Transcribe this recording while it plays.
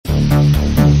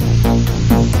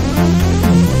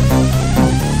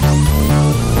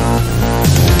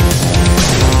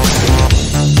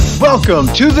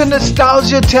Welcome to the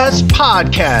Nostalgia Test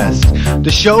Podcast, the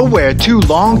show where two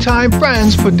longtime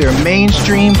friends put their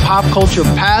mainstream pop culture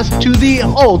past to the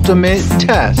ultimate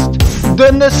test,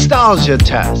 the Nostalgia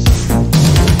Test.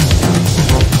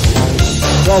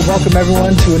 Well, welcome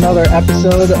everyone to another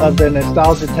episode of the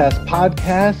Nostalgia Test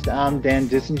Podcast. I'm Dan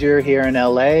Dissinger here in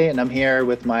LA, and I'm here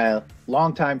with my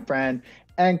longtime friend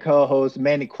and co-host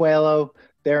Manny Coelho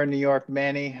there in New York.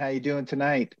 Manny, how you doing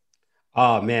tonight?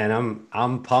 Oh man,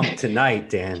 I'm pumped tonight,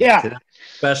 Dan. Yeah. Tonight's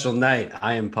a special night.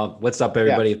 I am pumped. What's up,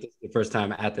 everybody? If this is the first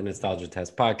time at the Nostalgia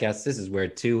Test Podcast, this is where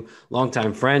two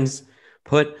longtime friends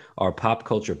put our pop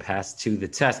culture past to the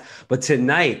test. But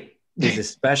tonight is a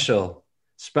special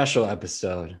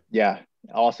episode. Yeah,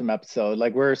 awesome episode.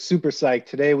 Like, we're super psyched.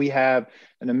 Today we have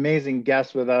an amazing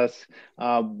guest with us,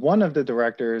 one of the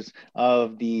directors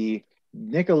of the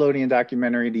Nickelodeon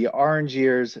documentary, The Orange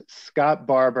Years, Scott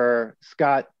Barber.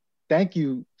 Scott, thank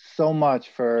you so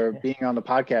much for being on the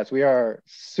podcast. We are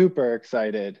super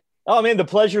excited. Oh man, the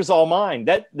pleasure's all mine.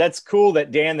 That's cool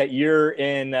that Dan, that you're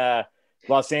in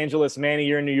Los Angeles, Manny,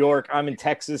 you're in New York, I'm in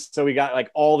Texas, so we got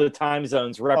like all the time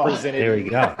zones represented. There we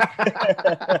go.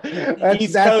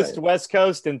 East Coast, West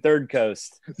Coast, and Third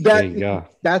Coast. There you go.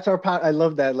 That's our pod. I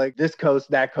love that. Like, this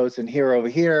coast, that coast, and here over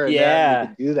here. Yeah, we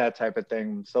can do that type of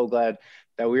thing. I'm so glad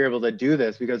that we were able to do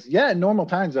this, because in normal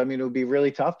times, I mean, it would be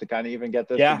really tough to kind of even get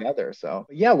this together. So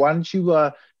why don't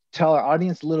you tell our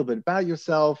audience a little bit about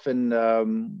yourself and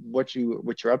what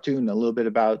you're up to, and a little bit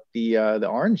about the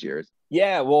Orange Years.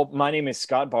 Yeah, well, my name is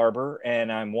Scott Barber,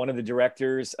 and I'm one of the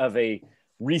directors of a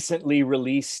recently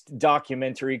released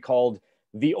documentary called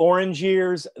The Orange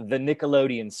Years, The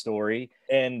Nickelodeon Story.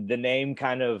 And the name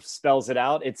kind of spells it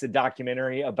out. It's a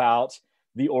documentary about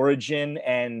the origin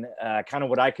and kind of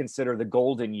what I consider the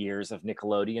golden years of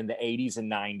Nickelodeon, the 80s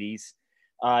and 90s.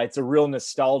 It's a real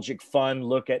nostalgic, fun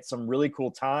look at some really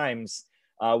cool times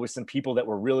with some people that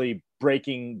were really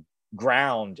breaking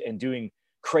ground and doing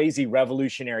crazy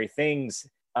revolutionary things.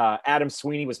 Adam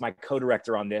Sweeney was my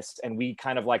co-director on this, and we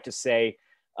kind of like to say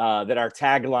that our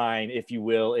tagline, if you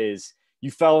will, is "You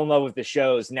fell in love with the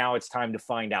shows, now it's time to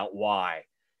find out why."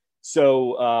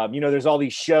 So, there's all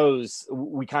these shows.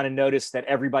 We kind of noticed that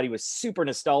everybody was super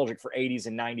nostalgic for 80s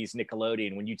and 90s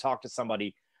Nickelodeon. When you talk to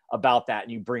somebody about that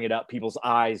and you bring it up, people's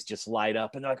eyes just light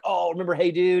up and they're like, "Oh, remember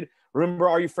Hey Dude? Remember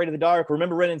Are You Afraid of the Dark?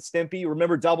 Remember Ren and Stimpy?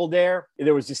 Remember Double Dare?"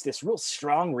 There was just this real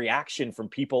strong reaction from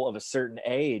people of a certain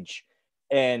age.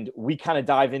 And we kind of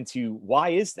dive into, why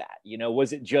is that?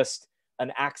 Was it just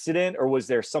an accident, or was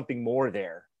there something more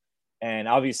there? And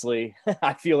obviously,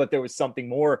 I feel that there was something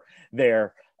more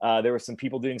there. There were some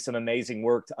people doing some amazing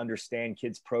work to understand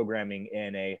kids programming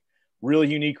in a really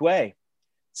unique way.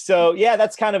 So yeah,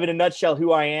 that's kind of in a nutshell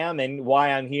who I am and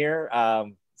why I'm here.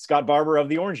 Scott Barber of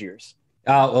the Orange Years.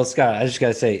 Well, Scott, I just got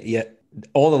to say,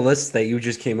 all the lists that you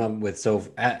just came up with. So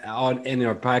in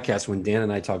our podcast, when Dan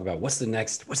and I talk about what's the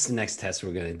next test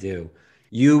we're going to do,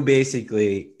 you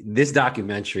basically, this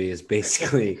documentary is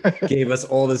basically gave us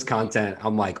all this content.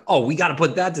 I'm like, oh, we got to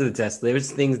put that to the test. There's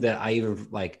things that I even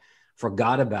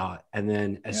forgot about. And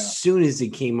then as soon as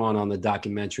it came on the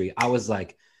documentary, I was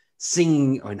like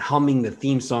singing and humming the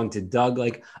theme song to Doug.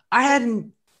 Like, I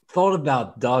hadn't thought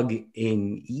about Doug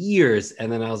in years.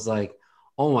 And then I was like,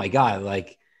 oh my God,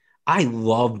 like, I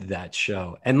loved that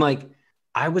show. And like,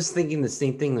 I was thinking the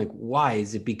same thing. Like, why?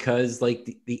 Is it because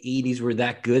like the 80s were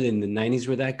that good and the 90s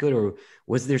were that good? Or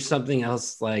was there something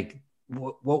else? Like,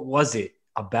 what was it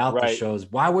about the shows?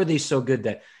 Why were they so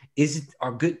good?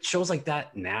 Are good shows like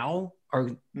that now?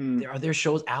 Are there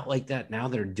shows out like that now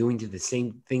that are doing to the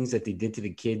same things that they did to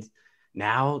the kids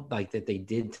now, like that they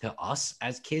did to us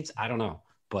as kids? I don't know,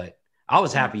 but I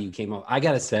was happy you came up. I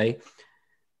gotta say,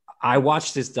 I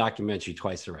watched this documentary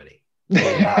twice already.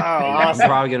 I'm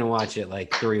probably gonna watch it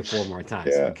like 3 or 4 more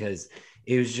times because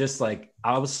it was just like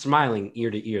I was smiling ear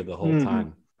to ear the whole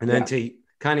time. And then to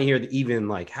kind of hear even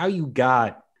like how you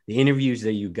got the interviews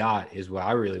that you got is what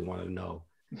I really want to know,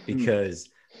 because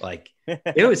like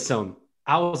it was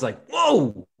I was like,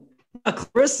 whoa,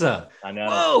 Clarissa. I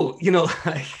know. Whoa,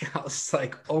 I was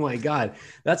like, oh my God,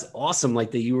 that's awesome.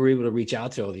 Like that you were able to reach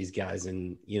out to all these guys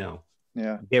and,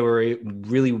 they were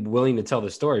really willing to tell the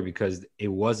story, because it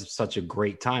was such a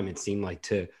great time. It seemed like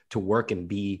to work and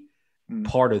be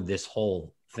part of this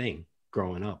whole thing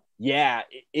growing up. Yeah,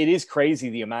 it is crazy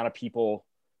the amount of people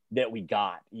that we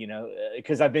got,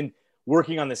 because I've been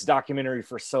working on this documentary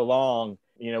for so long.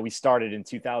 We started in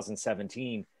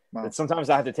 2017. Wow. That sometimes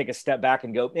I have to take a step back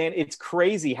and go, man, it's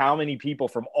crazy how many people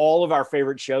from all of our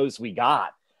favorite shows we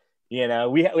got. We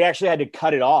actually had to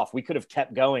cut it off. We could have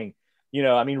kept going, You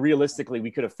know, I mean, realistically,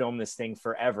 we could have filmed this thing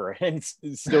forever and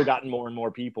it's still gotten more and more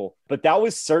people. But that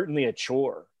was certainly a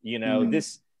chore. You know,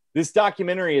 this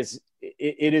documentary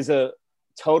it is a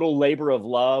total labor of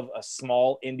love, a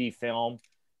small indie film,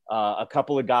 a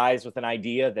couple of guys with an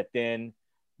idea that then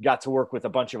got to work with a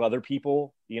bunch of other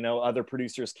people. You know, other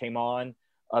producers came on,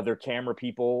 other camera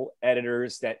people,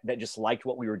 editors that just liked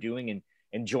what we were doing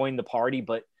and joined the party.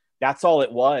 But that's all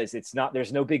it was.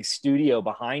 There's no big studio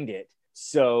behind it.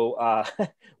 So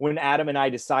when Adam and I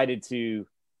decided to,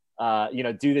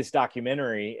 do this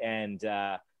documentary, and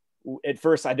at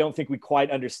first I don't think we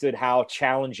quite understood how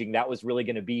challenging that was really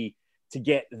going to be to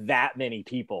get that many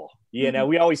people. You know,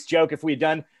 we always joke if we had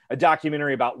done a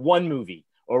documentary about one movie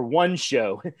or one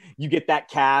show, you get that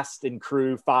cast and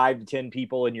crew, 5 to 10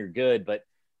 people, and you're good. But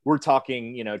we're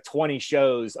talking, 20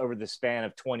 shows over the span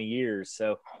of 20 years.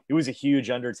 So it was a huge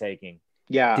undertaking.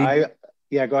 Yeah,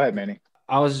 go ahead, Manny.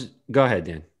 Go ahead,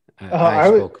 Dan. I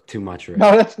spoke too much. Right?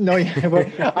 But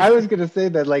I was gonna say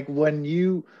that, like, when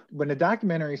the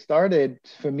documentary started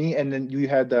for me, and then you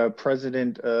had the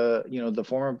president, the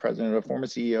former president or former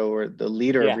CEO or the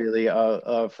leader really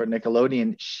for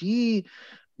Nickelodeon. She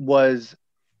was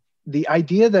the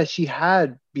idea that she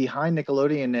had behind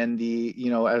Nickelodeon,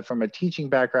 and from a teaching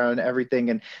background and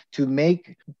everything, and to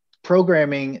make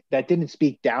programming that didn't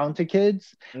speak down to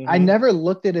kids. I never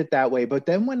looked at it that way. But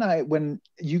then when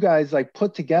you guys like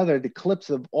put together the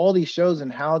clips of all these shows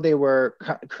and how they were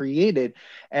created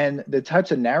and the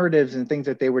types of narratives and things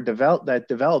that they were developed,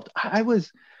 I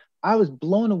was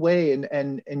blown away,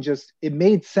 and just, it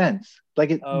made sense. Like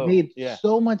it made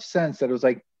so much sense that it was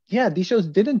like, yeah, these shows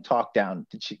didn't talk down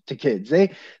to kids.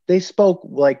 They spoke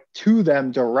like to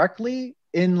them directly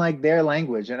in like their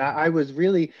language. And I was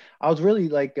really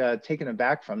like taken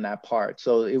aback from that part.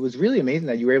 So it was really amazing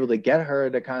that you were able to get her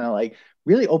to kind of like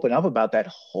really open up about that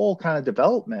whole kind of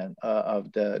development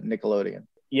of the Nickelodeon.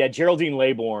 Yeah, Geraldine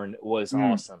Laybourne was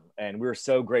awesome. And we were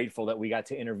so grateful that we got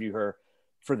to interview her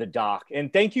for the doc.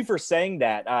 And thank you for saying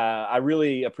that. I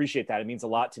really appreciate that. It means a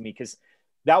lot to me, because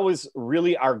that was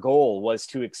really our goal, was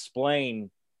to explain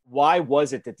why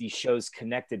was it that these shows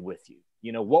connected with you?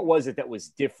 You know, what was it that was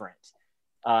different?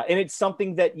 And it's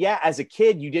something that, as a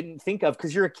kid, you didn't think of,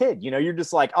 because you're a kid. You know, you're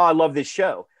just like, oh, I love this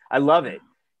show. I love it.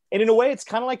 And in a way, it's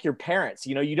kind of like your parents.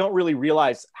 You know, you don't really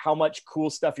realize how much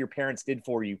cool stuff your parents did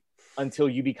for you until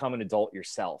you become an adult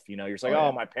yourself. You know, you're just like,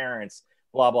 oh, my parents,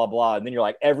 blah, blah, blah. And then you're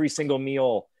like, every single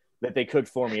meal that they cooked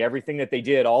for me, everything that they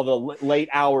did, all the late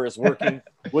hours working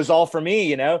was all for me,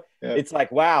 you know? Yeah. It's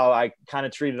like, wow, I kind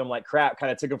of treated them like crap,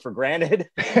 kind of took them for granted.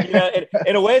 You know,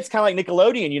 in a way, it's kind of like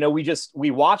Nickelodeon. You know,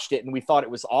 we watched it and we thought it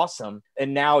was awesome.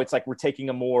 And now it's like we're taking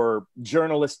a more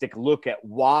journalistic look at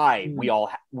why we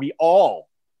all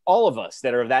of us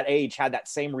that are of that age had that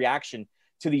same reaction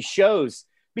to these shows.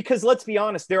 Because let's be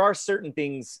honest, there are certain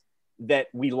things that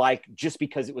we like just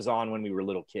because it was on when we were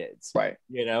little kids. Right.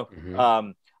 You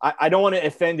know? I don't want to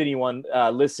offend anyone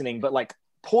listening, but like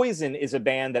Poison is a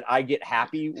band that I get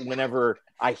happy whenever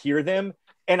I hear them.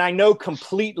 And I know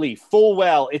completely full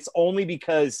well it's only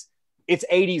because it's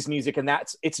 80s music, and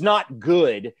it's not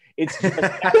good. It's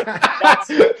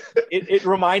just, it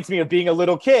reminds me of being a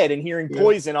little kid and hearing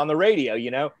Poison on the radio,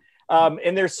 you know?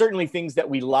 And there's certainly things that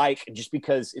we like just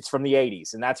because it's from the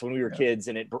 80s, and that's when we were kids,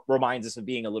 and it reminds us of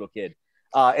being a little kid.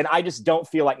 And I just don't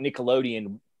feel like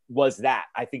Nickelodeon was that.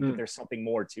 I think that there's something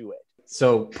more to it.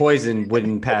 So Poison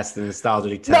wouldn't pass the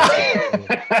nostalgic test.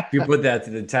 If you put that to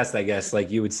the test, I guess,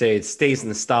 like you would say, it stays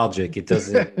nostalgic. It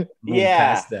doesn't move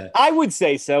past that. I would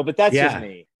say so, but that's just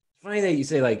me. Funny that you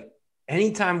say, like,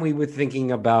 anytime we were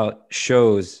thinking about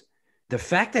shows, the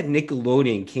fact that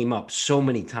Nickelodeon came up so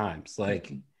many times,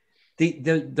 like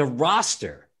the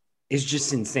roster is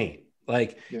just insane.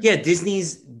 Like,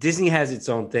 Disney has its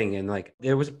own thing. And like,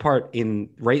 there was a part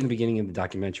right in the beginning of the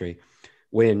documentary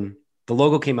when the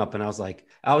logo came up, and I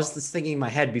was just thinking in my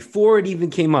head before it even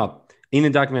came up in the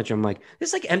documentary, I'm like, this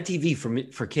is like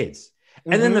MTV for kids.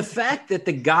 And then the fact that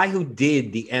the guy who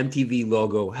did the MTV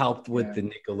logo helped with the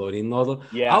Nickelodeon logo,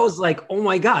 I was like, oh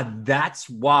my God, that's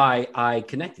why I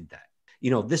connected that.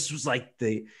 You know, this was like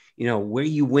the, you know, where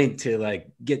you went to like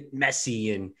get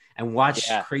messy and watch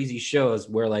crazy shows,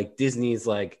 where like Disney's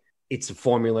like, it's a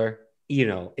formula, you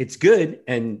know, it's good.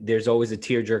 And there's always a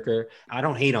tearjerker. I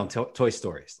don't hate on Toy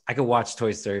Stories. I could watch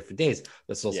Toy Story for days.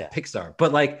 That's also Pixar.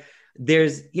 But like,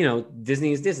 there's, you know,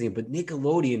 Disney is Disney, but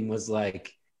Nickelodeon was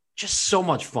like just so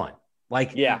much fun.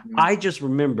 Like, I just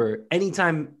remember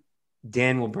anytime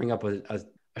Dan will bring up a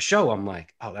show, I'm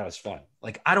like, oh, that was fun.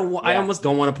 Like, I almost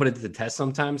don't want to put it to the test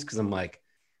sometimes, because I'm like,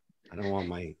 I don't want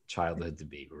my childhood to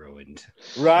be ruined.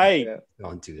 Right.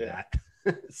 Don't do that.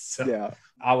 So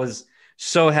I was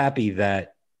so happy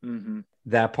that Mm-hmm.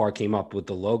 that part came up with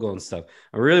the logo and stuff.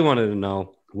 I really wanted to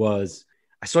know was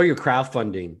I saw your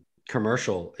crowdfunding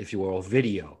commercial, if you will,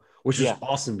 video, which was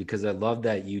awesome because I love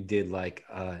that you did like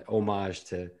homage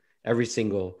to every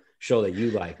single show that you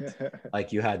liked.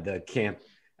 Like you had the camp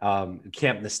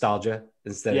nostalgia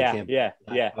instead of camp. Yeah.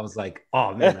 I was like,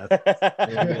 oh man,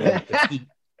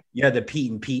 you had the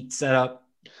Pete and Pete setup,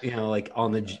 like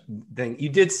on the thing. You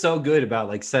did so good about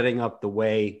like setting up the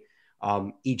way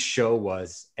each show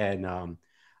was. And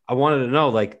I wanted to know,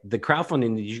 like the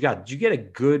crowdfunding that you got, did you get a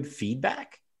good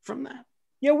feedback from that?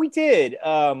 Yeah, we did.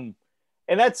 And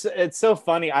it's so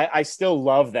funny. I still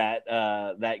love that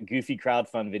goofy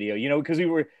crowdfund video, because we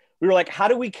were like, how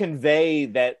do we convey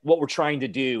that what we're trying to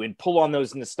do and pull on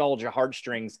those nostalgia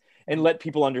heartstrings and let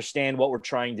people understand what we're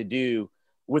trying to do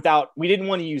we didn't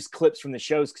want to use clips from the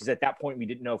shows because at that point we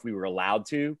didn't know if we were allowed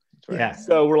to. Yeah.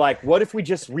 So we're like, what if we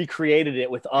just recreated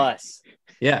it with us?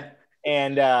 Yeah.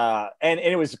 And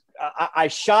it was, I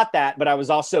shot that, but I was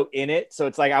also in it. So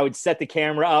it's like, I would set the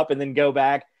camera up and then go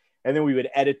back and then we would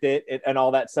edit it and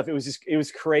all that stuff. It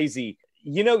was crazy.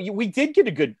 We did get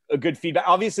a good feedback.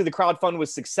 Obviously the crowdfund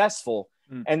was successful.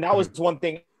 And that was one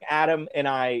thing Adam and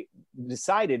I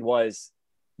decided was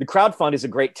the crowdfund is a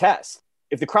great test.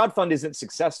 If the crowdfund isn't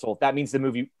successful, that means the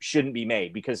movie shouldn't be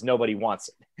made because nobody wants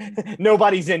it.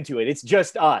 Nobody's into it. It's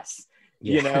just us,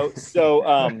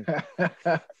 So,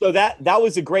 so that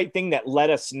was a great thing that let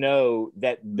us know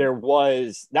that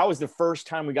that was the first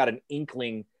time we got an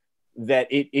inkling that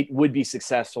it would be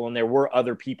successful. And there were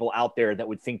other people out there that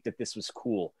would think that this was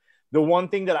cool. The one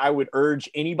thing that I would urge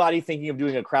anybody thinking of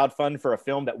doing a crowdfund for a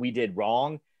film that we did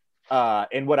wrong,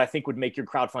 and what I think would make your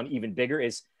crowdfund even bigger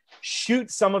is shoot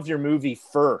some of your movie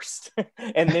first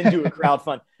and then do a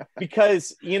crowdfund.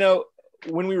 Because,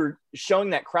 when we were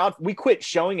showing that we quit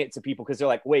showing it to people because they're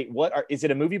like, wait, is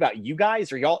it a movie about you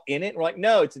guys? Are y'all in it? And we're like,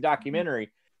 no, it's a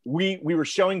documentary. We were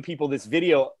showing people this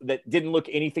video that didn't look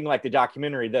anything like the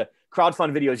documentary. The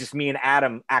crowdfund video is just me and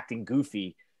Adam acting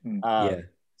goofy.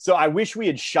 So I wish we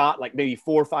had shot like maybe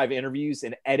 4 or 5 interviews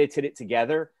and edited it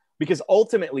together, because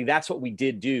ultimately that's what we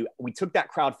did do. We took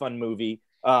that crowdfund movie,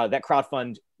 that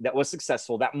crowdfund that was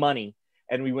successful, that money,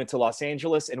 and we went to Los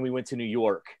Angeles and we went to New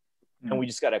York. And we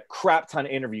just got a crap ton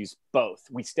of interviews, both.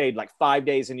 We stayed like 5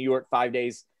 days in New York, 5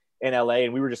 days in LA,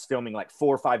 and we were just filming like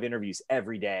 4 or 5 interviews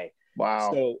every day.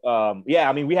 Wow. So, we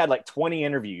had like 20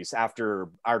 interviews after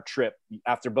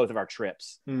both of our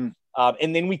trips. And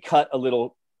then we cut a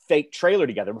little fake trailer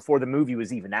together before the movie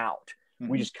was even out.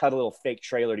 We just cut a little fake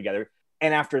trailer together.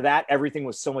 And after that, everything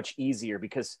was so much easier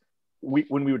because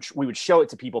when we would show it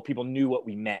to people, people knew what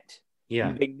we meant.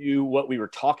 Yeah. They knew what we were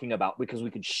talking about because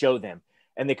we could show them.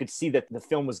 And they could see that the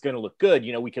film was going to look good.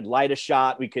 We could light a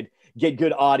shot, we could get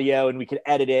good audio, and we could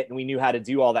edit it, and we knew how to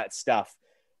do all that stuff.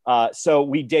 So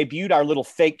we debuted our little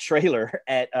fake trailer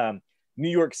at New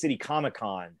York City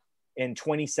Comic-Con in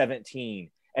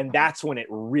 2017. And that's when it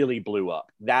really blew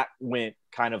up. That went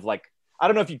kind of like, I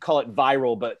don't know if you'd call it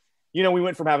viral, but, we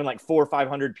went from having like 400 or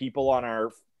 500 people on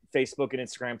our Facebook and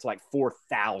Instagram to like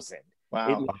 4,000.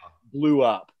 Wow. It blew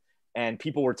up and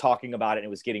people were talking about it and it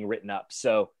was getting written up.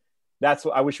 So that's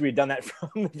what I wish we had done that from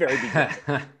the very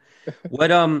beginning.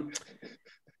 What I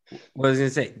was gonna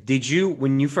say, did you,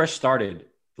 when you first started,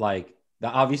 like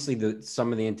obviously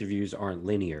some of the interviews aren't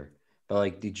linear, but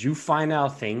like, did you find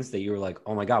out things that you were like,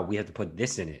 oh my God, we had to put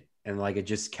this in it? And like, it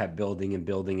just kept building and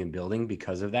building and building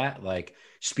because of that. Like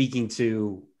speaking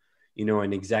to,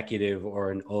 an executive or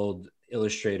an old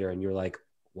illustrator and you're like,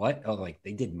 what? Oh, like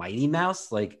they did Mighty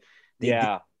Mouse. Like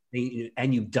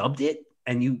and you dubbed it.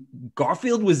 And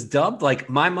Garfield was dubbed. Like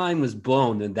my mind was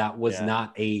blown and that was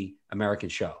not a American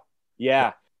show.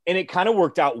 Yeah. And it kind of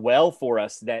worked out well for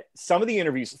us that some of the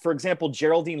interviews, for example,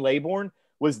 Geraldine Laybourne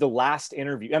was the last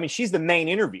interview. I mean, she's the main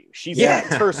interview.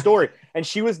 It's her story. And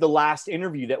she was the last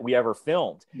interview that we ever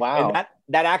filmed. Wow. And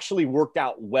that actually worked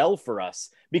out well for us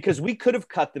because we could have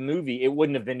cut the movie. It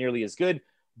wouldn't have been nearly as good,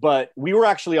 but we were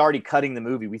actually already cutting the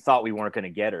movie. We thought we weren't going to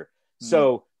get her.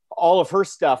 So all of her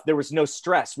stuff, there was no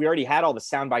stress. We already had all the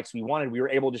sound bites we wanted. We were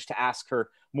able just to ask her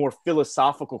more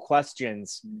philosophical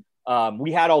questions.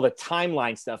 We had all the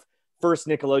timeline stuff. First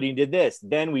Nickelodeon did this,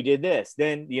 then we did this,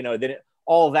 then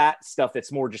all that stuff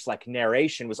that's more just like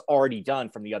narration was already done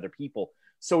from the other people.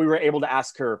 So we were able to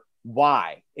ask her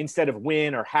why instead of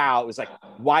when or how. It was like,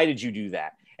 why did you do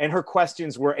that? And her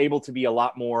questions were able to be a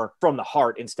lot more from the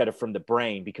heart instead of from the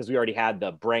brain because we already had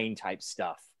the brain type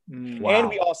stuff. Wow. And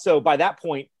we also, by that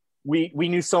point, we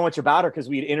knew so much about her because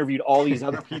we had interviewed all these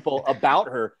other people about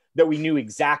her that we knew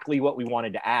exactly what we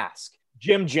wanted to ask.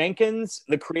 Jim Jenkins,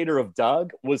 the creator of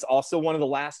Doug, was also one of the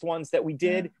last ones that we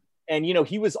did. And, you know,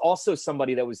 he was also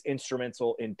somebody that was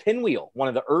instrumental in Pinwheel, one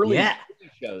of the early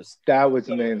shows. That was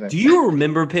amazing. Do you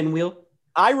remember Pinwheel?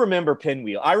 I remember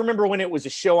Pinwheel. I remember when it was a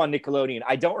show on Nickelodeon.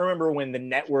 I don't remember when the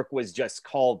network was just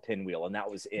called Pinwheel, and that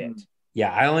was it.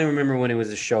 Yeah, I only remember when it was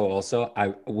a show. Also,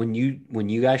 when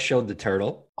you guys showed the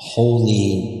turtle,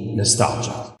 holy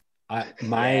nostalgia! I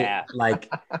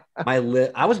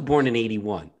was born in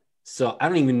 '81, so I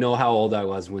don't even know how old I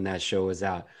was when that show was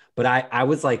out. But I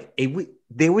was like,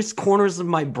 there was corners of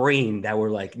my brain that were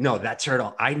like, no, that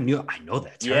turtle. I know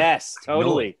that turtle. Yes,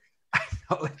 totally. I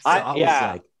was like,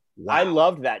 wow. I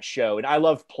loved that show, and I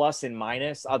loved Plus and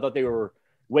Minus. I thought they were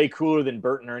way cooler than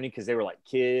Bert and Ernie because they were like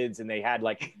kids, and they had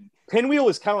like Pinwheel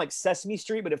was kind of like Sesame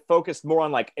Street, but it focused more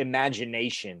on like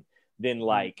imagination than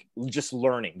like just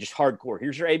learning, just hardcore.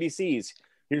 Here's your ABCs,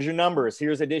 here's your numbers,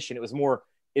 here's addition. It was more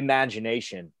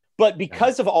imagination. But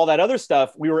because of all that other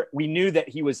stuff, we knew that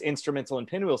he was instrumental in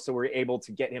Pinwheel, so we were able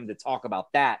to get him to talk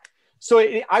about that. So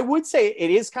I would say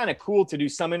it is kind of cool to do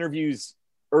some interviews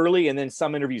early and then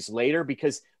some interviews later,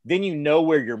 because then you know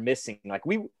where you're missing. Like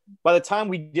by the time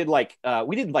we did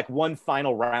one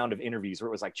final round of interviews where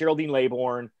it was like Geraldine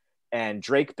Laybourne and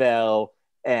Drake Bell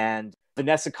and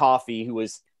Vanessa Coffey, who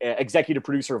was executive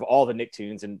producer of all the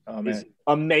Nicktoons and is an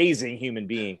amazing human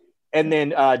being. And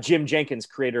then Jim Jenkins,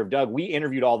 creator of Doug, we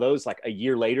interviewed all those like a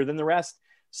year later than the rest.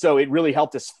 So it really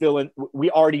helped us fill in. We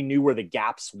already knew where the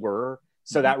gaps were.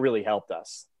 So that really helped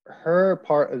us. Her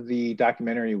part of the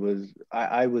documentary was,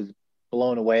 I was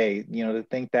blown away, you know, to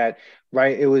think that,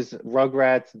 right, it was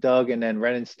Rugrats, Doug, and then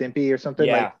Ren and Stimpy or something.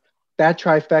 Yeah. Like that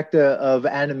trifecta of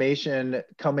animation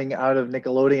coming out of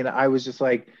Nickelodeon. I was just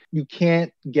like, you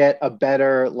can't get a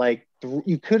better, like,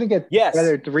 you couldn't get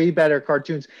three better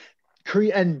cartoons.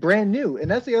 And brand new. And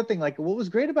that's the other thing, like what was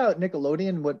great about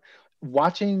Nickelodeon,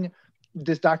 watching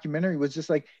this documentary was just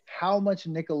like how much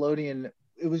Nickelodeon,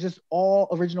 it was just all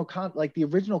original content, like the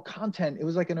original content. It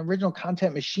was like an original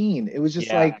content machine. It was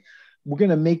just like, we're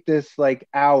going to make this like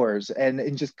ours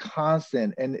and just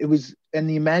constant. And it was, and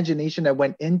the imagination that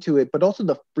went into it, but also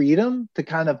the freedom to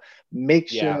kind of make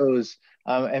shows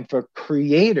and for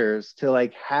creators to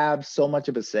like have so much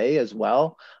of a say as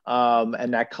well.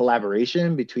 And that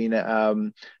collaboration between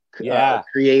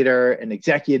creator and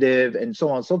executive and so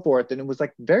on and so forth. And it was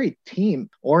like very team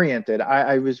oriented.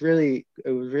 It was really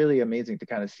amazing to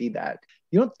kind of see that.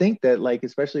 You don't think that, like,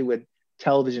 especially with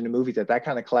television and movies, that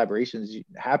kind of collaboration is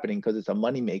happening because it's a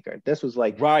moneymaker. This was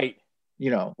like, right,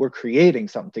 you know, we're creating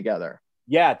something together.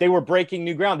 Yeah, they were breaking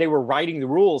new ground. They were writing the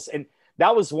rules. And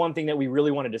that was one thing that we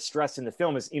really wanted to stress in the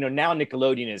film is, you know, now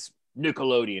Nickelodeon is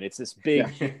Nickelodeon. It's this big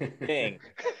thing.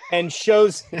 And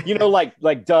shows, you know,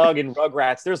 like Doug and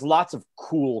Rugrats, there's lots of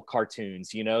cool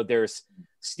cartoons. You know, there's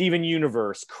Steven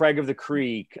Universe, Craig of the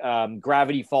Creek,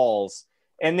 Gravity Falls.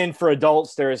 And then for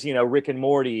adults, there's, you know, Rick and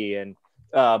Morty and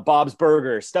Bob's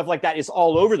Burgers, stuff like that is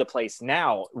all over the place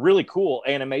now. Really cool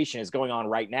animation is going on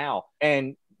right now.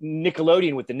 And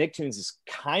Nickelodeon with the Nicktoons is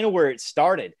kind of where it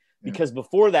started, because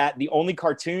before that, the only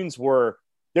cartoons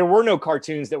there were no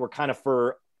cartoons that were kind of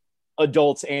for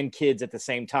adults and kids at the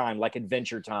same time, like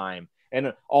Adventure Time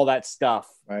and all that stuff.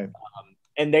 Right.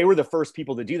 And they were the first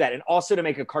people to do that. And also to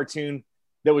make a cartoon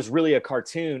that was really a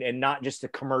cartoon and not just a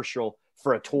commercial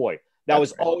for a toy. That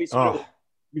was always,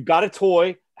 you've got a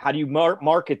toy. How do you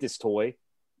market this toy?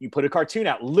 You put a cartoon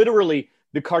out. Literally,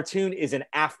 the cartoon is an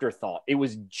afterthought. It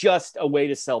was just a way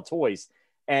to sell toys.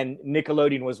 And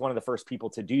Nickelodeon was one of the first people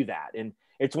to do that. And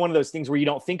it's one of those things where you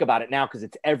don't think about it now because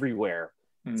it's everywhere.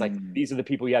 It's like, these are the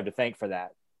people you have to thank for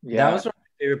that. Yeah. That was one of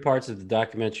my favorite parts of the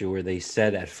documentary, where they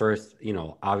said at first, you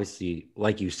know, obviously,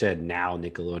 like you said, now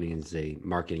Nickelodeon's a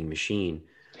marketing machine.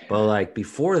 But like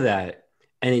before that,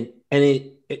 and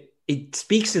it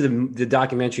speaks to the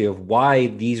documentary of why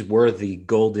these were the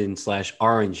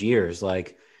golden/orange years.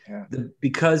 Like,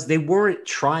 because they weren't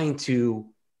trying to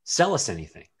sell us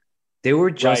anything. They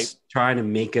were just trying to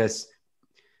make us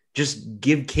just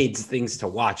give kids things to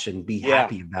watch and be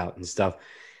happy about and stuff.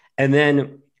 And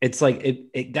then it's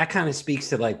like, that kind of speaks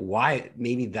to like why,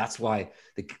 maybe that's why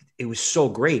it was so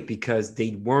great, because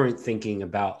they weren't thinking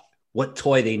about what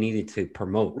toy they needed to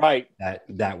promote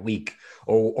that week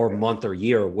or month or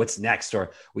year, or what's next,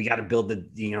 or we got to build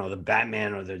the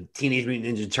Batman or the Teenage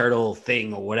Mutant Ninja Turtle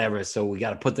thing or whatever. So we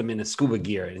got to put them in a scuba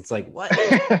gear. And it's like, what?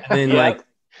 And then like,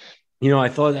 you know, I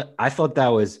thought that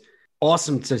was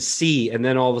awesome to see. And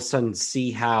then all of a sudden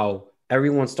see how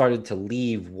everyone started to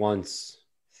leave once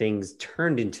things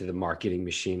turned into the marketing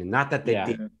machine. And not that they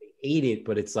didn't hate it,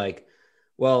 but it's like,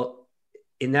 well,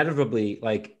 inevitably,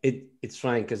 like it's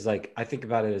fine. Cause like, I think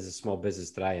about it as a small business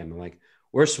that I am. I'm like,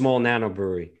 we're a small nano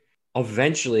brewery.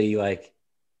 Eventually, like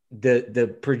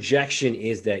the projection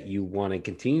is that you want to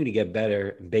continue to get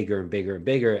better, bigger and bigger and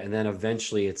bigger, and then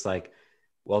eventually it's like,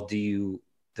 well,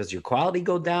 does your quality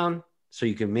go down so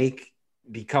you can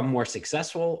become more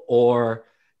successful, or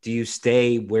do you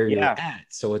stay where you're at?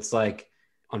 So it's like,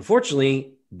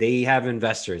 unfortunately, they have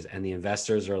investors, and the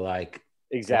investors are like,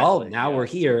 exactly. Well, now we're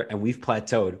here and we've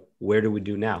plateaued. Where do we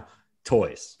do now?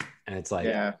 Toys. And it's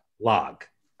like log.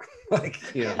 Like,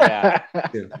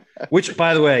 which,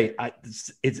 by the way,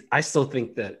 I still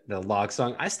think that the log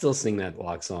song, I still sing that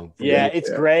log song. It's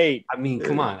great. I mean,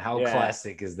 come on, how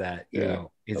classic is that? You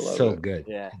know, it's so good.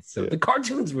 So the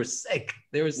cartoons were sick.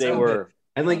 They were good.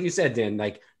 And like you said, Dan,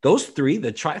 like those three,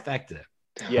 the trifecta.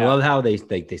 I love how they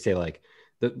say like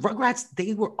the Rugrats,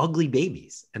 they were ugly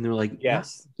babies, and they're like,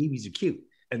 yes, babies are cute,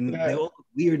 and they all look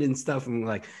weird and stuff. And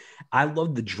like, I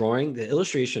love the drawing, the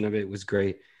illustration of it was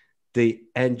great.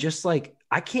 And just like,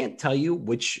 I can't tell you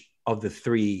which of the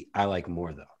three I like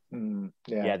more though.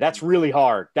 That's really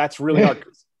hard.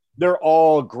 They're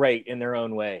all great in their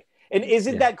own way. And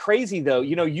isn't that crazy though?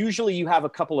 You know, usually you have a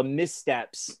couple of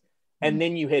missteps and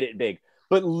then you hit it big.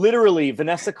 But literally,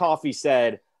 Vanessa Coffey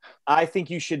said, I think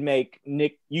you should make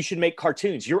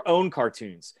cartoons, your own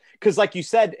cartoons. Because like you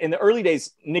said, in the early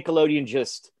days, Nickelodeon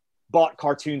just bought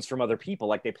cartoons from other people.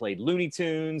 Like they played Looney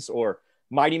Tunes or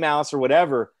Mighty Mouse or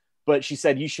whatever. But she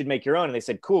said, you should make your own. And they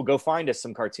said, cool, go find us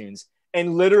some cartoons.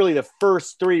 And literally the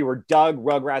first three were Doug,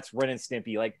 Rugrats, Ren, and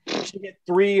Stimpy. Like she hit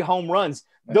 3 home runs.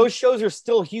 Those shows are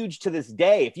still huge to this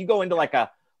day. If you go into like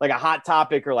a Hot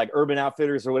Topic or like Urban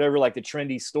Outfitters or whatever, like the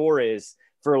trendy store is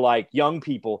for like young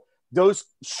people, those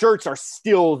shirts are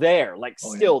still there, like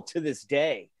to this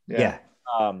day.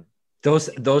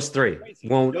 Those three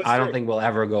I don't think will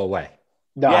ever go away.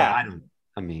 I don't.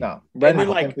 I mean, no.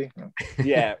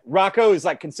 Rocco is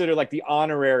like considered like the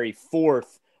honorary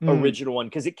 4th original one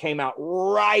because it came out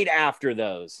right after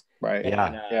those. Right.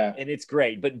 And it's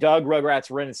great. But Doug, Rugrats,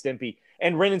 Ren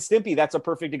and Stimpy, that's a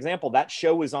perfect example. That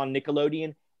show was on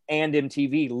Nickelodeon and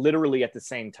MTV literally at the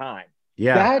same time.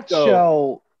 That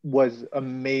show was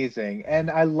amazing. And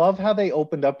I love how they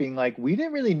opened up being like, we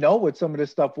didn't really know what some of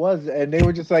this stuff was, and they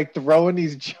were just like throwing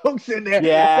these jokes in there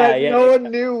that no one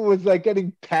knew was like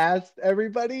getting past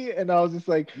everybody. And I was just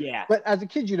like, but as a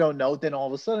kid you don't know. Then all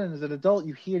of a sudden as an adult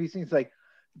you hear these things like,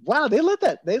 wow, they let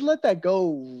that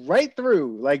go right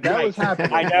through. Like that was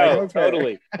happening. I know,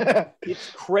 totally. It's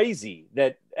crazy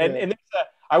that and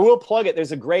I will plug it.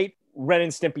 There's a great Ren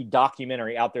and Stimpy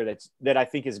documentary out there that I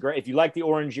think is great. If you like the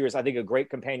Orange Years, I think a great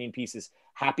companion piece is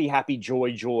Happy Happy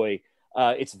Joy Joy.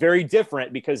 It's very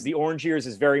different because the Orange Years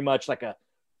is very much like a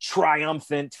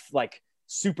triumphant, like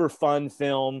super fun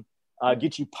film,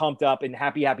 get you pumped up, and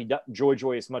Happy Happy Joy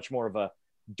Joy is much more of a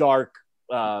dark,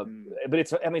 but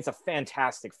it's a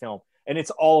fantastic film, and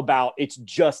it's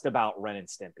just about Ren and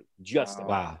Stimpy.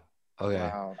 Wow.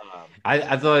 Okay.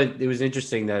 I thought it was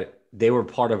interesting that they were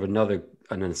part of an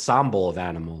ensemble of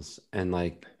animals, and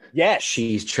like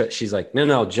she's like,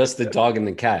 no, just the dog and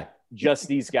the cat, just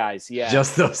these guys,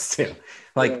 just those two,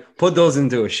 like put those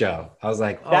into a show. I was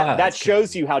like, that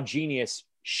shows you how genius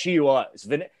she was.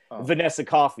 Vanessa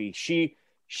Coffey, she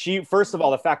first of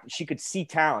all, the fact that she could see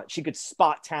talent, she could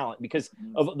spot talent because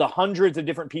of the hundreds of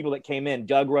different people that came in.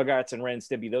 Doug, Rugrats, and Ren and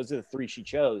Stimpy, those are the 3 she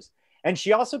chose. And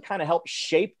she also kind of helped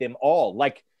shape them all.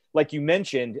 Like you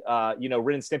mentioned, Ren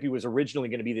and Stimpy was originally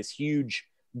going to be this huge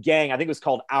gang. I think it was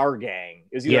called Our Gang.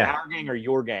 It was either Our Gang or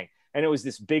Your Gang. And it was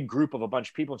this big group of a bunch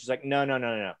of people. And she's like,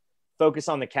 no. Focus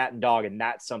on the cat and dog. And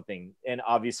that's something. And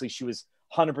obviously she was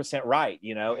 100% right,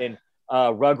 and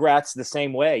Rugrats the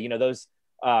same way. Those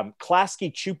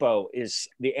Klasky Chupo is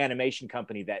the animation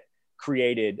company that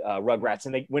created Rugrats.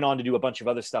 And they went on to do a bunch of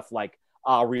other stuff like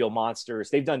Real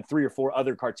Monsters. They've done 3 or 4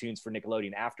 other cartoons for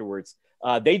Nickelodeon afterwards.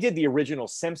 They did the original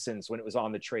Simpsons when it was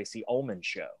on the Tracy Ullman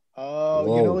show. Oh,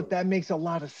 whoa. You know what? That makes a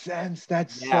lot of sense.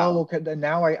 That's so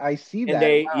now I see that.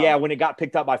 And when it got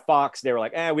picked up by Fox, they were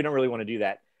like, we don't really want to do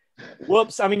that.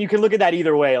 Whoops. I mean, you can look at that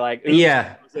either way. Like,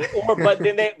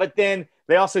 but then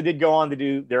they also did go on to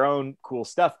do their own cool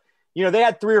stuff. They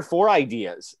had 3 or 4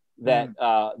 ideas that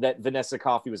that Vanessa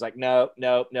Coffey was like, nope.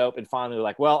 And finally they're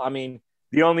like, well, I mean,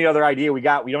 the only other idea we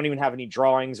don't even have any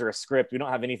drawings or a script. We don't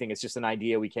have anything. It's just an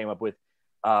idea we came up with,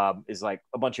 is like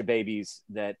a bunch of babies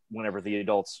that whenever the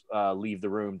adults leave the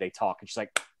room, they talk. And she's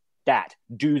like,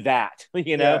 do that. They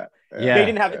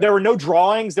didn't have, there were no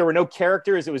drawings. There were no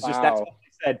characters. It was just, that's what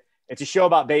they said. It's a show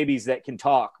about babies that can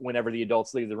talk whenever the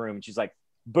adults leave the room. And she's like,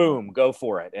 boom, go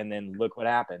for it. And then look what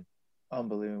happened.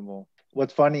 Unbelievable.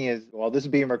 What's funny is, while this is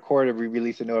being recorded, we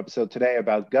released a new episode today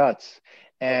about Guts.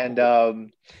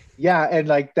 And yeah, and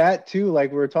like that too,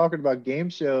 like we were talking about game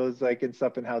shows, like and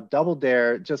stuff, and how Double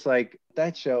Dare, just like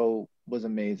that show was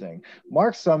amazing.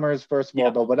 Mark Summers, first of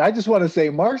all, though, but I just want to say,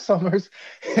 Mark Summers,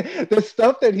 the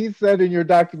stuff that he said in your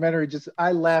documentary, just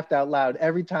I laughed out loud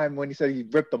every time when he said he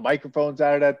ripped the microphones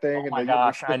out of that thing. Oh my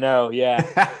gosh, I know,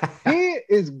 yeah. He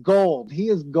is gold. He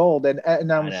is gold,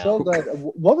 and I'm so glad.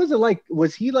 What was it like?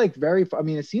 Was he like very? I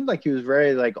mean, it seemed like he was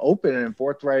very like open and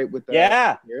forthright with the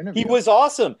interview. He was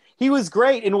awesome. He was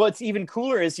great, and what's even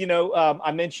cooler is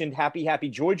I mentioned Happy Happy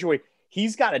Joy Joy.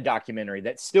 He's got a documentary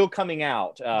that's still coming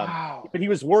out, wow. But he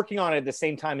was working on it at the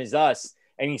same time as us,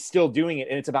 and he's still doing it,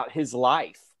 and it's about his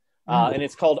life, and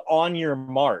it's called On Your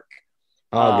Mark.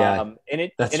 Oh yeah, and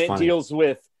it deals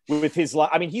with his life.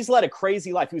 I mean, he's led a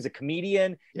crazy life. He was a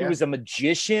comedian. Yeah. He was a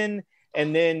magician.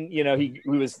 And then, he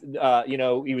was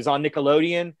on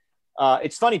Nickelodeon.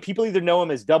 It's funny. People either know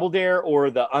him as Double Dare or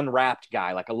the Unwrapped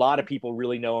guy. Like a lot of people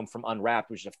really know him from Unwrapped,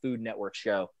 which is a Food Network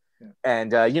show. Yeah.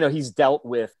 And, he's dealt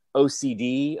with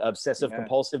OCD, obsessive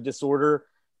compulsive disorder.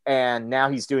 And now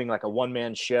he's doing like a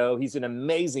one-man show. He's an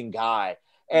amazing guy.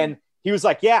 And he was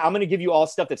like, yeah, I'm going to give you all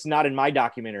stuff that's not in my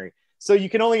documentary. So you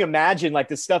can only imagine like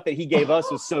the stuff that he gave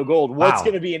us was so gold. What's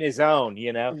going to be in his own,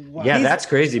 Wow. Yeah, that's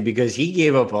crazy because he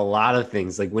gave up a lot of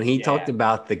things. Like when he talked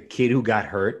about the kid who got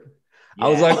hurt, I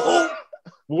was like, oh,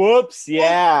 whoops.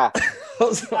 Yeah. I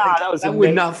was like, that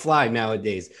would not fly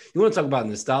nowadays. You want to talk about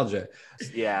nostalgia.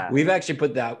 Yeah. We've actually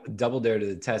put that Double Dare to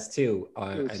the test too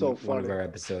on one of our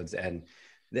episodes. And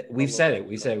we've said it.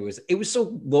 We said it was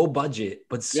so low budget,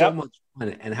 but so much fun,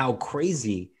 and how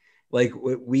crazy. Like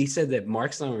we said that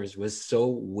Mark Summers was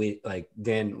so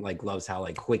Dan like loves how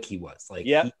like quick he was. Like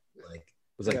he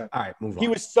was like, all right, move on. He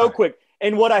was so quick.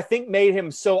 And what I think made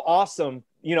him so awesome,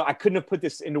 I couldn't have put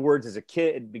this into words as a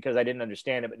kid because I didn't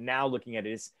understand it. But now looking at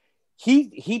it, is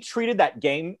he treated that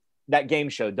game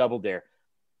show Double Dare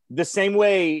the same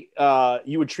way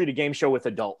you would treat a game show with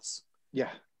adults. Yeah,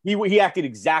 he acted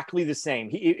exactly the same.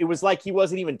 It was like he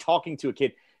wasn't even talking to a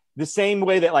kid. The same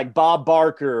way that like Bob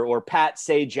Barker or Pat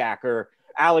Sajak or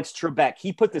Alex Trebek,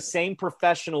 he put the same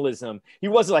professionalism. He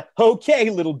wasn't like, okay,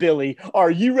 little Billy, are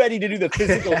you ready to do the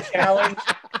physical challenge?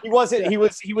 He wasn't, he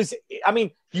was, I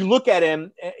mean, you look at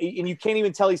him and you can't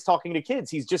even tell he's talking to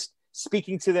kids. He's just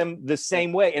speaking to them the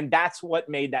same way. And that's what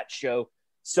made that show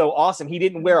so awesome. He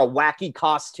didn't wear a wacky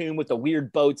costume with a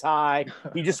weird bow tie.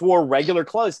 He just wore regular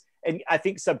clothes. And I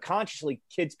think subconsciously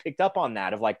kids picked up on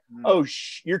that of like, oh,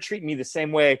 you're treating me the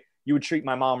same way you would treat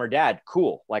my mom or dad.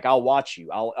 Cool. Like I'll watch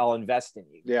you. I'll invest in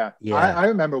you. Yeah. I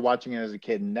remember watching it as a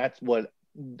kid, and that's what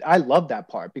I love that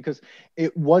part, because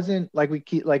it wasn't like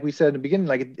we said in the beginning,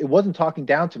 like it wasn't talking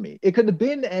down to me. It could have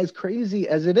been as crazy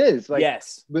as it is. Like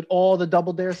with all the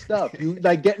Double Dare stuff, you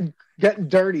like getting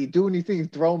dirty, doing these things,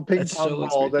 throwing ping pong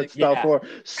balls, that stuff, or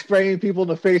spraying people in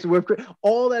the face with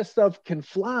all that stuff can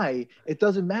fly. It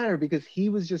doesn't matter because he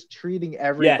was just treating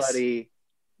everybody,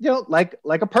 like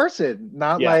a person,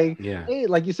 not hey,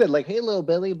 like you said, like, hey, little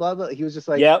Billy, blah, blah. He was just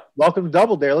like, welcome to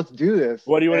Double Dare. Let's do this.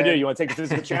 What do you want to do? You want to take the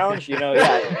physical challenge? He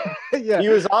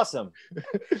was awesome.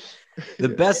 The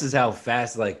best is how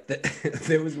fast, like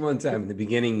there was one time in the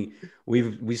beginning,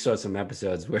 we saw some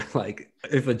episodes where like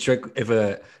if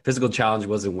a physical challenge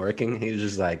wasn't working, he was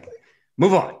just like,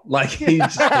 move on. Like he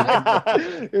just he's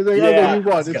like, okay, you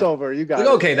won. It's over. You got it.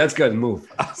 Okay, that's good. Move.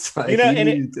 Like,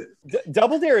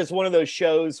 Double Dare is one of those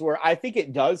shows where I think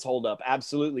it does hold up.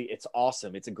 Absolutely, it's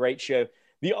awesome. It's a great show.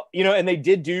 And they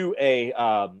did do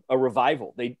a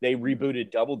revival. They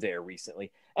rebooted Double Dare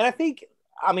recently, and I think.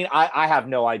 I mean, I have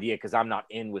no idea because I'm not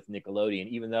in with Nickelodeon,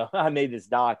 even though I made this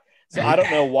doc. So I don't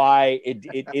know why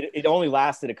it only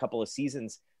lasted a couple of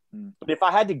seasons. But if I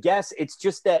had to guess, it's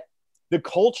just that the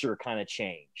culture kind of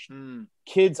changed.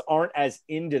 Kids aren't as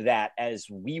into that as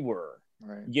we were.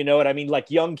 Right. You know what I mean? Like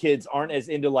young kids aren't as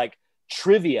into like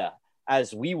trivia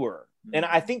as we were. And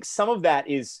I think some of that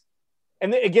is,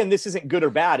 and again, this isn't good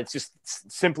or bad. It's just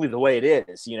simply the way it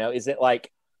is, is it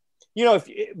like,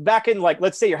 if back in like,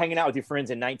 let's say you're hanging out with your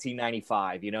friends in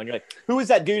 1995, and you're like, who was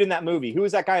that dude in that movie? Who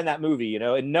was that guy in that movie?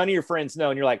 And none of your friends know.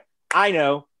 And you're like, I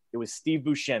know, it was Steve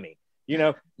Buscemi.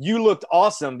 You looked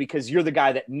awesome because you're the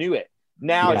guy that knew it.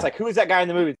 Now it's like, who is that guy in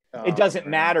the movie? It doesn't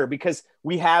matter because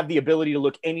we have the ability to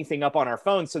look anything up on our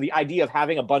phone. So the idea of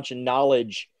having a bunch of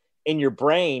knowledge in your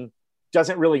brain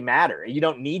doesn't really matter. You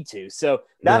don't need to. So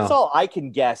that's all I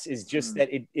can guess is just that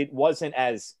it wasn't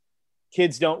as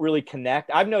kids don't really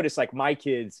connect. I've noticed like my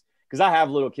kids, because I have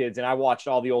little kids and I watched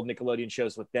all the old Nickelodeon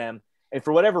shows with them. And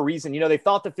for whatever reason, they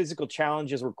thought the physical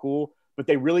challenges were cool, but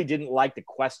they really didn't like the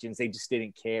questions. They just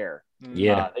didn't care.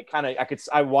 Yeah. They kind of,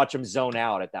 I watch them zone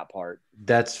out at that part.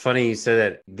 That's funny you said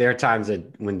that. There are times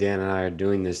that when Dan and I are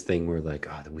doing this thing, we're like,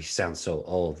 oh, we sound so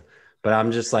old. But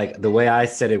I'm just like, the way I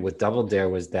said it with Double Dare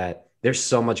was that there's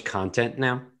so much content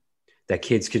now that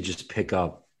kids could just pick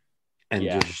up and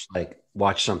just like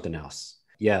watch something else.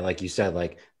 Yeah, like you said,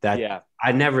 like that. Yeah.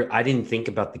 I didn't think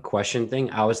about the question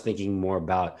thing. I was thinking more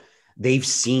about they've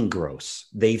seen gross.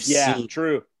 They've seen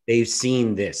true. They've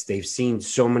seen this. They've seen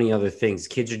so many other things.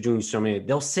 Kids are doing so many.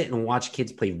 They'll sit and watch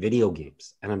kids play video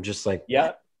games. And I'm just like, yeah.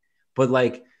 what? But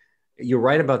like, you're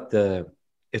right about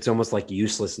it's almost like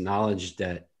useless knowledge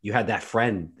that you had that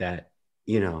friend that,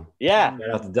 right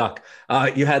out the duck.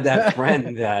 You had that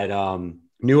friend that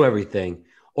knew everything.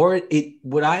 Or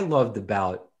what I loved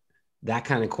about that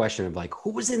kind of question of like,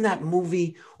 who was in that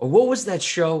movie or what was that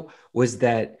show was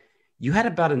that you had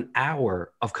about an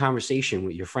hour of conversation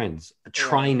with your friends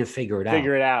trying to figure it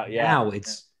out. Yeah. Now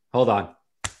it's, hold on,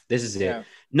 this is it.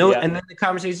 No, and then the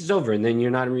conversation's over, and then you're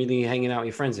not really hanging out with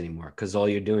your friends anymore because all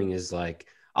you're doing is like,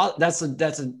 oh, that's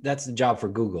a job for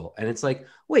Google, and it's like,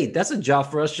 wait, that's a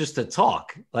job for us just to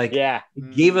talk. Like, it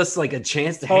gave us like a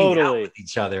chance to hang out with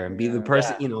each other and be the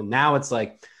person. Now it's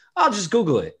like, I'll just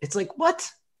Google it. It's like,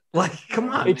 what? Like, come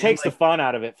on. It takes the fun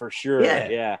out of it for sure.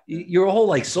 Yeah. Your whole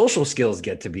like social skills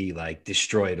get to be like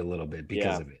destroyed a little bit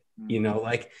because of it.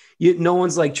 Like no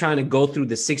one's like trying to go through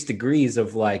the 6 degrees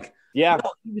of like, no,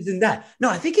 he was in that. No,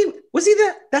 I think was he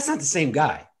that? That's not the same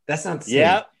guy. That's not the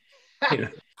same. Yeah.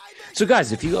 So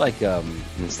guys, if you like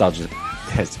Nostalgia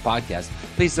Test podcast,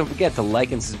 please don't forget to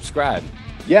like and subscribe.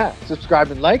 Yeah.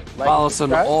 Subscribe and like Follow us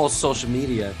on all social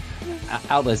media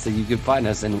outlets that you can find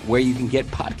us and where you can get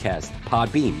podcasts: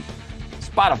 Podbean,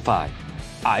 Spotify,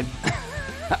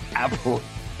 Apple.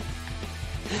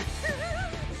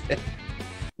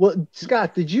 Well,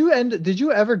 Scott, did you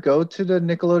ever go to the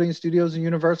Nickelodeon Studios in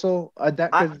Universal?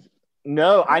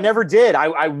 No, I never did.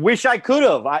 I wish I could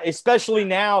have, especially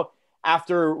now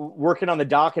after working on the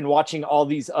doc and watching all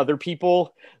these other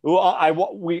people. One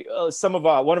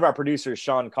of our producers,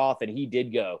 Sean Coffin, he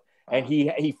did go. And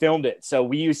he filmed it. So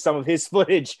we used some of his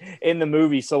footage in the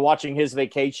movie. So watching his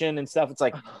vacation and stuff, it's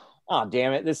like, oh,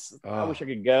 damn it. I wish I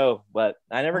could go, but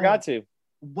I never got to.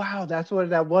 Wow, that's what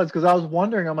that was. Because I was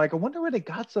wondering, I'm like, I wonder where they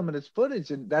got some of this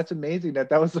footage. And that's amazing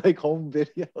that was like home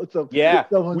video.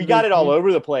 We got it all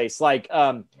over the place. Like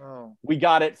we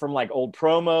got it from like old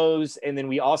promos. And then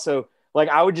we also, like,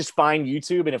 I would just find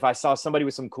YouTube. And if I saw somebody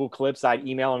with some cool clips, I'd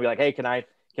email and be like, hey, can I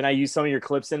use some of your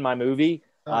clips in my movie?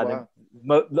 Wow.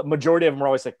 The majority of them are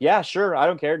always like, yeah, sure, I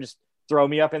don't care, just throw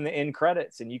me up in the end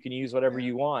credits and you can use whatever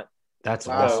you want. That's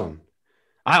awesome.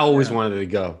 I always wanted to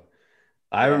go.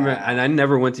 I remember, and I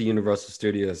never went to Universal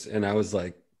Studios, and I was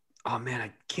like, oh man,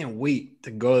 I can't wait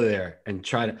to go there and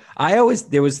try to.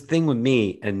 There was a thing with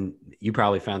me, and you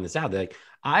probably found this out, like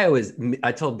I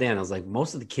told Dan, I was like,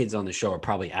 most of the kids on the show are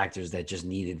probably actors that just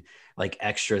needed like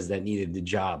extras that needed the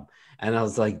job. And I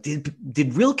was like,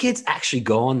 did real kids actually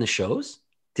go on the shows?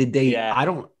 Did they?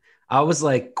 Yeah. I was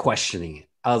like questioning it.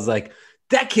 I was like,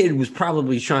 that kid was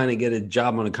probably trying to get a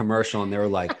job on a commercial and they were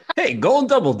like, hey, go on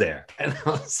Double Dare. And I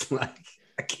was like,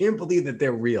 I can't believe that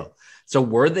they're real. So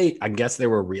were they, I guess they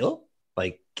were real,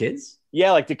 like kids?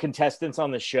 Yeah, like the contestants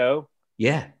on the show.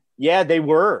 Yeah. Yeah, they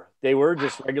were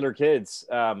just regular kids.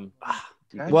 Well,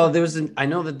 I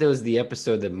know that there was the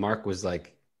episode that Marc was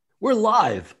like, we're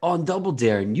live on Double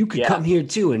Dare and you could come here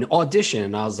too and audition.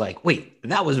 And I was like, wait,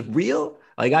 that was real?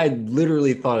 Like, I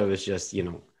literally thought it was just,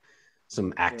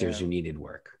 some actors who needed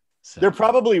work. So. There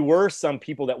probably were some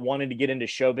people that wanted to get into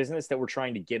show business that were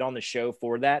trying to get on the show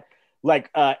for that.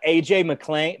 Like AJ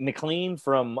McLean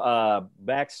from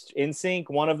NSYNC,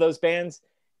 one of those bands.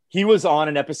 He was on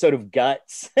an episode of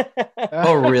Guts.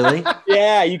 Oh, really?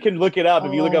 Yeah, you can look it up.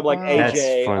 If you look up like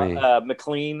AJ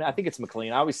McLean, I think it's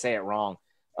McLean. I always say it wrong.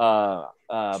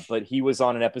 But he was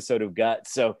on an episode of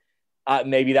Guts. So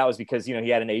maybe that was because, he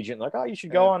had an agent like, oh, you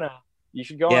should go on a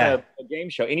game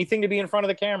show. Anything to be in front of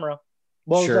the camera.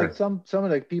 Well, sure. It's like some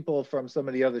of the people from some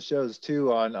of the other shows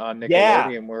too on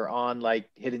Nickelodeon were on like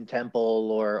Hidden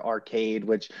Temple or Arcade,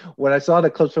 which when I saw the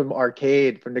clips from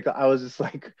Arcade from Nickelodeon, I was just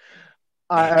like,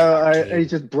 it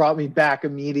just brought me back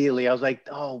immediately. I was like,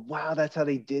 oh wow, that's how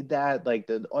they did that. Like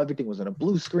everything was on a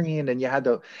blue screen and you had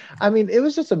to, it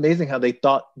was just amazing how they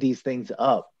thought these things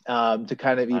up to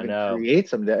kind of even create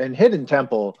some. And Hidden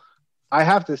Temple, I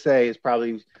have to say, is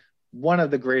probably one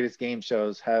of the greatest game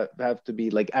shows have to be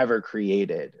like ever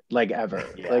created, like ever.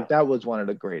 Like that was one of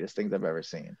the greatest things I've ever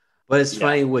seen. But it's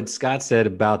funny what Scott said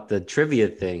about the trivia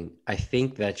thing. I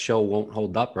think that show won't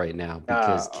hold up right now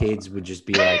because kids would just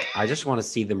be like, I just want to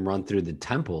see them run through the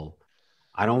temple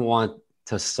I don't want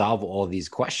to solve all these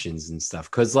questions and stuff.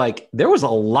 Cause like there was a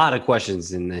lot of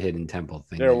questions in the Hidden Temple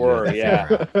thing. There were,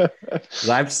 yeah. Cause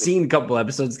I've seen a couple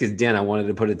episodes because Dan, I wanted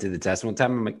to put it to the test one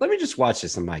time. I'm like, let me just watch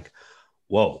this. I'm like,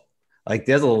 whoa, like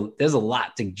there's a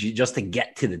lot to just to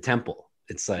get to the temple.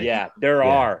 It's like, there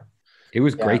are. It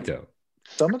was great though.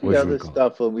 Some of the other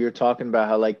stuff when we were talking about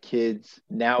how like kids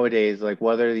nowadays, like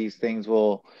whether these things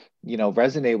will,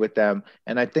 resonate with them.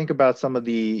 And I think about some of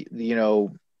the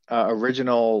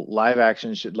original live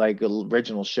action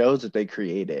original shows that they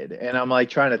created, and I'm like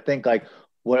trying to think like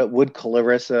what would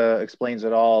Clarissa Explains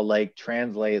It All like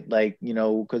translate, like,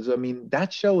 because I mean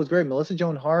that show was great. Melissa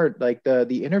Joan Hart, like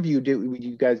the interview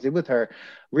you guys did with her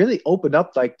really opened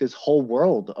up like this whole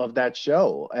world of that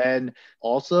show, and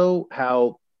also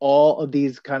how all of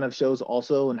these kind of shows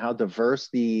also, and how diverse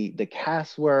the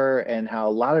casts were, and how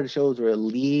a lot of the shows were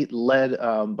led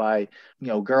by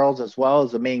girls as well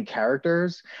as the main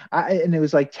characters. And it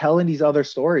was like telling these other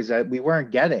stories that we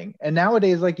weren't getting. And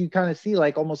nowadays, like you kind of see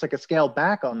like almost like a scale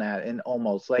back on that, and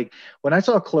almost like when I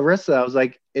saw Clarissa, I was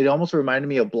like, it almost reminded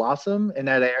me of Blossom in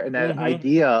that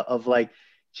idea of like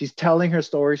she's telling her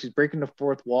story, she's breaking the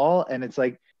fourth wall, and it's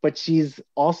like, but she's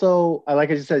also, like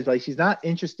I just said, like she's not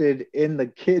interested in the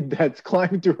kid that's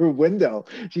climbing through her window.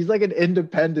 She's like an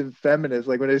independent feminist.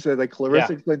 Like when I said like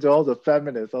Clarissa Explains It All is a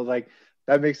feminist, I was like,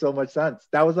 that makes so much sense.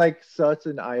 That was like such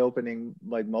an eye-opening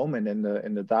like moment in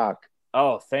the doc.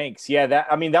 Oh, thanks. Yeah,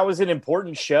 that was an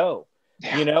important show.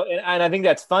 And I think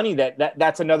that's funny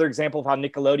that's another example of how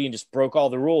Nickelodeon just broke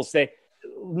all the rules.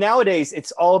 Nowadays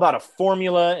it's all about a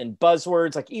formula and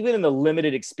buzzwords. Like even in the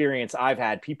limited experience I've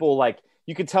had, people like,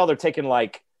 you could tell they're taking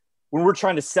like, when we're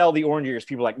trying to sell the Orange Years,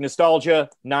 people like nostalgia,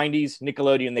 90s,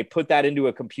 Nickelodeon, they put that into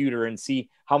a computer and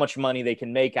see how much money they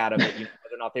can make out of it, whether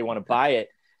or not they want to buy it.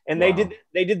 And they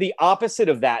did the opposite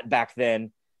of that back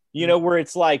then, where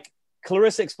it's like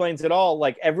Clarissa Explains It All.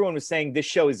 Like everyone was saying this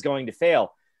show is going to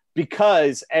fail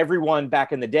because everyone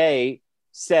back in the day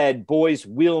said boys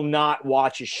will not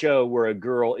watch a show where a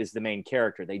girl is the main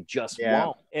character. They just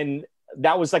won't. And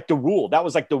that was like the rule. That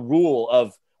was like the rule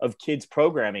of kids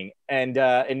programming. And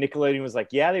Nickelodeon was like,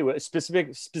 yeah, they will.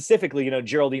 Specifically,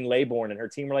 Geraldine Laybourne and her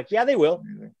team were like, yeah, they will.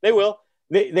 They will.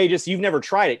 They just, you've never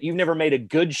tried it. You've never made a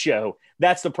good show.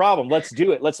 That's the problem. Let's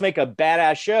do it. Let's make a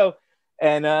badass show.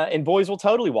 And boys will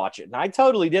totally watch it. And I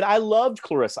totally did. I loved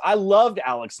Clarissa. I loved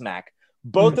Alex Mack.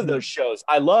 Both of those shows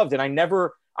I loved. And I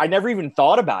never even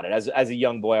thought about it as a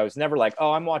young boy. I was never like,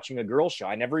 oh, I'm watching a girl show.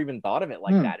 I never even thought of it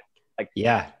like that. Like,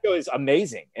 the show is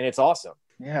amazing and it's awesome.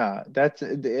 Yeah,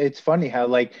 it's funny how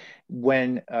like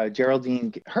when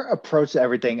Geraldine, her approach to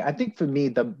everything, I think for me,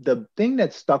 the thing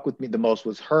that stuck with me the most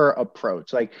was her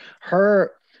approach, like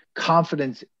her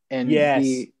confidence and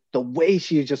the way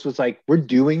she just was like, we're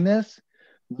doing this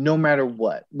no matter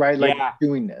what, right? Like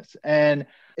doing this. And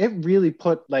it really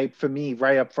put like, for me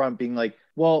right up front being like,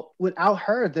 well, without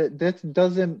her, this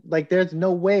doesn't, like, there's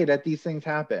no way that these things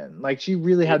happen. Like she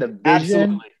really had a vision.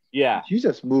 Absolutely. Yeah. She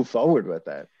just moved forward with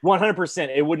that.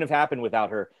 100%. It wouldn't have happened without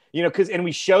her, and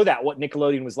we show that what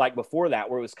Nickelodeon was like before that,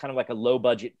 where it was kind of like a low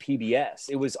budget PBS.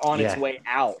 It was on its way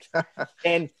out.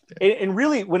 and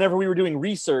really, whenever we were doing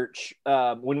research,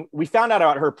 when we found out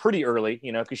about her pretty early,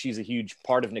 because she's a huge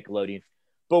part of Nickelodeon.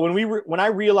 But when I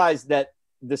realized that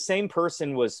the same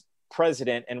person was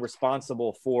president and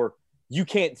responsible for You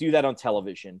Can't Do That on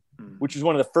Television, which is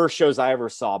one of the first shows I ever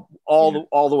saw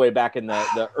all the way back in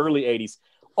the early 80s.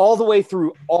 All the way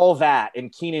through all that, and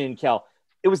Keenan and Kel,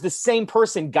 it was the same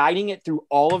person guiding it through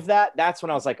all of that. That's when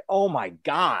I was like, oh my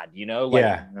God,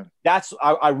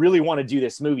 I really want to do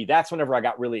this movie. That's whenever I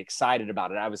got really excited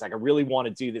about it. I was like, I really want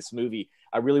to do this movie.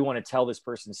 I really want to tell this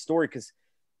person's story because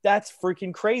that's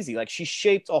freaking crazy. Like she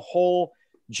shaped a whole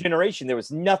generation. There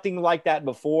was nothing like that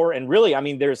before. And really, I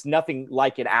mean, there's nothing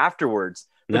like it afterwards.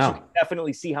 But you can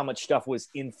definitely see how much stuff was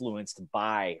influenced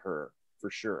by her for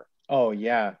sure. Oh,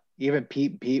 yeah. Even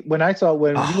Pete. When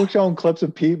you were showing clips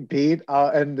of Pete,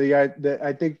 and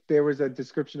I think there was a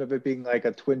description of it being like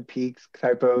a Twin Peaks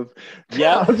type of.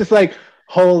 Yeah, I was just like,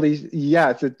 holy,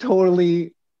 yes, it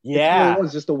totally. Yeah, it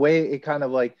was just the way it kind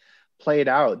of like played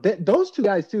out. Those two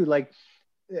guys too, like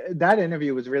that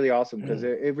interview was really awesome because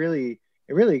it really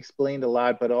explained a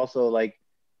lot, but also like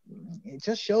it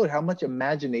just showed how much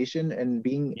imagination and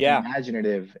being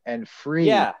imaginative and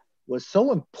free. Was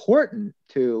so important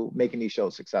to making these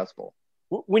shows successful.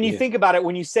 When you think about it,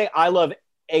 when you say I love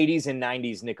 80s and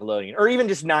 90s Nickelodeon, or even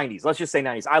just 90s, let's just say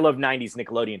 90s, I love 90s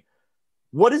Nickelodeon.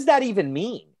 What does that even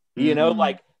mean?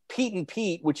 Like Pete and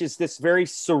Pete, which is this very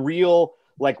surreal,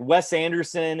 like Wes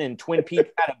Anderson and Twin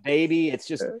Peaks had a baby. It's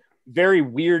just very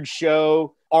weird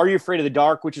show. Are You Afraid of the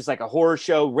Dark, which is like a horror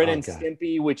show, Ren Oh, and God.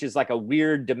 Stimpy, which is like a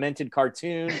weird demented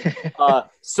cartoon,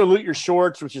 Salute Your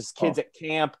Shorts, which is kids at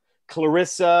camp,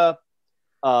 Clarissa,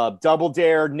 Double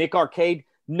Dare, Nick Arcade.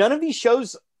 None of these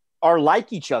shows are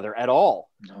like each other at all.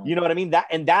 No. You know what I mean?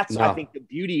 That's No. I think the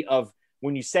beauty of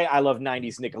when you say I love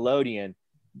 90s Nickelodeon,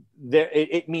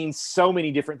 it means so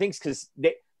many different things, because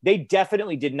they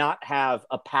definitely did not have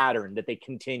a pattern that they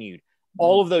continued.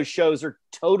 All of those shows are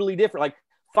totally different. Like,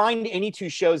 find any two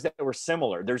shows that were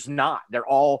similar. There's not. They're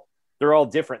all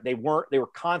different. They were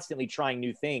constantly trying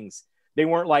new things. They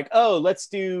weren't like, oh, let's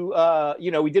do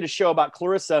we did a show about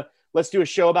Clarissa, let's do a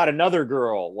show about another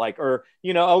girl, like, or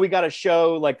oh, we got a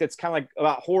show like that's kind of like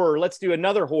about horror, let's do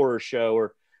another horror show,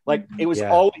 or like it was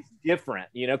always different,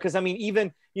 because I mean,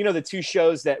 even the two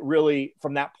shows that really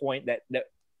from that point that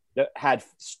had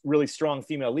really strong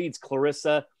female leads,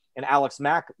 Clarissa and Alex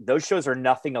Mack, those shows are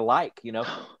nothing alike.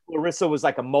 Clarissa was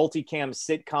like a multicam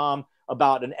sitcom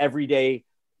about an everyday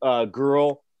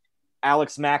girl.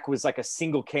 Alex Mack was like a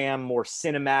single cam, more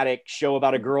cinematic show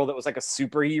about a girl that was like a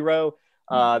superhero.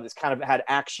 This kind of had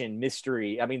action,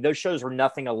 mystery. I mean, those shows were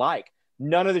nothing alike.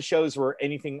 None of the shows were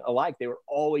anything alike. They were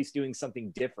always doing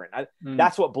something different.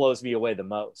 That's what blows me away the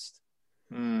most.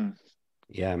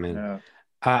 Yeah, man. Yeah.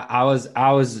 I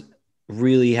was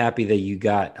really happy that you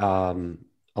got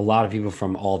a lot of people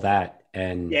from all that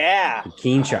and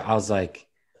Keen Show. I was like,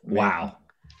 wow,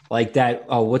 like that.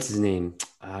 Oh, what's his name?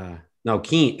 No,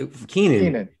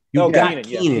 Keenan. You got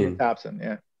Keenan Thompson.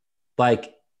 Yeah.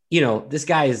 Like, this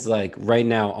guy is like right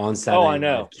now on Saturday. Oh, I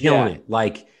know. Killing it.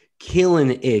 Like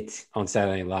killing it on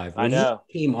Saturday Night Live. When I know.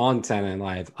 he came on Saturday Night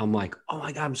Live, I'm like, oh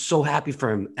my God, I'm so happy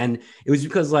for him. And it was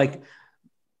because like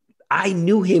I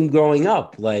knew him growing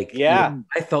up. Like, I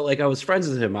felt like I was friends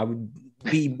with him. I would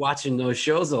be watching those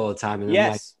shows all the time. And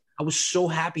I'm like, I was so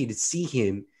happy to see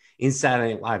him in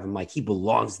Saturday Night Live. I'm like, he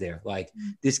belongs there. Like,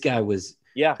 this guy was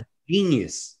a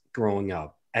genius growing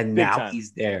up. And Big now time.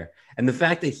 he's there. And the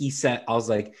fact that he sat, I was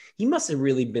like, he must have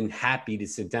really been happy to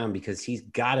sit down, because he's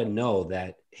got to know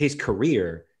that his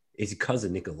career is because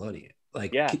of Nickelodeon.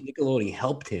 Like, Nickelodeon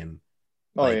helped him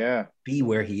be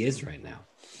where he is right now.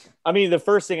 I mean, the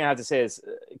first thing I have to say is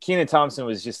Keenan Thompson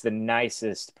was just the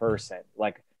nicest person.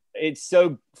 Like, it's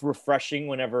so refreshing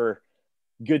whenever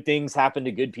good things happen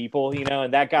to good people,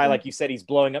 and that guy, like you said, he's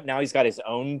blowing up now. He's got his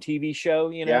own TV show,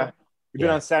 He's been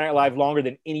on Saturday Night Live longer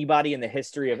than anybody in the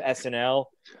history of SNL.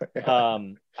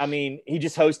 I mean, he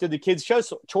just hosted the Kids'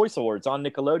 Choice Awards on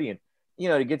Nickelodeon.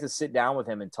 To get to sit down with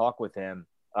him and talk with him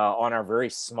on our very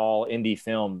small indie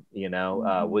film,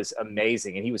 was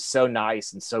amazing. And he was so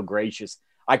nice and so gracious.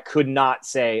 I could not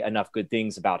say enough good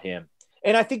things about him.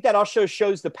 And I think that also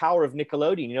shows the power of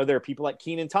Nickelodeon. There are people like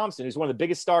Keenan Thompson, who's one of the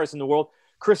biggest stars in the world.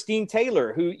 Christine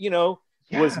Taylor, who,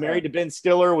 was married to Ben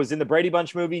Stiller, was in the Brady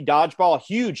Bunch movie, Dodgeball,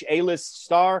 huge A-list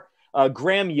star.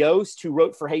 Graham Yost, who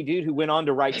wrote for Hey Dude, who went on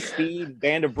to write Speed,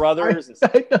 Band of Brothers.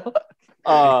 I know.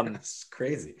 That's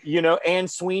crazy. Anne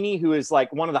Sweeney, who is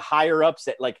like one of the higher ups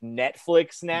at like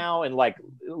Netflix now and like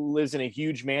lives in a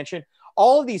huge mansion.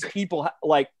 All of these people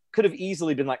like could have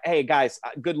easily been like, hey guys,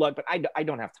 good luck, but I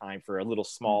don't have time for a little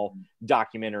small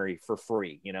documentary for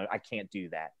free. I can't do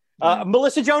that.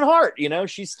 Melissa Joan Hart,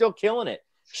 she's still killing it.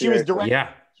 She was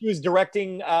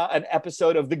directing an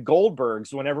episode of The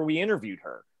Goldbergs whenever we interviewed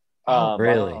her.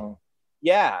 Really?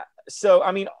 Yeah. So,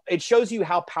 I mean, it shows you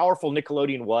how powerful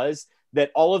Nickelodeon was,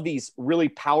 that all of these really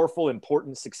powerful,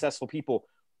 important, successful people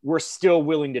were still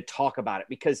willing to talk about it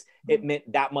because it meant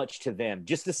that much to them.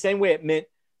 Just the same way it meant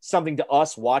something to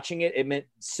us watching it, it meant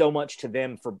so much to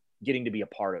them for getting to be a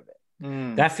part of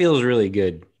it. That feels really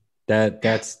good.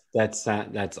 That's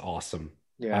awesome.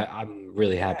 Yeah. I'm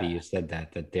really happy you said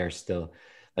that they're still,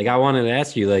 like, I wanted to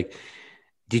ask you, like,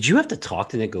 did you have to talk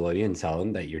to Nickelodeon and tell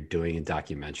them that you're doing a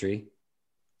documentary?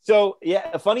 So,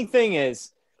 yeah, the funny thing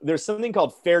is there's something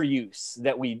called fair use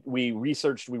that we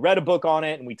researched. We read a book on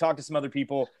it and we talked to some other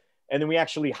people, and then we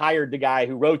actually hired the guy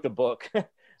who wrote the book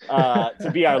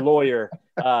to be our lawyer.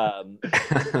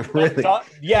 Really?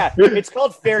 It's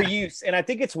called fair use. And I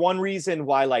think it's one reason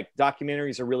why like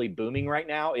documentaries are really booming right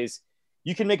now is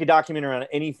you can make a documentary on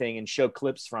anything and show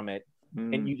clips from it.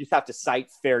 And you just have to cite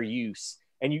fair use.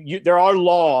 And you there are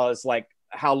laws like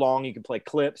how long you can play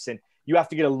clips, and you have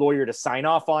to get a lawyer to sign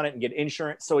off on it and get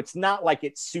insurance. So it's not like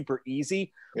it's super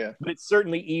easy, but it's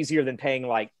certainly easier than paying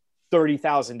like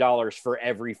 $30,000 for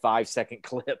every 5-second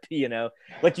clip,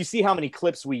 like you see how many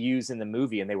clips we use in the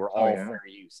movie and they were all fair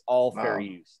use, fair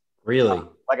use. Really?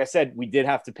 Like I said, we did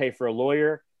have to pay for a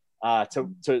lawyer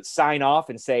to sign off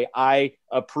and say, I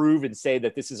approve and say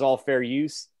that this is all fair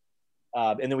use.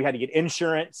 And then we had to get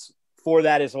insurance for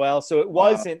that as well. So it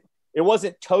wasn't it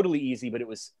wasn't totally easy, but it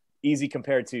was easy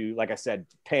compared to, like I said,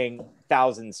 paying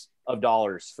thousands of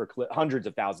dollars for hundreds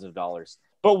of thousands of dollars.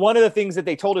 But one of the things that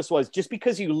they told us was, just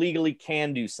because you legally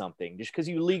can do something, just because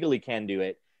you legally can do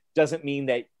it, doesn't mean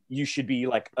that you should be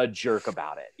like a jerk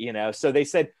about it, you know? So they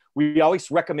said, we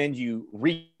always recommend you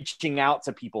reaching out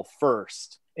to people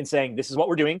first and saying, this is what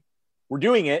we're doing. We're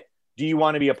doing it. Do you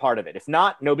want to be a part of it? If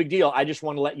not, no big deal. I just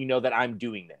want to let you know that I'm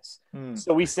doing this.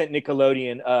 So we sent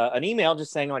Nickelodeon an email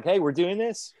just saying like, hey, we're doing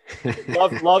this.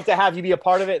 Love to have you be a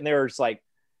part of it. And they were just like,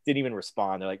 didn't even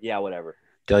respond. They're like, yeah, whatever.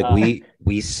 They're like,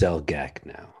 we sell GAC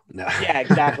now. No. Yeah,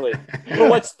 exactly. But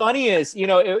what's funny is, you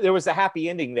know, there was a happy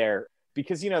ending there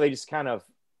because, you know, they just kind of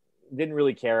didn't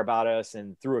really care about us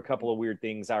and threw a couple of weird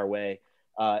things our way.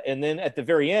 And then at the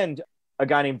very end, a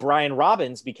guy named Brian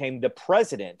Robbins became the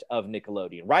president of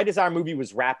Nickelodeon. Right as our movie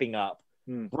was wrapping up,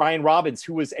 Brian Robbins,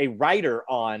 who was a writer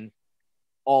on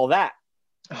All That,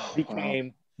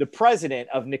 became the president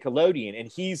of Nickelodeon. And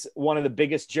he's one of the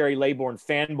biggest Jerry Laybourne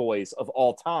fanboys of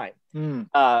all time.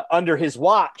 Under his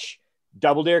watch,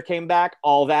 Double Dare came back,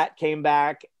 All That came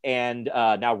back, and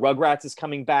now Rugrats is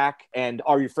coming back, and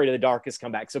Are You Afraid of the Dark has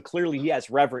come back. So clearly he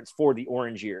has reverence for the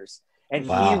Orange Years. And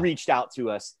he reached out to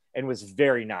us and was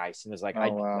very nice and was like,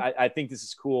 I think this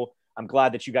is cool. I'm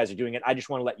glad that you guys are doing it. I just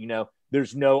want to let you know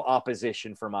there's no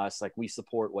opposition from us. Like, we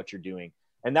support what you're doing.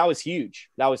 And that was huge.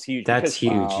 That's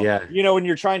huge. Yeah. You know, when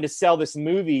you're trying to sell this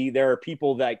movie, there are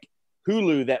people like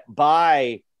Hulu that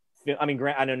buy, I mean,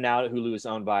 I know now that Hulu is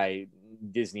owned by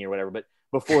Disney or whatever, but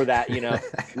before that, you know,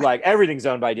 like everything's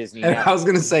owned by Disney now. I was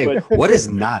going to say, but what is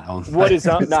not owned by what is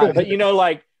not, but you know,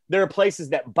 like there are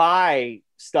places that buy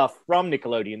stuff from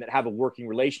Nickelodeon that have a working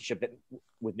relationship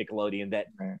with Nickelodeon that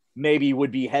maybe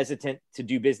would be hesitant to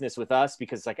do business with us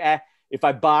because it's like, if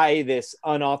I buy this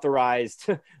unauthorized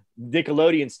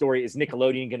Nickelodeon story, is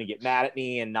Nickelodeon going to get mad at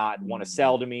me and not want to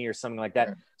sell to me or something like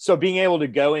that? So being able to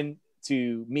go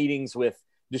into meetings with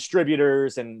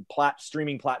distributors and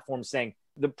streaming platforms saying,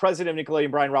 the president of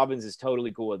Nickelodeon, Brian Robbins, is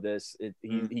totally cool with this.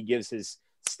 He gives his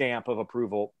stamp of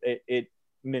approval. It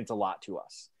meant a lot to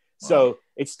us. So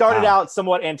it started out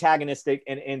somewhat antagonistic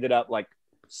and ended up like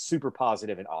super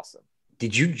positive and awesome.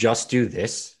 Did you just do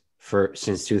this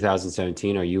since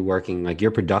 2017? Are you working like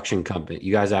your production company?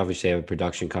 You guys obviously have a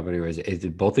production company, or is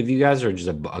it both of you guys, or just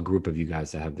a group of you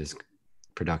guys that have this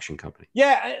production company?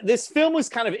 Yeah, this film was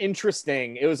kind of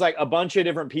interesting. It was like a bunch of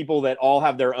different people that all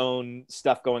have their own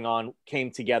stuff going on came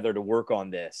together to work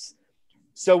on this.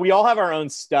 So we all have our own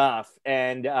stuff,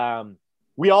 and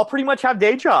we all pretty much have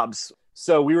day jobs.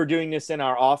 So we were doing this in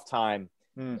our off time,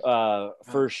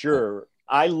 for sure.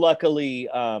 I luckily,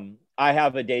 I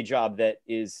have a day job that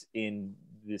is in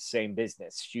the same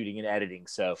business, shooting and editing.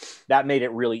 So that made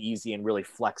it really easy and really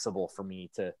flexible for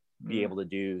me to be able to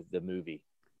do the movie.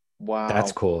 Wow.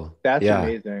 That's cool. That's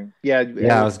amazing. Yeah.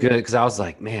 Yeah, it was good because I was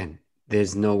like, man,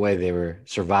 there's no way they were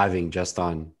surviving just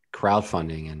on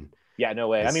crowdfunding. And yeah, no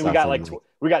way. I mean, we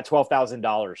got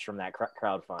 $12,000 from that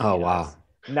crowdfunding. Oh, wow.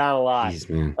 Not a lot. Jeez,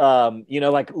 man. You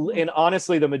know, like, and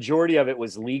honestly, the majority of it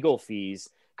was legal fees.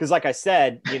 Cause like I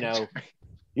said, you know,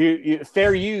 you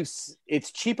fair use,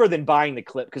 it's cheaper than buying the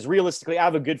clip. Cause realistically, I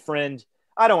have a good friend.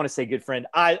 I don't want to say good friend.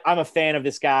 I'm a fan of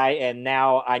this guy, and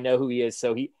now I know who he is.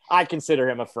 So I consider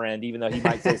him a friend, even though he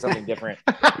might say something different.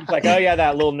 He's like, oh yeah,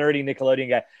 that little nerdy Nickelodeon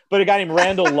guy. But a guy named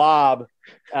Randall Lobb.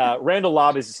 Randall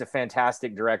Lobb is just a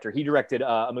fantastic director. He directed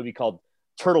a movie called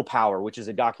Turtle Power, which is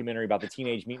a documentary about the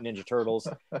Teenage Mutant Ninja Turtles.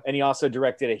 And he also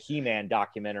directed a He-Man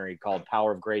documentary called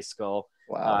Power of Grayskull.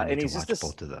 Wow. And he's just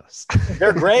both of those.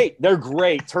 They're great. They're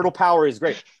great. Turtle Power is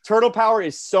great. Turtle Power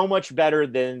is so much better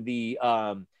than the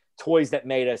Toys That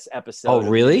Made Us episode. Oh,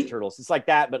 really? Turtles. It's like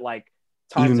that, but like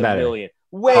times even better. A million.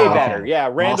 Way better. Yeah.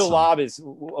 Randall Lobb is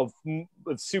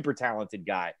a super talented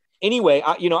guy. Anyway,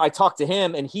 I talked to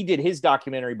him, and he did his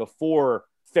documentary before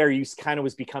fair use kind of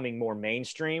was becoming more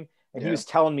mainstream. And he was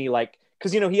telling me, like,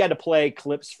 because, he had to play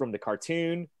clips from the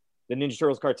cartoon, the Ninja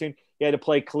Turtles cartoon. He had to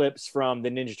play clips from the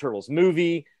Ninja Turtles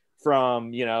movie,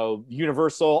 from,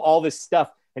 Universal, all this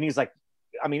stuff. And he was like,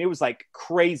 I mean, it was like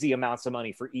crazy amounts of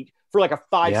money for like a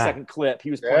 5-second clip. He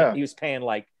was paying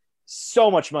like so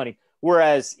much money.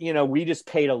 Whereas, we just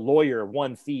paid a lawyer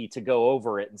one fee to go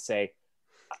over it and say,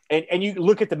 and you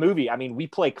look at the movie. I mean, we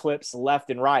play clips left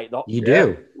and right. You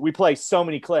do. We play so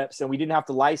many clips, and we didn't have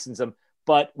to license them.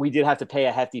 But we did have to pay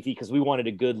a hefty fee because we wanted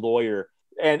a good lawyer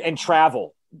and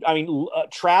travel. I mean,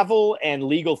 travel and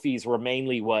legal fees were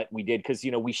mainly what we did because,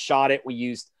 we shot it. We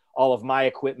used all of my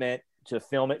equipment to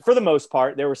film it for the most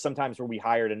part. There were some times where we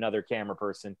hired another camera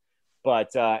person,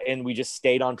 but and we just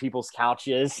stayed on people's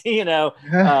couches,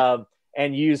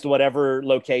 and used whatever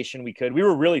location we could. We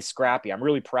were really scrappy. I'm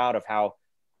really proud of how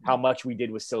much we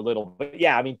did with so little. But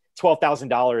yeah, I mean,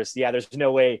 $12,000. Yeah, there's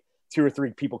no way 2 or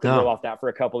 3 people could live off that for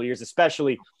a couple of years,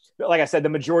 especially, like I said, the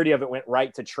majority of it went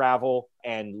right to travel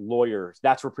and lawyers.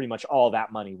 That's where pretty much all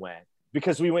that money went,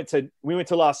 because we went to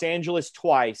Los Angeles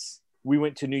twice. We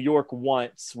went to New York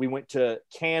once. We went to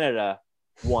Canada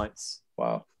once.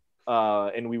 Wow.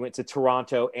 And we went to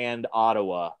Toronto and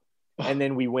Ottawa. And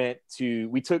then we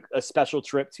took a special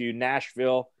trip to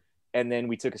Nashville, and then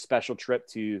we took a special trip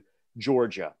to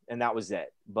Georgia, and that was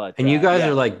it. But you guys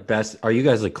are like are you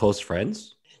guys like close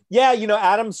friends? Yeah,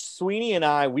 Adam Sweeney and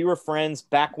I, we were friends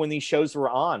back when these shows were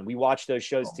on. We watched those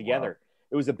shows together. Wow.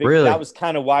 It was a big, that was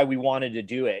kind of why we wanted to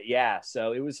do it. Yeah.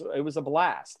 So it was a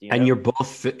blast. And you're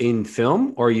both in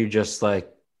film, or you just like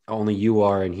only you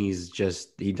are and he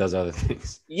does other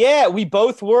things? Yeah, we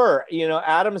both were.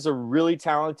 Adam's a really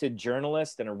talented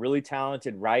journalist and a really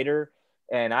talented writer,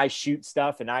 and I shoot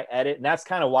stuff and I edit. And that's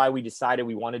kind of why we decided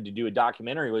we wanted to do a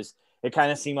documentary. Was it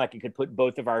kind of seemed like it could put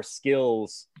both of our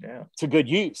skills to good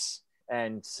use.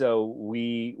 And so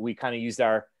we kind of used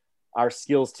our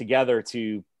skills together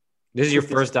to. This is your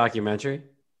first documentary?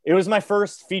 It was my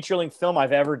first feature-length film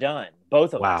I've ever done.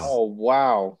 Both of us. Oh,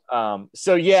 wow.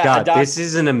 So yeah, Scott, this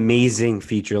is an amazing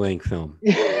feature-length film.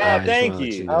 Thank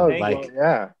you.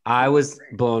 I was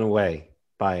blown away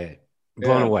by it.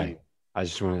 Blown away. I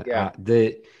just want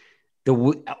to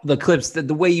the clips,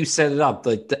 the way you set it up,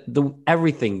 the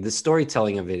everything, the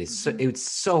storytelling of it is it's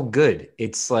so good.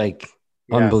 It's like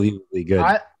unbelievably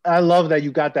good. I love that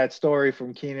you got that story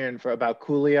from Keenan about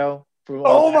Coolio.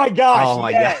 Oh my gosh! Oh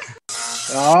my god!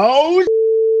 Oh,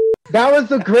 that was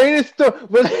the greatest story.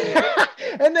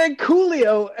 And then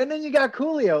Coolio, and then you got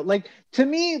Coolio. Like, to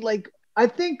me, like, I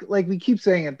think, like, we keep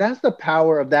saying it, that's the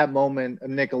power of that moment of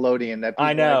Nickelodeon. That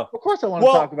I know. Like, of course, I want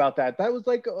to talk about that. That was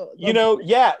like,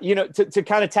 to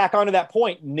kind of tack onto that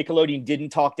point, Nickelodeon didn't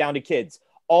talk down to kids.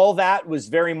 All that was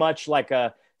very much like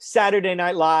a Saturday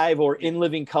Night Live or In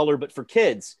Living Color, but for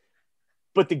kids.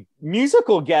 But the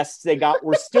musical guests they got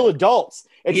were still adults.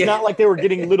 It's not like they were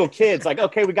getting little kids. Like,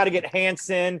 okay, we got to get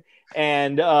Hanson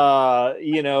and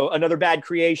Another Bad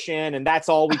Creation, and that's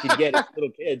all we could get as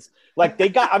little kids. Like, they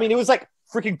got, I mean, it was like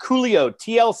freaking Coolio,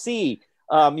 TLC,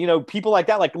 people like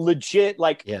that, like legit,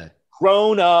 like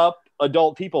grown up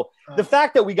adult people. The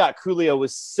fact that we got Coolio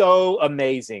was so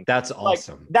amazing. That's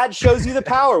awesome. Like, that shows you the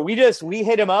power. We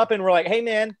hit him up and we're like, hey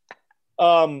man,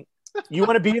 you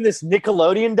want to be in this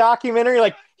Nickelodeon documentary?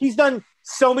 Like, he's done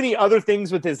so many other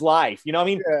things with his life. I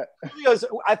mean,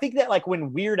 I think that like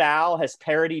when Weird Al has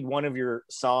parodied one of your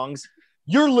songs,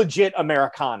 you're legit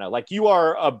Americana. Like, you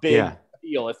are a big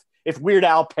deal if Weird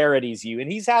Al parodies you. And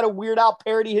he's had a Weird Al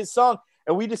parody his song.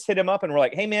 And we just hit him up and we're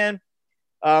like, hey man,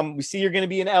 we see you're going to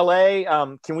be in LA.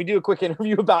 Can we do a quick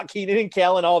interview about Keenan and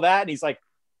Kel and all that? And he's like,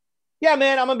 yeah,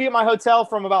 man, I'm going to be at my hotel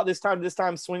from about this time to this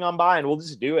time. Swing on by and we'll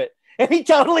just do it. And he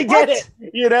totally did it.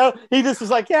 He just was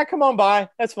like, yeah, come on by.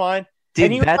 That's fine.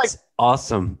 Dude, that's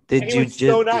awesome. Did you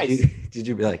so nice. Did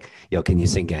you be like, yo, can you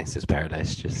sing Gangsta's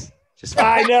Paradise? Just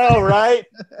I know, right?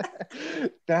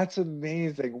 That's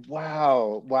amazing.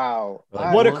 Wow.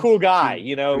 Like, what a cool guy,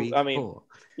 I mean, cool.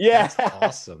 That's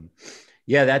awesome.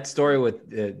 Yeah, that story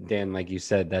with Dan, like you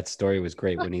said, that story was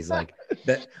great when he's like,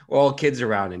 we're all kids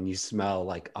around and you smell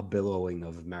like a billowing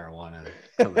of marijuana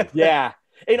coming. Yeah.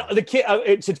 The kid,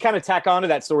 to kind of tack onto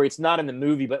that story, it's not in the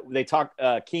movie, but they talked,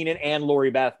 Keenan and Lori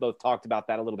Beth both talked about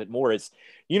that a little bit more. Is,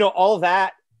 all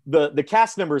that, the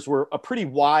cast members were a pretty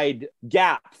wide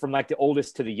gap from like the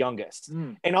oldest to the youngest.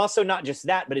 And also not just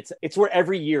that, but it's where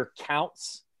every year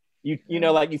counts.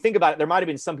 Like you think about it, there might've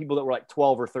been some people that were like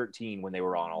 12 or 13 when they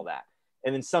were on all that.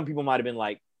 And then some people might've been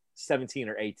like 17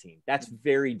 or 18. That's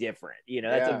very different.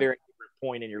 That's a very different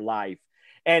point in your life.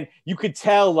 And you could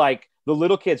tell like, the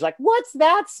little kids are like, what's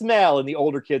that smell? And the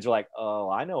older kids are like, oh,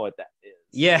 I know what that is.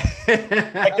 Yeah.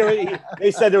 Like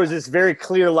they said there was this very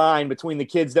clear line between the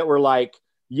kids that were like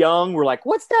young, were like,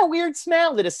 what's that weird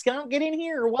smell? Did a skunk get in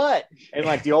here or what? And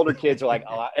like the older kids are like,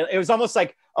 oh, it was almost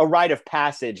like a rite of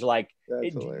passage. Like, do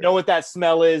you know what that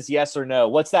smell is? Yes or no?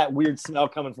 What's that weird smell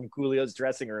coming from Coolio's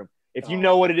dressing room? If you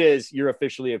know what it is, you're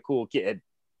officially a cool kid.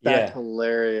 That's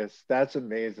hilarious. That's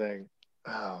amazing.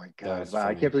 Oh my God. Wow.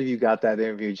 I can't believe you got that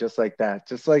interview just like that.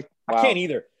 Just like, wow. I can't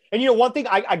either. And one thing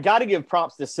I got to give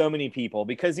props to so many people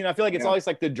because, I feel like it's always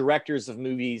like the directors of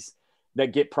movies that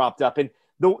get propped up. And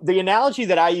the analogy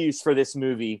that I use for this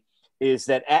movie is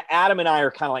that Adam and I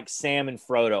are kind of like Sam and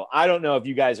Frodo. I don't know if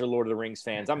you guys are Lord of the Rings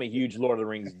fans. I'm a huge Lord of the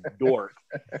Rings dork,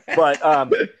 but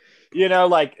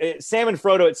like Sam and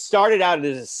Frodo, it started out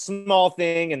as a small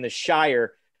thing in the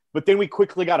Shire. But then we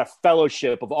quickly got a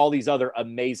fellowship of all these other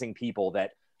amazing people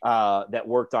that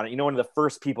worked on it. You know, one of the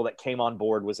first people that came on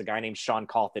board was a guy named Sean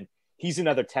Cawthon. He's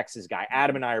another Texas guy.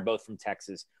 Adam and I are both from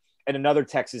Texas. And another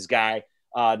Texas guy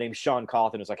named Sean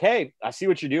Cawthon was like, hey, I see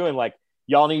what you're doing. Like,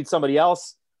 y'all need somebody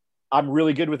else. I'm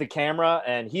really good with the camera.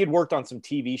 And he had worked on some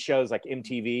TV shows like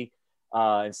MTV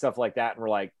and stuff like that. And we're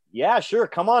like, yeah, sure.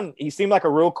 Come on. He seemed like a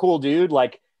real cool dude.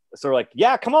 Like, so we're like,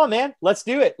 yeah, come on, man. Let's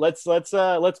do it. Let's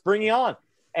bring you on.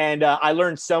 And I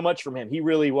learned so much from him. He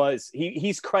really was.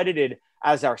 He's credited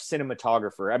as our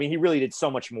cinematographer. I mean, he really did so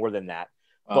much more than that.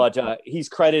 But he's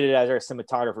credited as our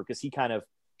cinematographer because he kind of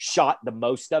shot the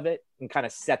most of it and kind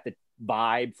of set the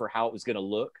vibe for how it was going to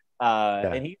look.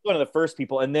 And he's one of the first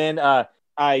people. And then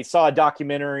I saw a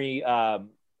documentary, a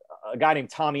guy named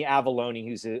Tommy Avalone,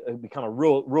 who's become a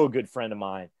real good friend of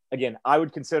mine. Again, I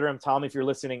would consider him, Tommy, if you're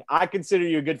listening, I consider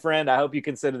you a good friend. I hope you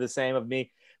consider the same of me.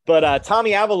 But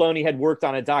Tommy Avalone had worked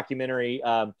on a documentary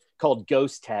called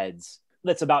Ghost Heads.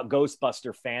 That's about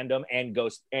Ghostbuster fandom and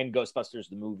Ghostbusters,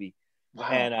 the movie. Wow.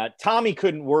 And Tommy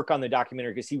couldn't work on the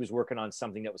documentary because he was working on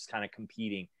something that was kind of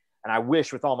competing. And I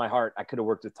wish with all my heart I could have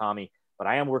worked with Tommy, but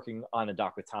I am working on a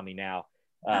doc with Tommy now.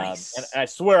 Nice. And I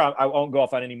swear I won't go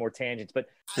off on any more tangents.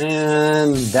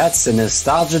 And that's a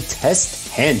nostalgia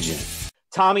test tangent.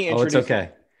 Tommy introduced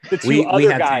the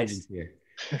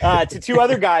two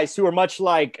other guys who are much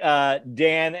like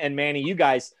Dan and Manny, you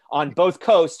guys, on both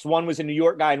coasts. One was a New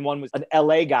York guy and one was an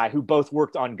LA guy who both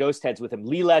worked on Ghost Heads with him.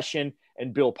 Lee Leshin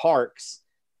and Bill Parks.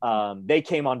 They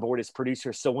came on board as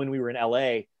producers. So when we were in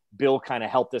LA, Bill kind of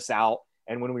helped us out.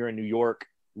 And when we were in New York,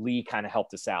 Lee kind of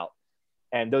helped us out.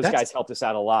 And those guys helped us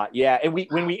out a lot. Yeah. And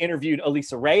when we interviewed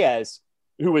Elisa Reyes,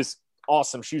 who was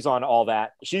awesome. She was on all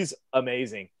that. She's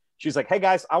amazing. She's like, hey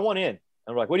guys, I want in.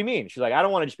 And we're like, what do you mean? She's like, I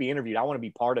don't want to just be interviewed. I want to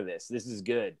be part of this. This is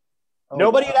good. Oh,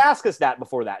 nobody had asked us that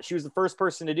before that. She was the first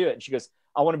person to do it. And she goes,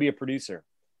 I want to be a producer.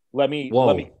 Let me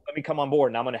come on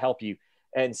board and I'm going to help you.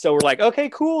 And so we're like, okay,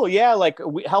 cool. Yeah. Like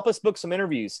help us book some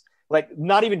interviews. Like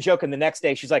not even joking. The next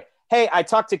day she's like, hey, I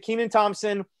talked to Keenan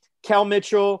Thompson, Kel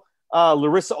Mitchell,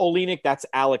 Larissa Olenek. That's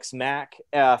Alex Mack,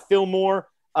 Phil Moore.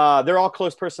 They're all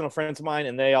close personal friends of mine.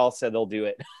 And they all said they'll do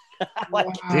it. Like,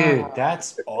 dude,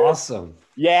 that's awesome.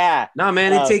 Yeah. No,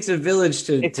 man, it takes a village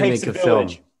to make a film.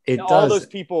 It does. All those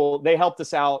people, they helped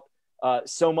us out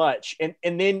so much. And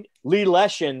then Lee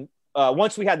Leshin,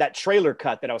 once we had that trailer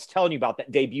cut that I was telling you about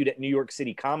that debuted at New York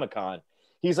City Comic-Con,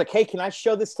 he's like, hey, can I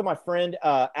show this to my friend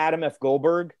Adam F.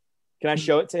 Goldberg? Can I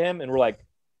show it to him? And we're like,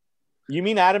 you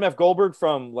mean Adam F. Goldberg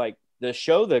from like the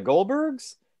show, The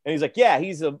Goldbergs? And he's like, yeah,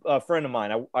 he's a friend of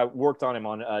mine. I worked on him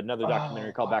on another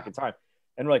documentary called Back in Time.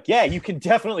 And we're like, yeah, you can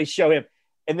definitely show him.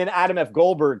 And then Adam F.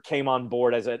 Goldberg came on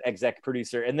board as an exec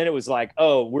producer. And then it was like,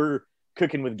 oh, we're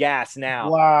cooking with gas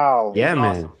now. Wow. Yeah, man.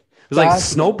 Awesome. It was like a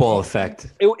snowball effect.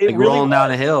 It like really rolling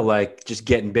down a hill, like just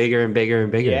getting bigger and bigger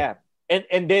and bigger. Yeah.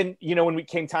 And then, you know, when we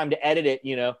came time to edit it,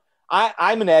 you know,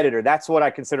 I'm an editor. That's what I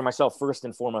consider myself first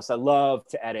and foremost. I love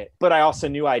to edit. But I also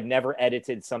knew I'd never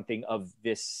edited something of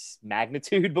this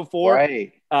magnitude before.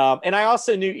 Right. And I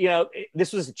also knew, you know,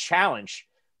 this was a challenge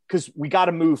because we got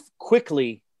to move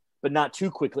quickly, but not too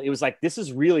quickly. It was like, this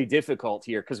is really difficult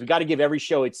here because we got to give every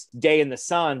show its day in the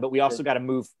sun, but we also got to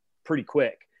move pretty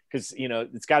quick because, you know,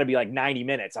 it's got to be like 90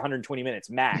 minutes, 120 minutes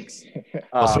max.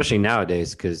 Well, especially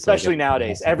nowadays. Especially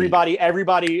nowadays. Everybody,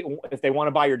 if they want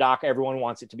to buy your doc, everyone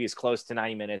wants it to be as close to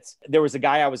 90 minutes. There was a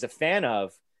guy I was a fan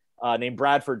of named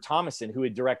Bradford Thomason who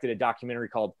had directed a documentary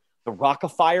called The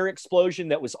Rock-afire Explosion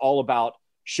that was all about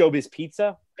Showbiz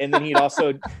Pizza. And then he'd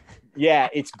also... Yeah,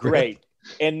 it's great.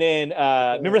 And then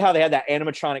remember how they had that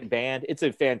animatronic band? It's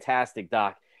a fantastic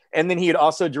doc. And then he had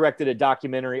also directed a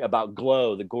documentary about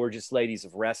Glow, the Gorgeous Ladies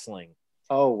of Wrestling.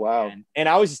 Oh, wow. And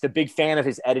I was just a big fan of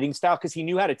his editing style because he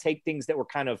knew how to take things that were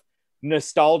kind of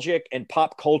nostalgic and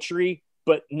pop culture-y,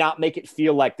 but not make it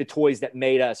feel like the toys that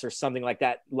made us or something like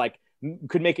that. Like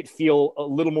could make it feel a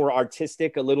little more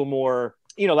artistic, a little more,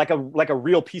 you know, like a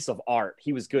real piece of art.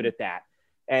 He was good at that.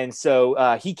 And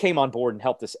so he came on board and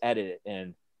helped us edit it, and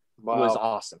it was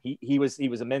awesome. He was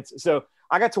immense. So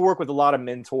I got to work with a lot of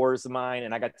mentors of mine,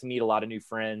 and I got to meet a lot of new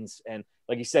friends. And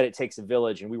like you said, it takes a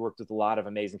village, and we worked with a lot of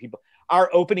amazing people. Our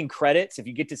opening credits, if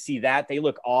you get to see that, they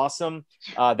look awesome.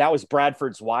 That was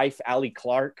Bradford's wife, Allie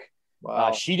Clark.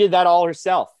 Wow. She did that all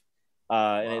herself,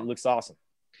 and it looks awesome.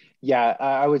 Yeah,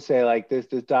 I would say like this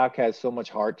doc has so much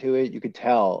heart to it. You could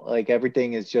tell like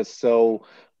everything is just so.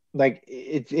 Like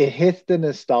it hits the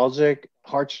nostalgic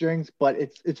heartstrings, but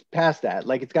it's past that.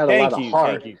 Like it's got a lot of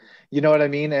heart. You know what I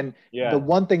mean? And the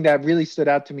one thing that really stood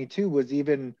out to me too was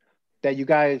even that you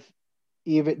guys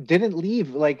even didn't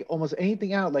leave like almost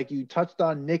anything out. Like you touched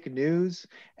on Nick News,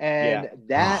 and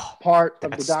that part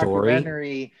of the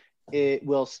documentary, it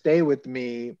will stay with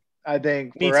me, I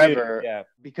think, forever. Yeah,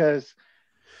 because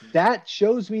that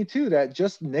shows me too that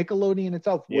just Nickelodeon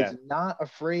itself was not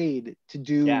afraid to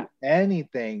do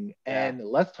anything. And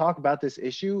let's talk about this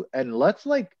issue, and let's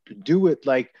like do it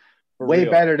like way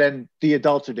better than the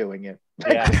adults are doing it.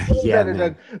 Better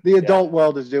than the adult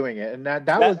world is doing it. And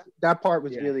that part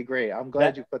was really great. I'm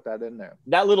glad you put that in there.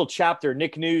 That little chapter,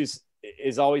 Nick News,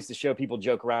 is always the show people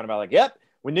joke around about, like, yep,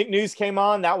 when Nick News came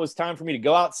on, that was time for me to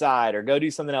go outside or go do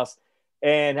something else.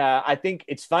 And I think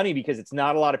it's funny because it's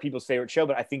not a lot of people's favorite show,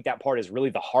 but I think that part is really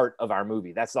the heart of our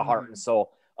movie. That's the heart and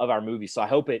soul of our movie. So I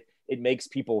hope it makes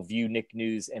people view Nick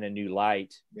News in a new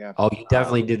light. Yeah. Oh, you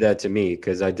definitely did that to me,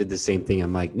 because I did the same thing.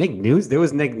 I'm like, Nick News? There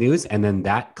was Nick News. And then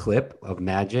that clip of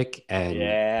Magic and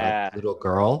the little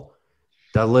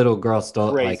girl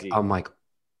still, like, I'm like,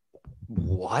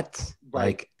 what?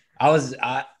 Right.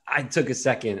 Like, I took a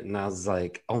second and I was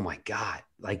like, oh my God.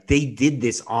 Like, they did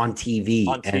this on TV.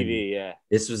 On TV, yeah.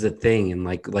 This was a thing. And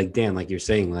like Dan, like you're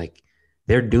saying, like,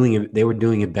 they were doing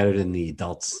it better than the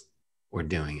adults were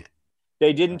doing it.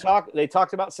 They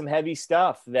talked about some heavy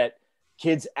stuff that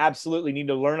kids absolutely need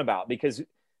to learn about, because,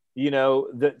 you know,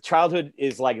 the childhood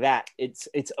is like that.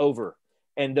 It's over.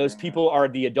 And those people are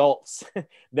the adults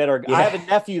that are, I have a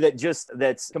nephew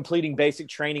that's completing basic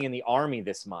training in the Army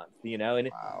this month, you know, and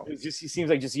it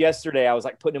seems like just yesterday I was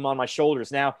like putting him on my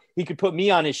shoulders. Now he could put me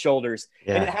on his shoulders,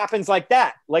 and it happens like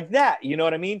that, you know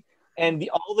what I mean? And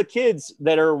all the kids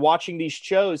that are watching these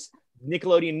shows,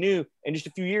 Nickelodeon knew in just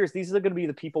a few years, these are going to be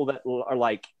the people that are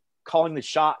like calling the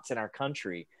shots in our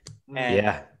country. And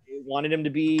they wanted them to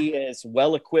be as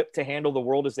well equipped to handle the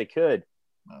world as they could.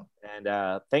 Wow.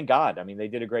 And thank God. I mean, they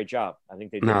did a great job. I think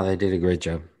they did. No, they did a great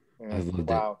job. I loved it.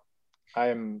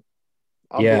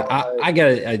 I got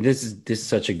it. This is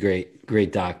such a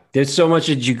great doc. There's so much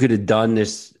that you could have done.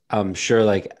 This, I'm sure,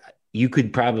 like, you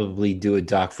could probably do a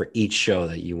doc for each show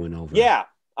that you went over. Yeah,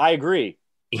 I agree.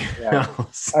 Yeah.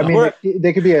 I mean,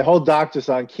 they could be a whole doc just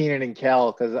on Keenan and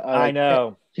Kel, because I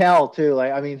know Kel too.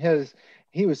 Like, I mean, his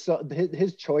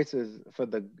choices for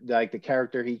the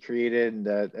character he created,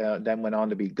 and then went on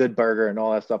to be Good Burger and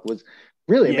all that stuff was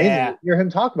really amazing to hear him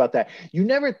talk about that. You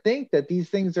never think that these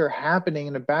things are happening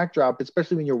in the backdrop,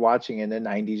 especially when you're watching in the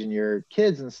 90s and you're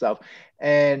kids and stuff.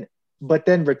 But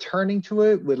then returning to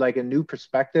it with like a new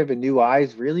perspective and new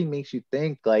eyes really makes you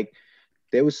think like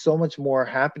there was so much more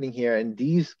happening here. And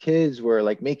these kids were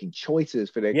like making choices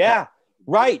for their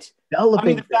right. I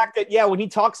mean, the fact that, when he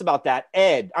talks about that,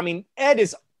 Ed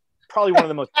is probably one of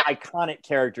the most iconic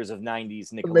characters of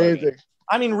 90s Nickelodeon. Amazing.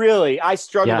 I mean, really, I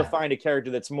struggle to find a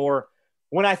character that's more,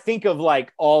 when I think of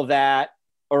like all that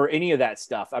or any of that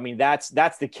stuff, I mean, that's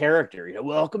the character. You know,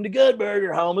 welcome to Good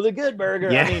Burger, home of the Good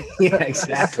Burger. Yeah, I mean,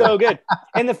 exactly. It's so good.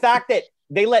 And the fact that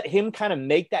they let him kind of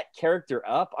make that character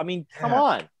up, I mean, come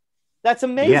on. That's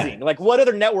amazing. Like, what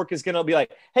other network is going to be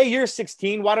like, hey, you're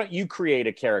 16. Why don't you create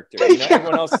a character? You know,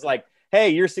 everyone else is like, hey,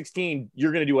 you're 16.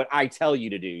 You're going to do what I tell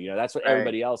you to do. You know, that's what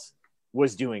everybody else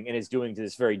was doing and is doing to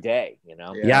this very day, you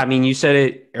know? Yeah. I mean, you said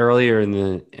it earlier in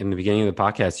the beginning of the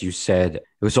podcast. You said it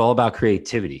was all about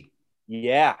creativity.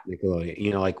 Yeah. Nickelodeon,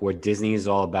 you know, like what Disney is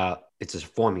all about. It's a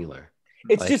formula.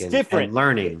 It's just different. And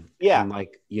learning. Yeah. And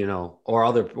like, you know, or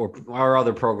other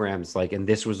programs, like, and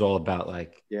this was all about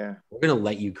like, we're going to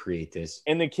let you create this.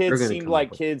 And the kids seemed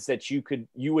like kids that you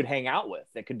would hang out with,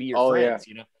 that could be your friends,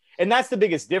 you know? And that's the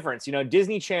biggest difference. You know,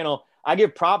 Disney Channel, I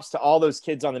give props to all those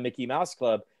kids on the Mickey Mouse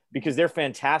Club because they're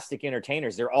fantastic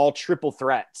entertainers. They're all triple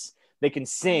threats. They can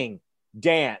sing,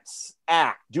 dance,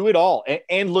 act, do it all,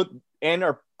 and look, and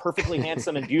are perfectly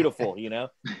handsome and beautiful, you know?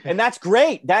 And that's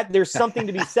great. That there's something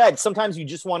to be said. Sometimes you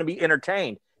just want to be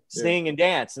entertained, sing and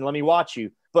dance, and let me watch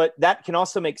you. But that can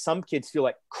also make some kids feel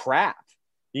like crap,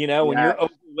 you know, when you're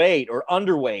overweight or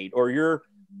underweight, or you're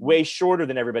way shorter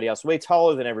than everybody else, way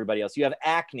taller than everybody else. You have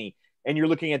acne and you're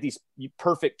looking at these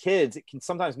perfect kids. It can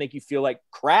sometimes make you feel like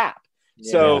crap.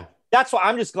 Yeah. So that's why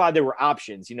I'm just glad there were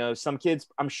options. You know, some kids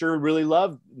I'm sure really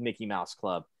love Mickey Mouse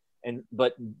Club.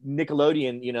 But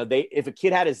Nickelodeon, you know, if a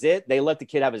kid had a zit, they let the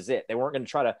kid have a zit. They weren't going to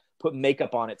try to put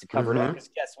makeup on it to cover it up. Because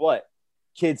guess what?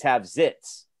 Kids have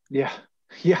zits. Yeah.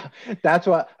 Yeah. That's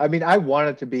what, I mean, I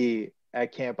wanted to be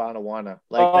at Camp Anawana.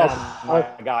 Like,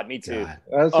 my God, me too.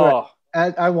 That's what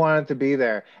I wanted to be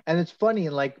there. And it's funny,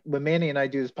 and like when Manny and I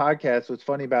do this podcast, what's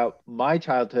funny about my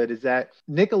childhood is that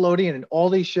Nickelodeon and all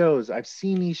these shows, I've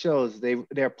seen these shows,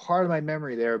 they're part of my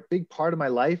memory. They're a big part of my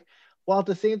life. While at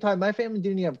the same time, my family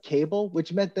didn't even have cable,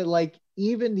 which meant that like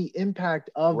even the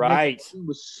impact of Nickelodeon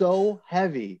was so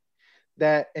heavy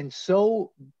that and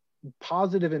so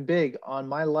positive and big on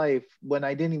my life when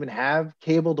I didn't even have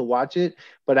cable to watch it,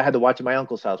 but I had to watch it at my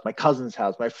uncle's house, my cousin's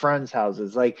house, my friends'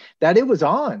 houses, like that it was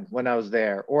on when I was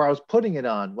there, or I was putting it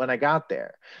on when I got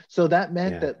there. So that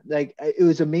meant that like it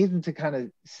was amazing to kind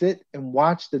of sit and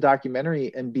watch the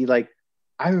documentary and be like,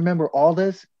 I remember all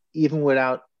this even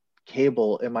without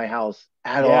cable in my house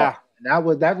at all.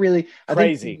 And that really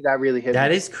crazy. I think that really hit That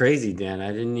me. is crazy, Dan.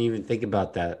 I didn't even think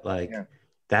about that. Like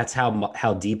that's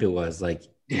how deep it was. Like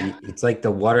it's like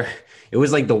the water. It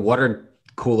was like the water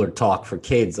cooler talk for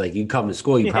kids. Like you come to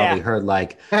school, you probably heard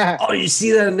like, "Oh, you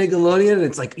see that on Nickelodeon?" And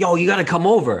it's like, "Yo, you got to come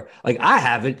over." Like I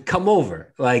haven't come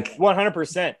over. Like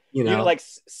 100%. You know, like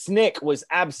SNICK was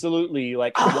absolutely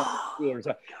like,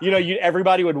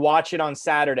 everybody would watch it on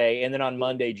Saturday, and then on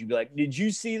Monday you'd be like, "Did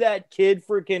you see that kid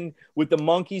freaking with the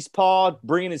monkey's paw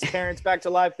bringing his parents back to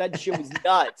life? That shit was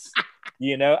nuts."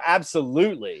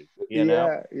 Absolutely.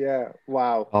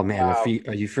 Wow. Oh man, Are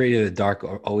You Afraid of the Dark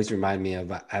always remind me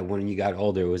of when you got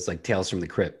older, it was like Tales from the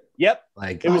Crypt. Yep.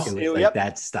 Like it was like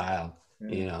that style,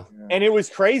 And it was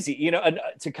crazy,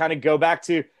 to kind of go back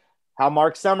to how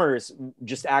Marc Summers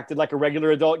just acted like a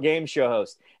regular adult game show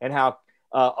host, and how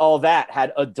all that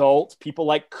had adult people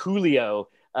like Coolio.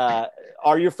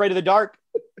 Are You Afraid of the Dark?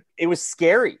 It was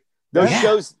scary. Those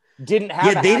shows didn't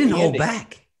have they didn't hold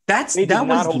back. That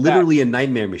was literally a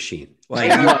nightmare machine.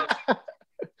 Like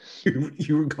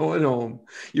you were going home,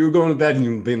 you were going to bed, and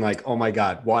you were being like, "Oh my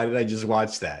God, why did I just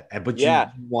watch that?" But you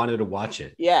wanted to watch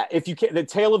it. Yeah, if you can, the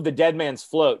Tale of the Dead Man's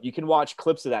Float, you can watch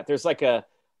clips of that. There's like a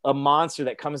monster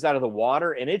that comes out of the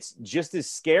water, and it's just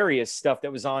as scary as stuff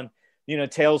that was on,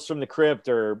 Tales from the Crypt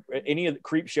or any of the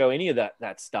Creep Show, any of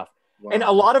that stuff. Wow. And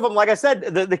a lot of them, like I said,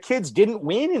 the kids didn't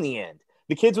win in the end.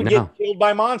 The kids would get killed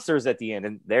by monsters at the end,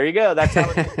 and there you go. That's how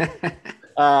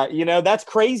it that's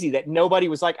crazy that nobody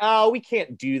was like, "Oh, we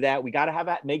can't do that. We got to have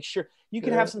that. Make sure you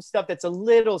can have some stuff that's a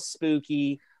little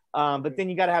spooky, but then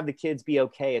you got to have the kids be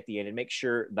okay at the end and make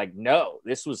sure, like, no,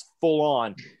 this was full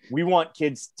on. We want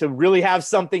kids to really have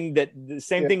something that the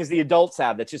same thing as the adults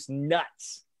have. That's just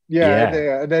nuts."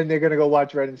 And then they're gonna go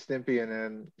watch Ren and Stimpy, and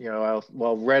then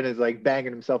Ren is like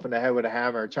banging himself in the head with a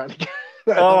hammer trying to get.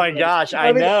 Oh my gosh,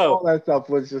 I know. All that stuff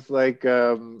was just like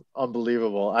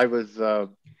unbelievable. I was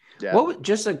What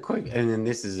just a quick, and then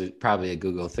this is probably a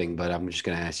Google thing, but I'm just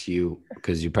gonna ask you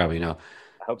because you probably know.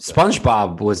 I hope so.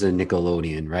 SpongeBob was a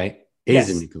Nickelodeon, right? It is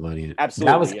a Nickelodeon.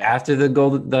 Absolutely. That was after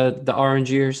the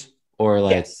orange years, or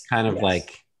like like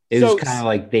it was kind of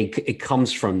like it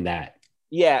comes from that.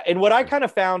 Yeah, and what I kind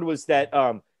of found was that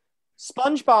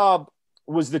SpongeBob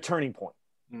was the turning point.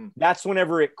 That's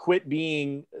whenever it quit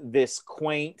being this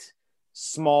quaint,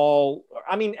 small.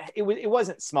 I mean, it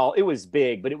wasn't small. It was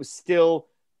big, but it was still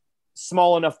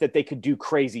small enough that they could do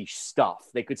crazy stuff.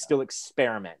 They could still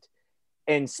experiment.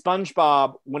 And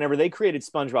SpongeBob, whenever they created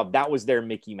SpongeBob, that was their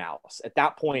Mickey Mouse. At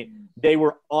that point, they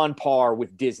were on par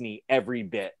with Disney every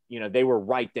bit. They were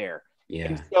right there. Yeah.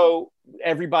 And so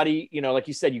everybody, like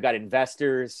you said, you got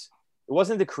investors. It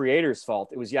wasn't the creator's fault.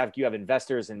 It was you have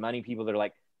investors and money people that are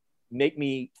like, make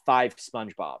me 5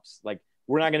 SpongeBobs. Like,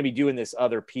 we're not going to be doing this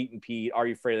other Pete and Pete, Are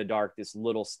You Afraid of the Dark, this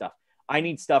little stuff. I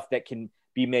need stuff that can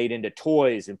be made into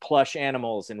toys and plush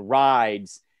animals and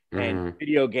rides and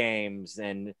video games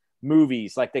and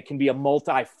movies. Like, that can be a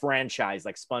multi-franchise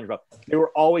like SpongeBob. They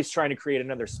were always trying to create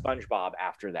another SpongeBob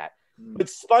after that. But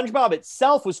SpongeBob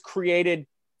itself was created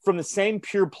from the same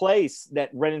pure place that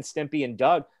Ren and Stimpy and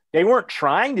Doug. They weren't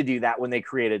trying to do that when they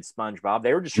created SpongeBob.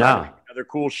 They were just trying to make another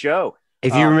cool show.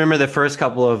 If you remember the first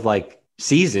couple of like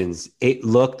seasons, it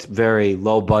looked very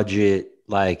low budget.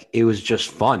 Like it was just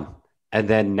fun. And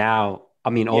then now, I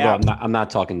mean, although I'm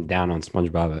not talking down on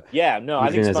SpongeBob.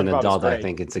 I think as an adult, I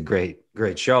think it's a great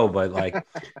show. But like,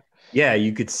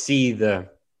 you could see the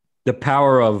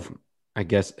power of, I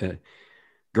guess,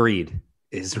 greed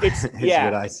is what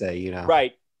I say.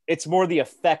 Right. It's more the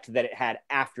effect that it had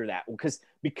after that, because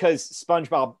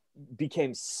SpongeBob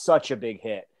became such a big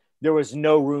hit. There was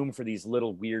no room for these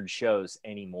little weird shows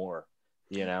anymore,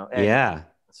 And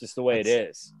it's just the way it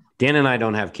is. Dan and I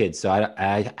don't have kids, so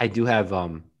I do have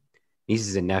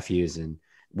nieces and nephews. And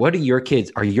what are your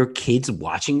kids? Are your kids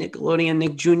watching Nickelodeon,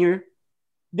 Nick Jr.?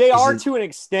 They are to an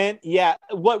extent, yeah.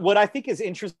 What I think is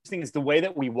interesting is the way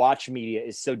that we watch media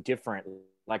is so different.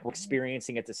 Like, we're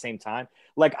experiencing at the same time.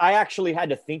 Like, I actually had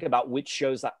to think about which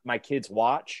shows that my kids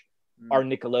watch are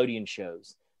Nickelodeon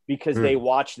shows, because they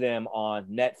watch them on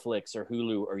Netflix or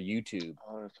Hulu or YouTube.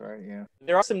 Oh, that's right, yeah.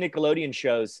 There are some Nickelodeon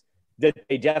shows that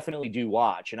they definitely do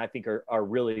watch and I think are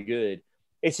really good.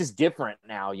 It's just different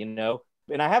now,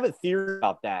 And I have a theory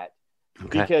about that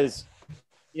because,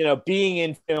 being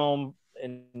in film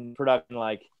in production,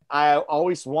 like I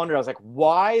always wondered, I was like,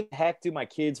 why the heck do my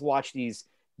kids watch these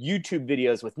YouTube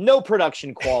videos with no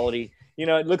production quality? You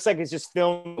know, it looks like it's just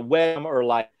filmed on a web or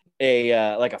like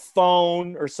a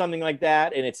phone or something like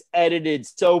that, and it's edited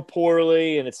so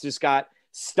poorly, and it's just got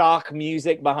stock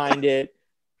music behind it.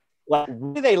 Like,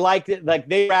 they liked it, like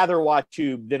they rather watch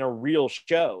YouTube than a real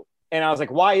show. And I was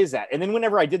like, why is that? And then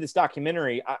whenever I did this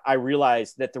documentary, I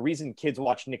realized that the reason kids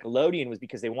watched Nickelodeon was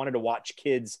because they wanted to watch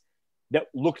kids that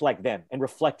looked like them and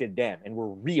reflected them and were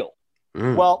real.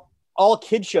 Well, all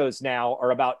kid shows now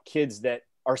are about kids that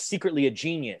are secretly a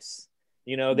genius,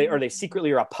 you know, they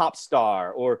secretly are a pop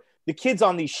star, or the kids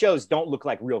on these shows don't look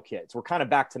like real kids. We're kind of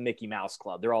back to Mickey Mouse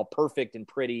Club. They're all perfect and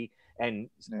pretty and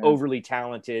overly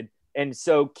talented. And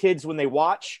so kids, when they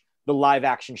watch the live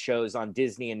action shows on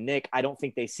Disney and Nick, I don't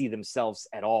think they see themselves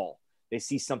at all. They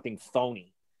see something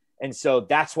phony. And so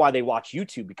that's why they watch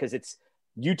YouTube, because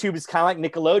YouTube is kind of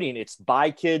like Nickelodeon. It's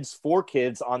by kids for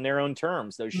kids on their own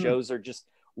terms. Those shows are just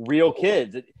real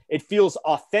kids. It feels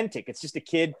authentic. It's just a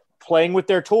kid playing with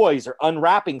their toys or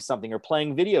unwrapping something or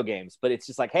playing video games. But it's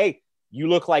just like, hey, you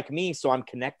look like me, so I'm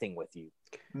connecting with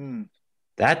you.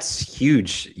 That's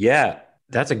huge. Yeah,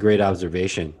 that's a great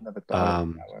observation.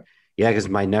 Yeah, because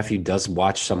my nephew does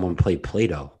watch someone play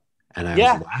Play-Doh, and I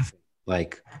was laughing,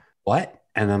 like, what?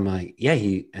 And I'm like, yeah,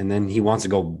 and then he wants to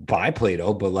go buy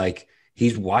Play-Doh, but like,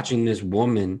 he's watching this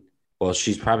woman. Well,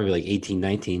 she's probably like 18,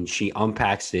 19. She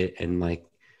unpacks it, and like,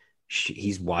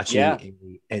 he's watching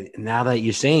it. And now that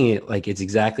you're saying it, like, it's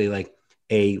exactly like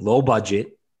a low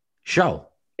budget show.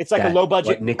 It's like a low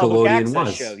budget Nickelodeon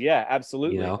was show. Yeah,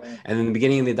 absolutely. You know, and in the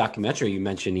beginning of the documentary, you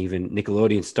mentioned even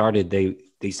Nickelodeon started, they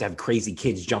used to have crazy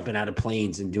kids jumping out of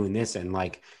planes and doing this. And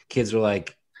like, kids were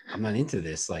like, I'm not into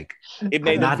this. Like, it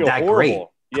made them feel horrible.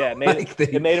 Great. Yeah. It made, like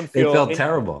it made them feel, they felt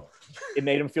terrible. It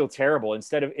made them feel terrible.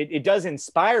 Instead of, it does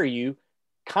inspire you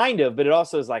kind of, but it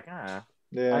also is like,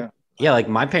 yeah. Like,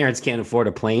 my parents can't afford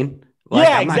a plane. Like,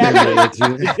 yeah,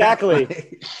 exactly.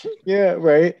 Exactly. Yeah,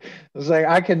 right. It's like,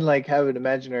 I can like have an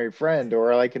imaginary friend,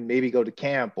 or I can maybe go to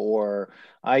camp, or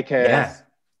I can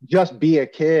just be a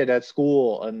kid at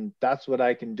school, and that's what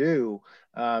I can do.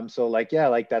 So like, yeah,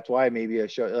 like that's why maybe a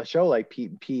show like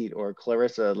Pete and Pete or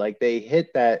Clarissa, like they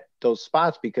hit those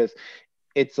spots, because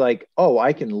it's like, oh,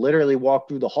 I can literally walk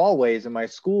through the hallways in my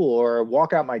school or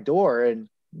walk out my door, and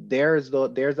there's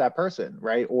that person,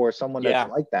 right? Or someone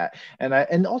that's like that.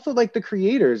 And also like the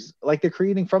creators, like they're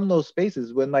creating from those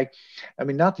spaces. When like, I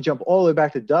mean, not to jump all the way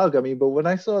back to Doug, I mean, but when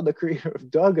I saw the creator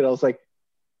of Doug, and I was like,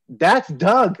 that's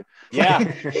Doug. Yeah.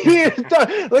 Like, he is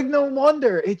Doug. Like, no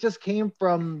wonder it just came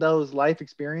from those life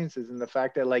experiences, and the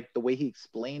fact that like the way he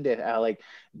explained it, how like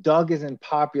Doug isn't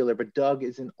popular, but Doug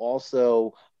isn't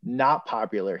also not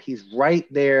popular. He's right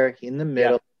there in the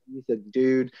middle. He's a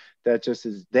dude that just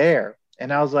is there.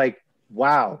 And I was like,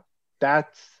 wow,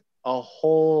 that's a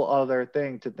whole other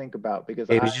thing to think about, because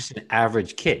he was just an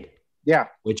average kid. Yeah.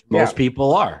 Which most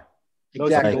people are.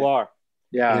 Most people are.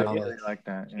 Yeah, I really like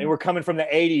that. Yeah. And we're coming from the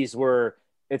 80s, where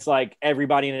it's like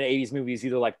everybody in an 80s movie is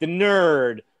either like the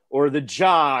nerd or the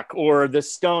jock or the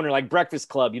stoner, like Breakfast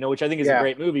Club, you know, which I think is a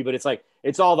great movie, but it's like,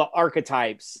 it's all the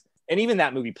archetypes. And even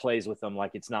that movie plays with them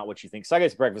like it's not what you think. So I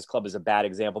guess Breakfast Club is a bad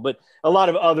example, but a lot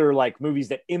of other like movies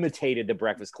that imitated the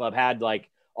Breakfast Club had like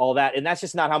all that. And that's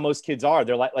just not how most kids are.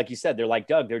 They're like you said, they're like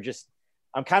Doug. They're just,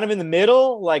 I'm kind of in the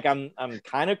middle. Like I'm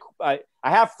kind of, I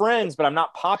have friends, but I'm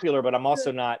not popular, but I'm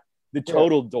also not the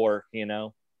total dork, you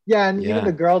know? Yeah. And even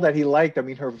the girl that he liked, I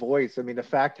mean, her voice, I mean, the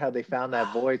fact how they found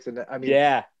that voice, and I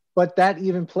mean, but that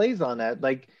even plays on that.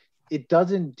 Like, it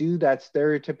doesn't do that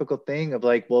stereotypical thing of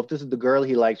like, well, if this is the girl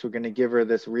he likes, we're going to give her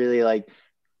this really like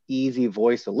easy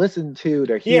voice to listen to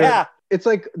hear. Yeah. It's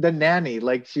like the nanny,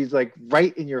 like she's like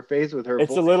right in your face with her voice.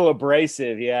 A little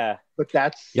abrasive. Yeah. But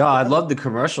that's. Yeah. I love the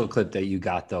commercial clip that you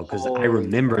got though, because I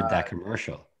remembered that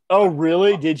commercial. Oh,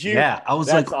 really? Did you? Yeah. I was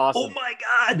like, awesome. Oh my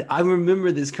God, I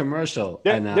remember this commercial.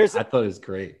 I thought it was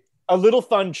great. A little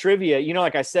fun trivia. You know,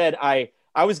 like I said, I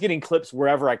was getting clips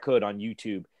wherever I could on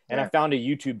YouTube. And I found a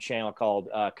YouTube channel called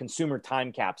Consumer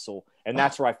Time Capsule. And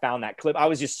that's where I found that clip. I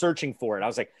was just searching for it. I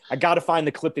was like, I got to find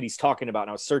the clip that he's talking about. And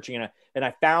I was searching and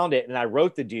I found it. And I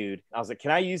wrote the dude. I was like, can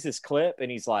I use this clip?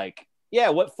 And he's like, yeah,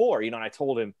 what for? You know, and I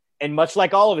told him. And much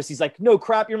like all of us, he's like, no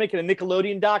crap, you're making a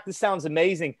Nickelodeon doc. This sounds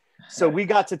amazing. So we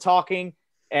got to talking.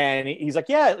 And he's like,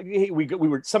 yeah, we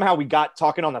got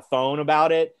talking on the phone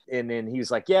about it. And then he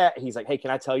was like, he's like, hey,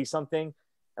 can I tell you something? And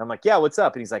I'm like, yeah, what's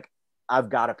up? And he's like, I've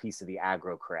got a piece of the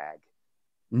aggro crag.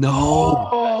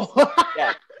 No.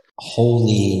 Yeah.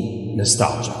 Holy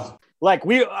nostalgia. Like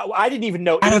I didn't even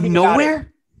know out of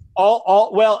nowhere.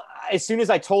 Well, as soon as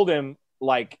I told him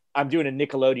like I'm doing a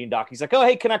Nickelodeon doc. He's like, oh,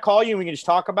 hey, can I call you and we can just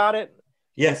talk about it?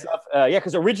 Yes. Yeah,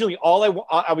 because originally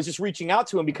I was just reaching out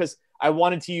to him because I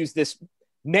wanted to use this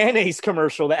mayonnaise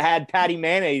commercial that had Patty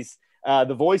Mayonnaise,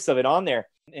 the voice of it, on there.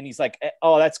 And he's like,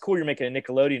 oh, that's cool. You're making a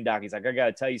Nickelodeon doc. He's like, I got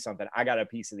to tell you something. I got a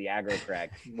piece of the aggro crag.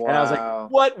 Wow. And I was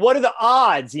like, what are the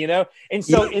odds, you know? And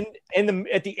so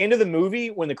at the end of the movie,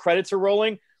 when the credits are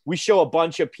rolling, we show a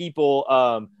bunch of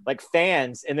people, like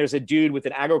fans, and there's a dude with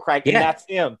an aggro crag, and that's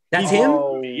him. That's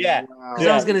him? Yeah. Because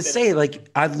I was going to say, like,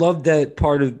 I love that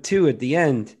part of too at the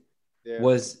end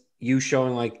was you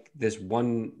showing like this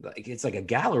one, like it's like a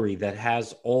gallery that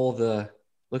has all the,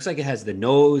 looks like it has the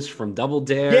nose from Double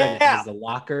Dare, and it has the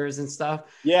lockers and stuff.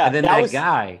 Yeah. And then that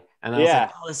guy, and I was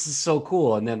like, oh, this is so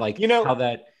cool. And then like, you know, how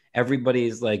that everybody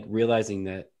is like realizing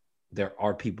that there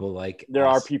are people like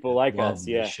us.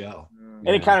 Yeah. Show.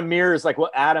 And it kind of mirrors like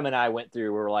what Adam and I went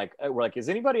through. We're like, is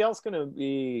anybody else going to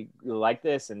be like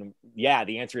this? And yeah,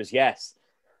 the answer is yes.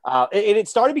 It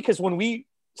started because when we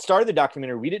started the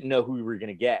documentary, we didn't know who we were going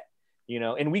to get, you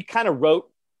know, and we kind of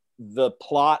wrote the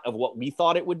plot of what we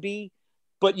thought it would be,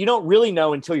 but you don't really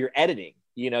know until you're editing.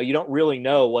 You know, you don't really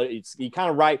know what it's. You kind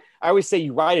of write. I always say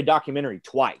you write a documentary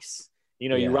twice. You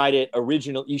know, you write it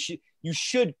original. You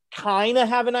should kind of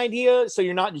have an idea, so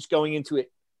you're not just going into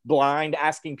it blind,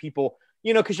 asking people.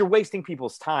 You know, because you're wasting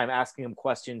people's time asking them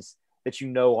questions that you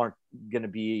know aren't going to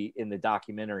be in the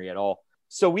documentary at all.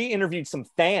 So we interviewed some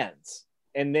fans,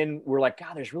 and then we're like,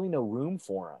 God, there's really no room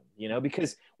for them. You know,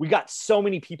 because we got so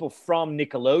many people from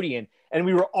Nickelodeon, and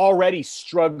we were already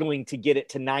struggling to get it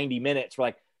to 90 minutes. We're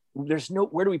like,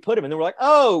 where do we put them? And then we're like,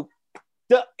 oh,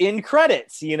 the end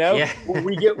credits, you know,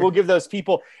 we'll give those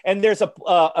people. And there's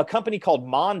a company called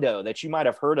Mondo that you might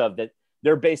have heard of, that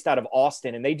they're based out of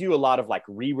Austin, and they do a lot of like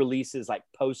re-releases, like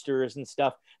posters and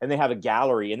stuff. And they have a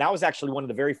gallery. And that was actually one of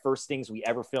the very first things we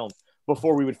ever filmed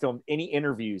before we would film any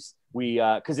interviews.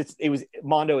 Cause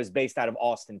Mondo is based out of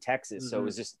Austin, Texas. So it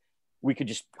was just, we could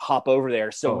just hop over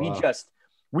there. So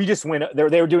we just went there.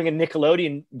 They were doing a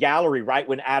Nickelodeon gallery right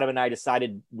when Adam and I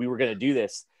decided we were going to do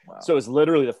this. Wow. So it was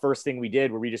literally the first thing we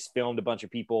did, where we just filmed a bunch of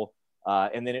people.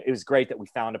 And then it was great that we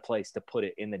found a place to put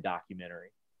it in the documentary.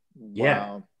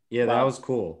 Wow. Yeah, that was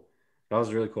cool. That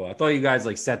was really cool. I thought you guys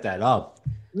like set that up.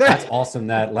 That's awesome.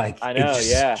 That like, I know,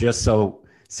 just so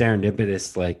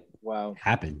serendipitous, like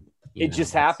happened. It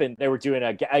just happened. They were doing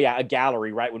a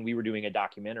gallery right when we were doing a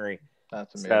documentary.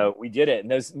 That's amazing. So we did it. And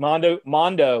those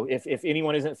Mondo, if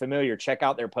anyone isn't familiar, check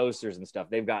out their posters and stuff.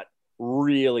 They've got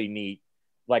really neat,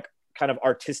 like kind of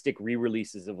artistic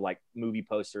re-releases of like movie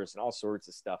posters and all sorts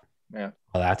of stuff. Yeah.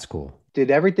 Oh, that's cool.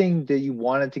 Did everything that you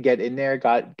wanted to get in there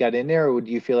got in there, or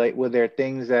do you feel like, were there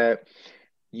things that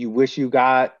you wish you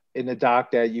got in the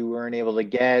doc that you weren't able to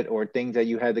get, or things that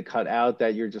you had to cut out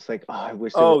that you're just like, oh, I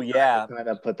wish kind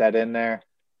of put that in there?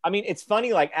 I mean, it's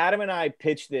funny, like Adam and I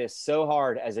pitched this so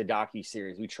hard as a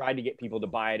docuseries. We tried to get people to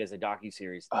buy it as a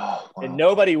docuseries, and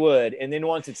nobody would. And then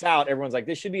once it's out, everyone's like,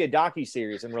 this should be a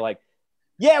docuseries. And we're like,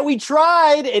 yeah, we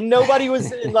tried, and nobody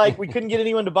was like, we couldn't get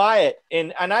anyone to buy it.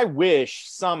 And I wish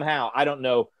somehow, I don't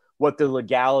know what the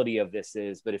legality of this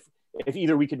is, but if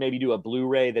either we could maybe do a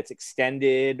Blu-ray that's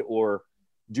extended, or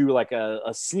do like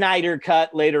a Snyder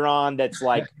cut later on that's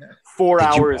like 4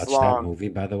 hours long. That movie,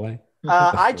 by the way?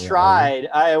 I tried.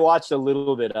 I watched a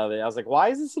little bit of it. I was like, why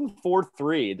is this in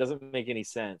 4:3? It doesn't make any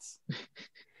sense.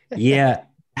 Yeah,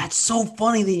 that's so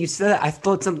funny that you said that. I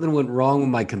thought something went wrong with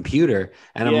my computer,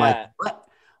 and I'm like,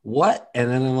 what? And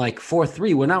then I'm like,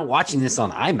 4:3. We're not watching this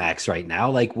on IMAX right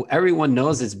now. Like, everyone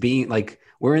knows it's being like,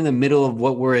 we're in the middle of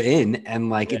what we're in,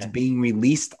 and like it's being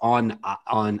released on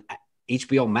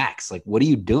HBO Max. Like, what are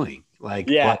you doing? Like,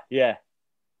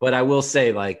 But I will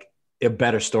say, like, a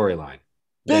better storyline.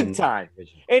 Big time.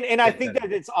 And I think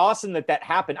that it's awesome that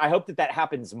happened. I hope that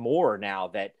happens more now,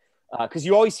 that because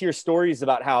you always hear stories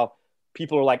about how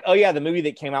people are like, oh yeah, the movie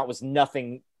that came out was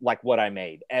nothing like what I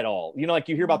made at all. You know, like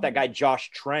you hear about that guy, Josh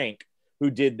Trank, who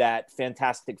did that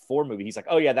Fantastic Four movie. He's like,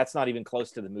 oh yeah, that's not even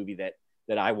close to the movie that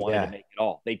I wanted to make at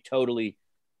all. They totally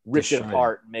ripped it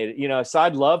apart and made it, you know. So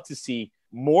I'd love to see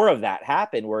more of that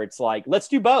happen, where it's like, let's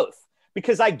do both,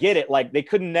 because I get it. Like, they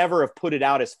could never have put it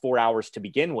out as 4 hours to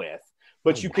begin with.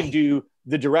 But you can do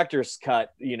the director's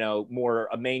cut, you know, more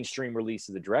a mainstream release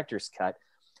of the director's cut.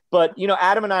 But, you know,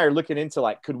 Adam and I are looking into,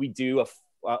 like, could we do a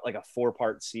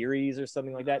 4-part series or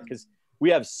something like that? Because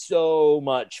we have so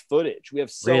much footage. We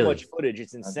have so much footage.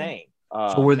 It's insane.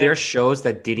 So were there shows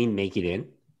that didn't make it in?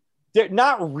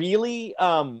 Not really.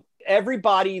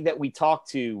 Everybody that we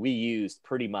talked to, we used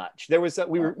pretty much. There was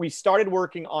we started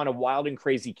working on a Wild and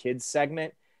Crazy Kids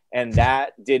segment. and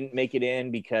that didn't make it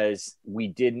in because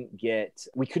we couldn't get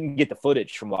the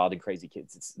footage from Wild and Crazy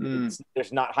Kids.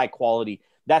 There's not high quality.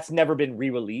 That's never been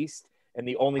re-released, and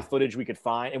the only footage we could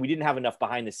find, and we didn't have enough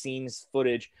behind the scenes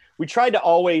footage. We tried to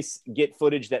always get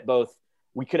footage that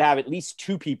we could have at least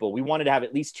two people. We wanted to have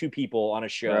at least two people on a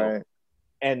show. Right.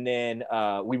 And then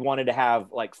we wanted to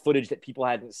have like footage that people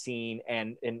hadn't seen.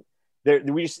 And it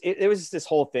was just this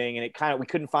whole thing, and we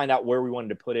couldn't find out where we wanted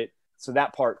to put it. So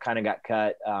that part kind of got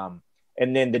cut.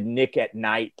 And then the Nick at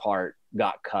Night part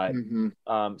got cut.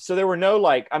 Mm-hmm. So there were no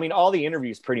all the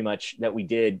interviews pretty much that we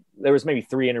did, there was maybe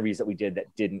 3 interviews that we did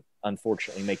that didn't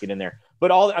unfortunately make it in there.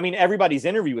 But everybody's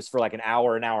interview was for like an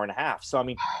hour and a half. So,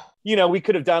 we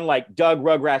could have done like Doug,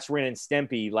 Rugrats, Ren, and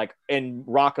Stimpy, like, and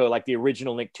Rocco, like the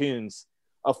original Nicktoons,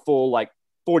 a full like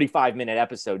 45-minute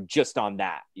episode just on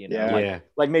that,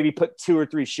 like maybe put 2 or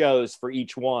 3 shows for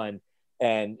each one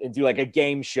and do like a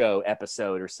game show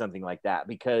episode or something like that,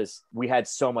 because we had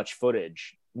so much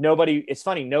footage. It's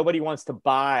funny, nobody wants to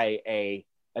buy a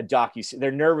docu.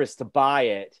 They're nervous to buy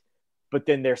it, but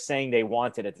then they're saying they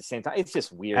want it at the same time. It's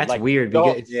just weird. That's weird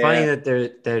because it's funny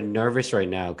that they're nervous right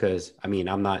now because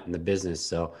I'm not in the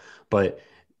business, but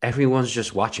everyone's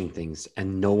just watching things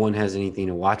and no one has anything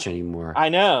to watch anymore. I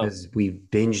know, because we've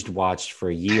binged watched for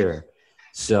a year,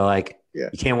 so you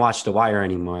can't watch The Wire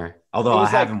anymore. Although I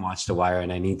haven't watched The Wire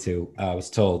and I need to, I was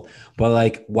told,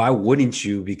 but why wouldn't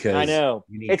you? Because I know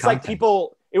it's content. Like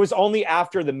people. It was only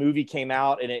after the movie came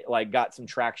out and it like got some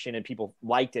traction and people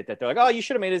liked it that they're like, oh, you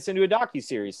should have made this into a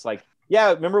docuseries. Like,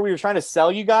 yeah, remember we were trying to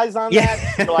sell you guys on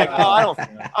that? They're like, oh,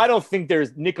 I don't think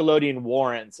there's Nickelodeon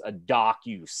warrants a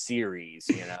docu-series,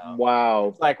 Wow.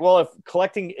 It's like, well, if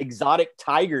collecting exotic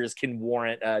tigers can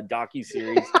warrant a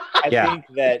docu-series, I think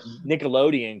that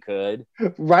Nickelodeon could.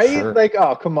 Right? Sure. Like,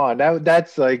 oh, come on.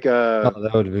 That's like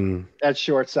that would have been that's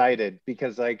short-sighted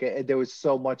because there was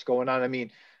so much going on.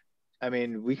 I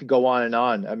mean, we could go on and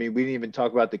on. We didn't even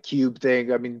talk about the cube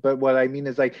thing. But what I mean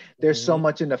is there's so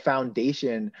much in the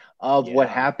foundation of what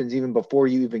happens even before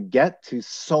you even get to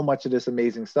so much of this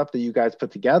amazing stuff that you guys put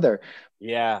together.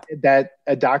 Yeah. That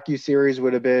a docuseries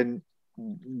would have been,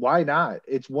 why not?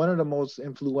 It's one of the most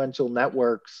influential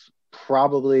networks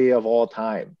probably of all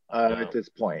time at this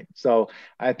point. So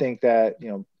I think that,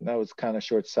 that was kind of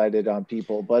short-sighted on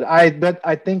people. But I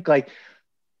think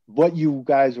what you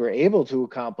guys were able to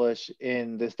accomplish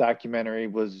in this documentary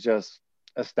was just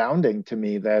astounding to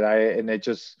me.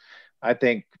 I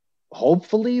think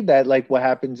hopefully that what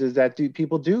happens is that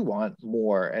people do want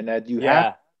more and that you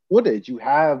have footage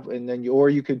and then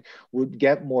would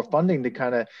get more funding to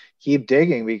kind of keep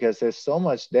digging because there's so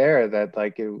much there that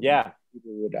people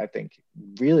would, I think,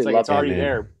 really love. It's already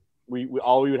there. We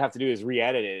all we would have to do is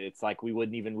re-edit it. It's like we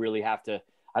wouldn't even really have to.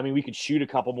 We could shoot a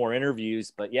couple more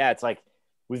interviews, but it's like,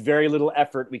 with very little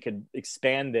effort, we could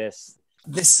expand this.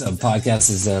 This podcast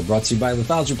is brought to you by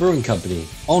Lethargia Brewing Company,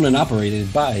 owned and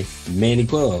operated by Manny,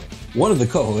 one of the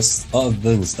co-hosts of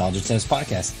the Nostalgia Test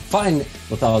podcast. Find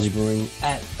Lethargia Brewing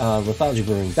at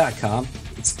lethargiabrewing.com.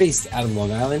 It's based out of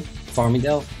Long Island,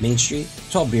 Farmingdale, Main Street,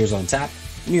 12 beers on tap,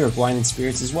 New York wine and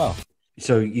spirits as well.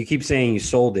 So you keep saying you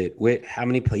sold it. How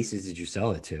many places did you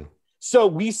sell it to? So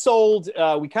we sold,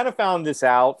 we kind of found this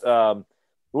out.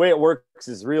 The way it works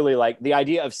is really like the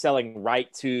idea of selling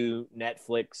right to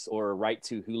Netflix or right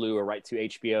to Hulu or right to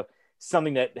HBO,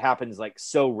 something that happens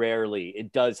so rarely.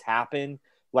 It does happen.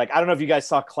 I don't know if you guys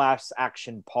saw Class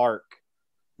Action Park.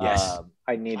 Yes.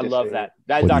 I love that.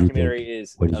 That documentary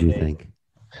is What did you think?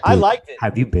 I liked it.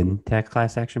 Have you been to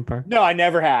Class Action Park? No, I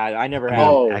never had.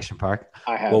 Action Park?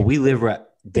 I have. Well,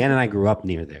 Dan and I grew up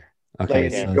near there. Okay,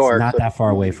 so it's not that far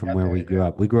away from where we grew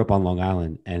up. We grew up on Long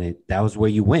Island, and that was where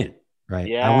you went. Right.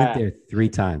 Yeah. I went there 3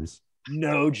 times.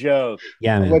 No joke.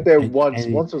 Yeah, man. I went there once.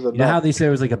 Once was enough. You know how they say it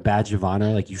was like a badge of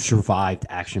honor, like you survived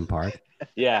Action Park?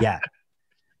 Yeah. Yeah.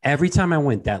 Every time I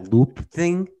went, that loop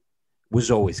thing was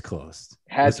always closed.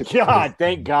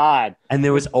 Thank God. And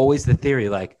there was always the theory,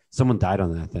 someone died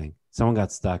on that thing. Someone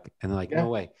got stuck. And they're like, no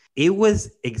way. It was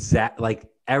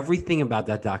everything about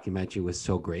that documentary was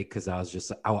so great because I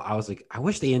was like, I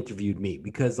wish they interviewed me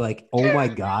because oh my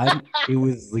God, it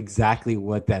was exactly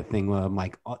what that thing was. I'm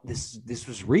like, oh, this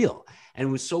was real. And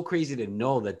it was so crazy to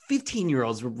know that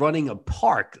 15-year-olds were running a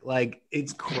park.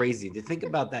 It's crazy to think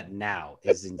about that now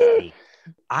is insane.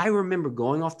 I remember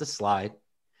going off the slide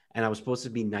and I was supposed to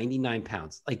be 99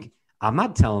 pounds. I'm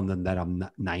not telling them that I'm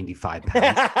 95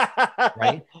 pounds,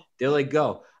 right? They're like,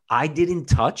 go. I didn't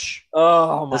touch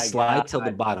the slide till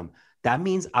the bottom. That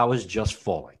means I was just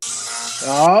falling.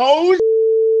 Oh,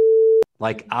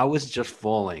 I was just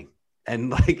falling.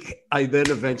 And I then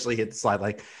eventually hit the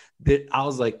slide. I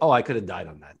was like, oh, I could have died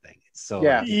on that thing. So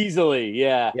Yeah. Easily,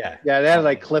 yeah. yeah. Yeah, they had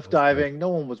like cliff diving. No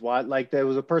one was watching. Like there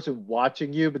was a person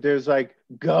watching you, but there's like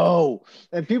go,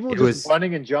 and people were just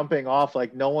running and jumping off.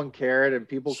 Like no one cared, and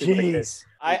people could. Jeez,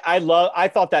 I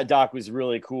thought that doc was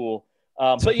really cool.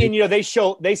 But you know, they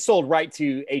sold right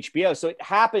to HBO, so it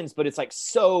happens, but it's like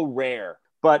so rare.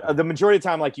 But the majority of the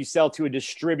time, like you sell to a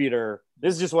distributor.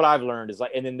 This is just what I've learned is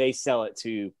like, and then they sell it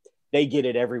to, they get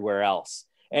it everywhere else.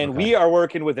 And we are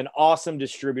working with an awesome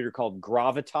distributor called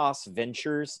Gravitas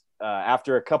Ventures.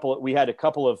 After we had a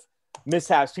couple of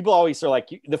mishaps. People always are like,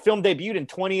 the film debuted in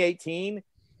 2018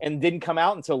 and didn't come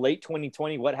out until late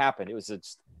 2020. What happened? It was a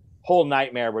whole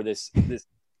nightmare where this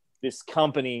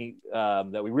company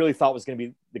that we really thought was going to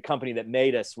be the company that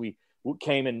made us, we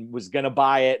came and was going to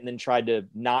buy it and then tried to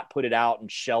not put it out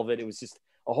and shelve it. It was just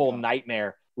a whole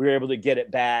nightmare. We were able to get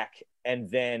it back. And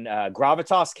then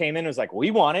Gravitas came in and was like,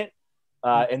 we want it.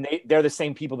 And they're the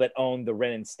same people that own the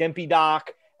Ren and Stimpy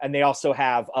doc. And they also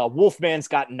have Wolfman's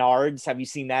Got Nards. Have you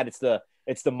seen that? It's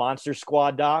the Monster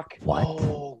Squad doc. What?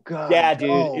 Oh god. Yeah,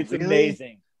 dude. It's really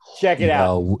amazing. Check it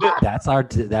out. That's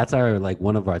our like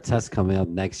one of our tests coming up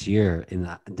next year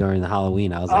during the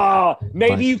Halloween. I was like,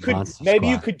 maybe you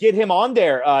could get him on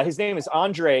there. His name is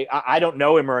Andre. I don't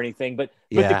know him or anything, but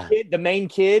the main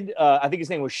kid, I think his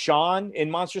name was Sean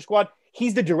in Monster Squad.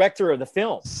 He's the director of the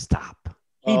film. Stop.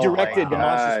 He directed the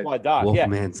Monster Squad doc.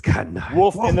 Wolfman's Got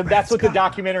Nards. And that's what the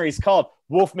documentary is called.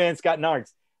 Wolfman's Got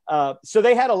Nards. So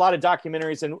they had a lot of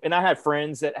documentaries, and I had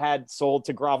friends that had sold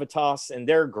to Gravitas, and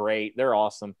they're great. They're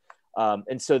awesome.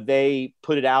 And so they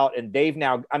put it out, and they've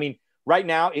now, I mean, right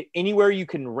now, anywhere you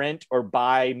can rent or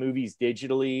buy movies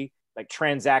digitally, like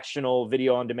transactional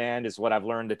video on demand is what I've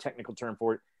learned, the technical term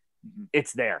for it.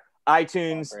 It's there.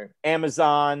 iTunes,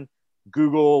 Amazon,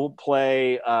 Google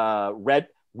Play,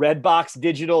 Redbox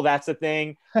Digital, that's a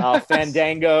thing.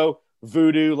 Fandango,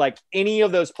 Vudu, like any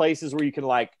of those places where you can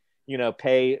like, you know,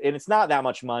 pay, and it's not that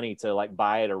much money to like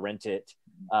buy it or rent it.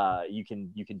 You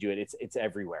can do it. It's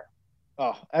everywhere.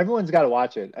 Oh, everyone's got to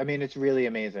watch it. I mean, it's really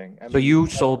amazing. So you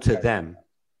sold to them.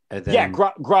 And then...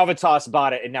 Gravitas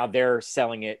bought it, and now they're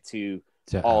selling it to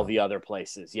all the other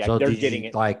places. Yeah, so they're getting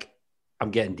it. Like,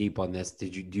 I'm getting deep on this. Do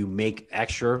you make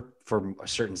extra for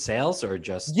certain sales or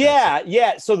just?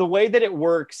 Yeah. So the way that it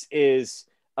works is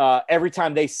every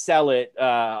time they sell it,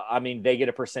 I mean, they get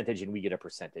a percentage and we get a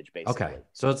percentage, basically. Okay.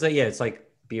 So it's like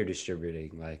beer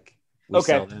distributing. Like we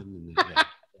sell them. And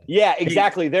yeah,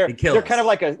 exactly. They're kind of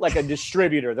like a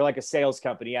distributor. They're like a sales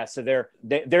company. Yeah. So they're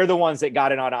the ones that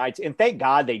got it on iTunes, and thank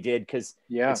God they did, because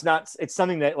it's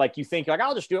something that like you think like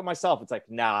I'll just do it myself. It's like,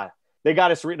 nah, they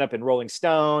got us written up in Rolling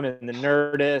Stone and the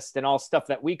Nerdist and all stuff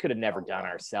that we could have never done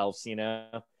ourselves, you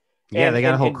know? Yeah, they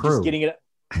got a whole crew. Just getting it.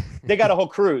 They got a whole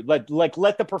crew. Let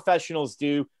the professionals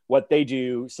do what they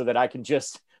do so that I can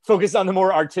just focus on the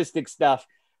more artistic stuff.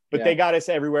 But they got us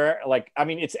everywhere. Like, I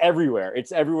mean, it's everywhere.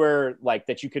 It's everywhere, like,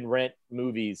 that you can rent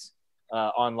movies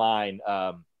online.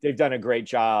 They've done a great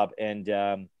job.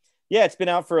 And, it's been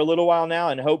out for a little while now.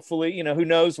 And hopefully, you know, who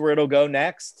knows where it'll go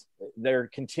next. They're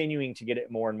continuing to get it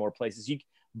more and more places.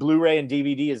 Blu-ray and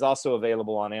DVD is also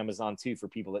available on Amazon, too, for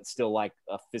people that still like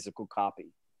a physical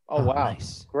copy. Oh, wow.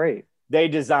 Nice. Great. They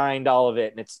designed all of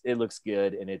it, and it looks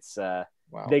good, and it's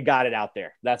they got it out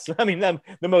there. That's, I mean,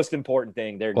 the most important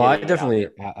thing.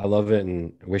 I love it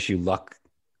and wish you luck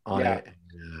on it.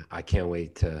 And, I can't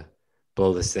wait to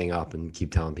blow this thing up and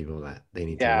keep telling people that they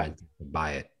need to rent and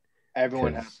buy it.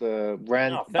 Everyone has to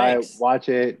rent, buy it, watch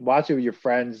it with your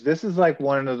friends. This is like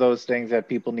one of those things that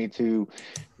people need to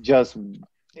just.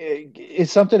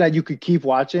 It's something that you could keep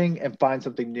watching and find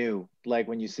something new, like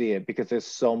when you see it, because there's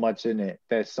so much in it.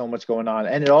 There's so much going on.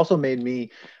 And it also made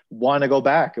me want to go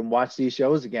back and watch these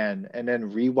shows again and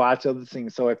then rewatch other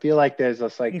things. So I feel like there's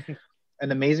this like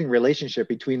an amazing relationship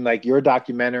between like your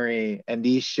documentary and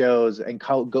these shows and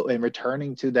go and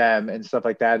returning to them and stuff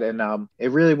like that. And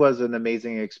it really was an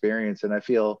amazing experience. And I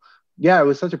feel it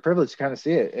was such a privilege to kind of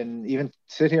see it and even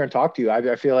sit here and talk to you.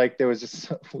 I feel like there was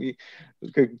just, we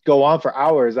could go on for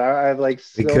hours. I like,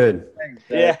 we could.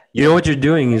 You know what you're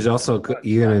doing is also,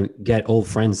 you're going to get old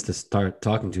friends to start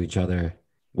talking to each other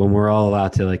when we're all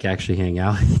allowed to like actually hang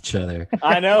out with each other.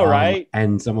 I know, right?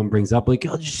 And someone brings up like,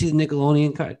 oh, did you see the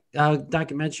Nickelodeon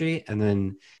documentary? And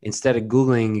then instead of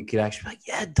Googling, you could actually be like,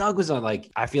 yeah, Doug was on.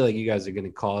 Like, I feel like you guys are going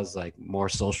to cause like more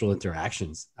social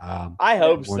interactions. I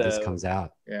hope when this comes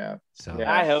out. Yeah. So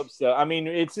I hope so. I mean,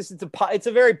 it's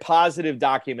a very positive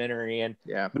documentary, and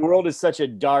the world is such a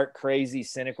dark, crazy,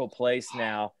 cynical place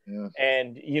now. Yeah.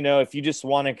 And you know, if you just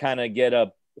want to kind of get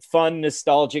a fun,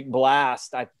 nostalgic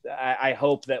blast, I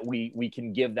hope that we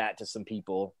can give that to some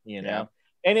people, you know,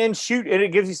 and then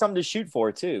it gives you something to shoot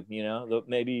for too, you know,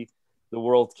 maybe the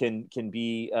world can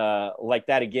be like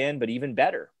that again, but even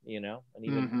better, and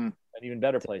even an even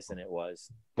better place than it was.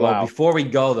 Well, before we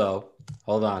go though,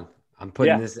 hold on. I'm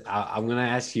putting this. I'm going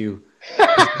to ask you.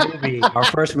 Our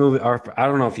first movie. I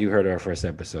don't know if you heard our first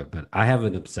episode, but I have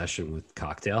an obsession with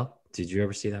Cocktail. Did you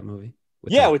ever see that movie?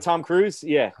 With Tom Cruise.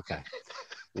 Yeah. Okay.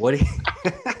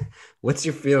 What's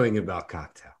your feeling about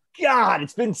Cocktail? God,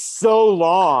 it's been so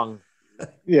long.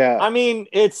 Yeah. I mean,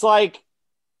 it's like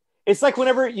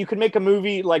whenever you could make a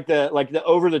movie like the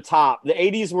over the top. The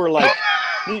 80s were like,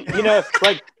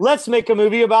 like, let's make a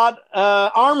movie about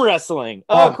arm wrestling.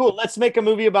 Oh, cool. Let's make a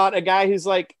movie about a guy who's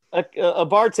like a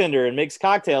bartender and makes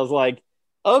cocktails. Like,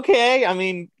 okay. I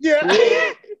mean,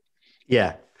 yeah.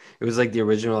 Yeah. It was like the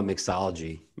original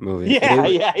mixology movie.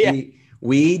 Yeah.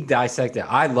 We dissect it.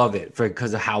 I love it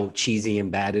because of how cheesy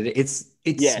and bad it is.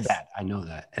 It's bad. I know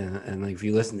that. And like, if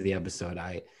you listen to the episode,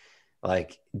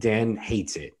 Dan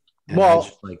hates it. And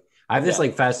I have this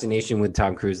like fascination with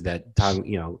Tom Cruise that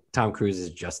Tom Cruise is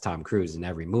just Tom Cruise in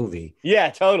every movie. Yeah,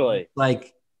 totally.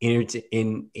 Like in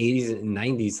 80s and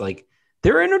 90s, like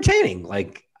they're entertaining,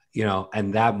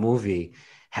 and that movie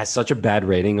has such a bad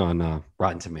rating on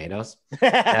Rotten Tomatoes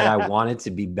that I want it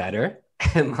to be better.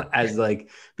 And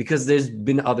because there's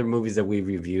been other movies that we've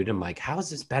reviewed. I'm like, how is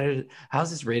this better? How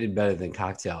is this rated better than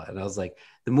Cocktail? And I was like,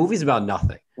 the movie's about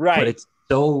nothing. Right. But it's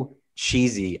so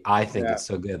cheesy. I think it's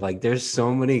so good. Like there's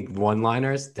so many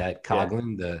one-liners that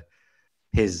Coughlin,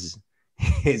 his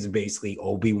basically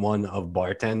Obi-Wan of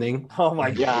bartending. Oh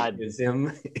my God. Is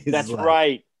him. That's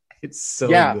right. It's so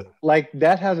good. Like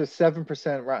that has a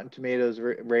 7% Rotten Tomatoes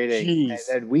rating.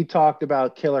 And we talked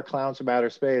about Killer Clowns from Outer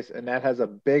Space, and that has a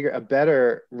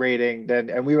better rating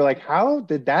and we were like, how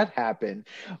did that happen?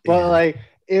 But like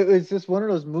it was just one of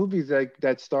those movies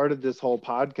that started this whole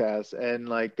podcast. And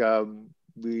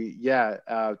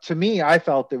to me, I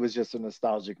felt it was just a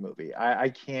nostalgic movie. I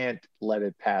can't let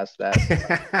it pass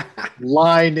that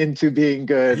line into being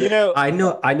good. I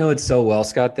know it so well,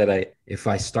 Scott, that if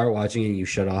I start watching it and you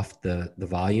shut off the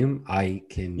volume,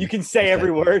 you can say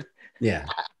every word. Yeah.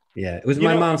 It was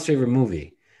my mom's favorite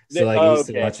movie. So I used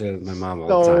to watch it with my mom all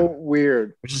the time. So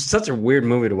weird. Which is such a weird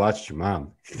movie to watch with your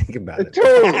mom. If you think about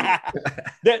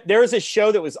it. There was a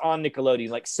show that was on Nickelodeon.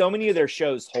 Like so many of their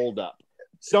shows hold up.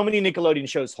 So many Nickelodeon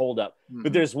shows hold up,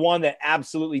 but there's one that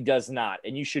absolutely does not.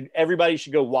 And everybody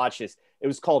should go watch this. It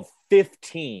was called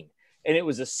 15, and it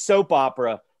was a soap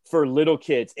opera for little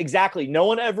kids. Exactly. No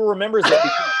one ever remembers it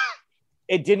because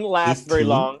it didn't last 15? Very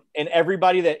long. And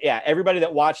everybody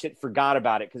that watched it forgot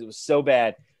about it because it was so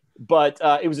bad. But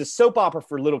it was a soap opera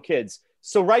for little kids.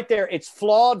 So right there, it's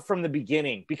flawed from the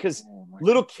beginning because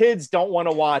little kids don't want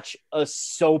to watch a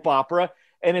soap opera.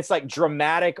 And it's like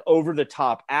dramatic, over the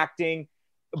top acting.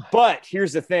 But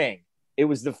here's the thing. It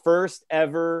was the first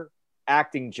ever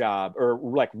acting job or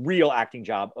like real acting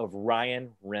job of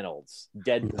Ryan Reynolds.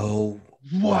 Deadpool. Oh,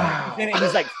 wow. And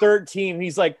he's like 13.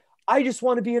 He's like, I just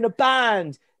want to be in a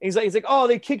band. And he's like, oh,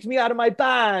 they kicked me out of my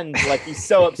band. Like he's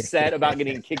so upset about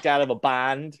getting kicked out of a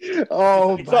band.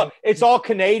 It's all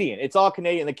Canadian. It's all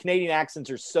Canadian. The Canadian accents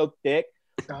are so thick.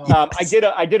 I did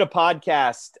a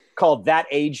podcast called That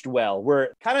Aged Well,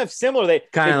 where kind of similar. They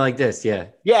kind of like this,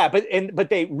 but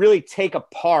they really take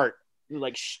apart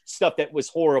like stuff that was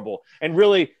horrible and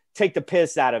really take the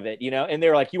piss out of it, And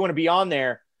they're like, you want to be on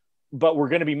there, but we're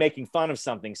going to be making fun of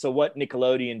something. So what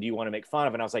Nickelodeon do you want to make fun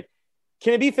of? And I was like,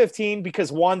 can it be 15?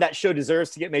 Because one, that show deserves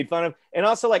to get made fun of. And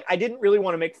also like, I didn't really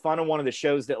want to make fun of one of the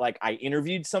shows that like I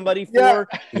interviewed somebody for.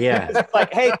 Yeah. It's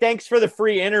like, hey, thanks for the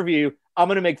free interview. I'm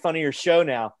going to make fun of your show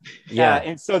now. Yeah.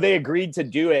 And so they agreed to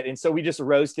do it. And so we just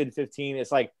roasted 15.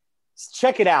 It's like,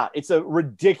 check it out. It's a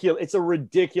ridiculous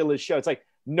show. It's like,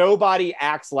 nobody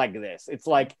acts like this. It's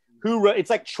like, it's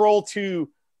like Troll 2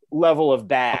 level of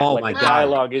bad. Oh like my God.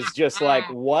 Dialogue is just like,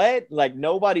 what? Like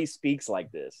nobody speaks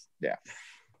like this. Yeah.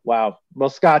 Wow. Well,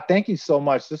 Scott, thank you so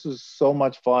much. This was so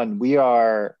much fun. We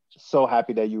are so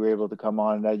happy that you were able to come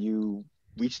on, that you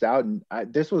reached out, and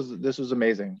this was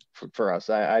amazing for us.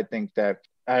 I think that,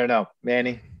 I don't know,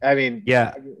 Manny. I mean,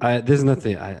 there's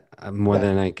nothing. I'm more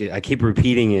than I keep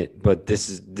repeating it, but this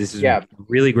is a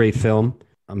really great film.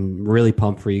 I'm really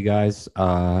pumped for you guys.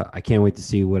 I can't wait to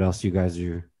see what else you guys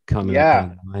are coming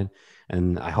up on.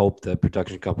 And I hope the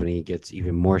production company gets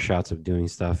even more shots of doing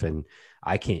stuff. And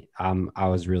I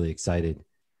was really excited.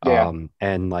 Yeah.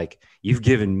 And like you've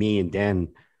given me and Dan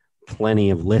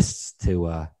plenty of lists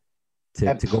to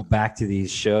go back to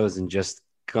these shows and just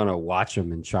gonna watch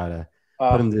them and try to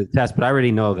put them to the test. But I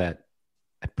already know that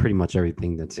pretty much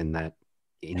everything that's in that.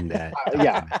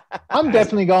 I'm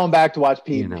definitely going back to watch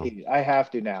Pete and Pete. I have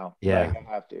to now. Yeah,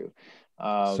 I have to.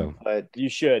 But you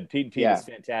should. Pete and Pete is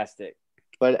fantastic.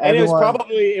 But and everyone,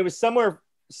 it was somewhere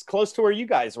close to where you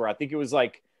guys were. I think it was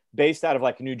like based out of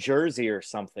like New Jersey or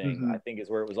something. I think is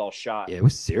where it was all shot. Yeah, it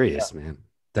was serious, man.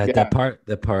 That part,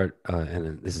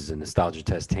 and this is a nostalgia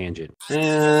test tangent.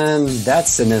 And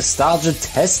that's a nostalgia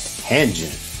test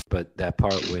tangent. But that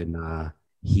part when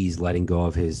he's letting go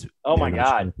of his my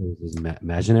God, his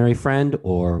imaginary friend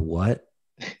or what,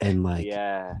 and like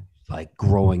like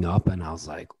growing up, and I was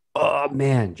like, oh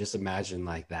man, just imagine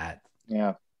like that.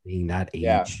 Yeah, being that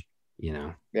age, you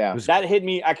know. Yeah, that hit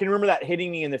me. I can remember that hitting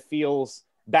me in the feels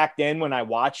back then when I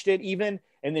watched it, even,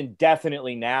 and then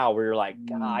definitely now where you're like,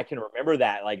 God, I can remember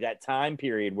that, like that time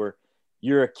period where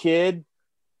you're a kid,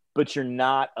 but you're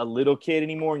not a little kid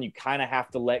anymore, and you kind of have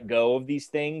to let go of these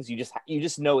things. You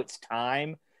just know it's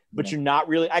time, but you're not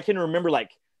really. I can remember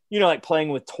like playing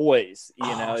with toys. You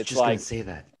know, it's just like gonna say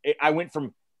that I went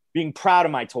from being proud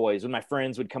of my toys when my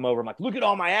friends would come over. I'm like, look at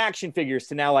all my action figures,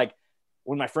 to now like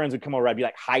when my friends would come over, I'd be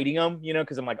like hiding them,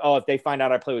 because I'm like, oh, if they find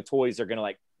out I play with toys, they're gonna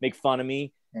like make fun of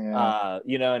me.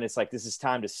 And it's like, this is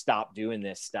time to stop doing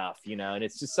this stuff, and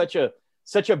it's just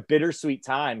such a bittersweet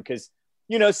time because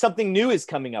something new is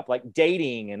coming up, like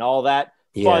dating and all that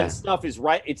fun stuff is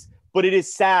right. But it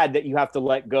is sad that you have to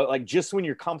let go, like just when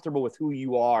you're comfortable with who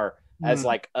you are as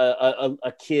like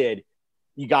a kid,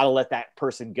 you got to let that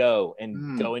person go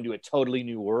and go into a totally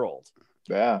new world.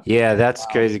 Yeah, that's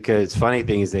crazy because funny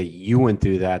thing is that you went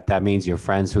through that. That means your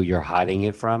friends who you're hiding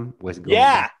it from was going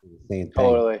through the same thing.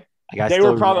 Totally. Like I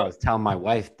was telling my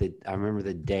wife that I remember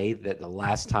the day that the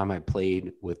last time I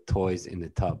played with toys in the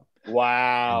tub.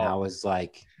 Wow. And I was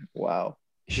like, wow.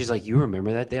 She's like, you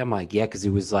remember that day? I'm like, yeah, because it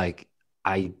was like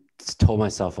I told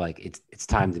myself like it's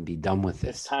time to be done with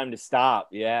this. It's time to stop.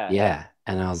 Yeah.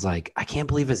 And I was like, I can't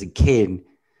believe as a kid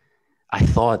I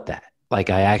thought that. Like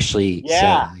I actually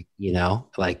said,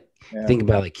 like, think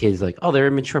about like kids like, oh, they're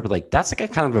immature, but like that's like a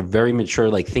kind of a very mature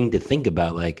like thing to think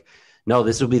about. Like, no,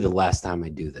 this will be the last time I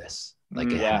do this. Like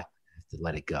I have to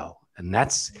let it go. And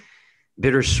that's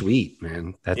bittersweet,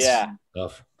 man. That's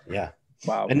tough. Yeah.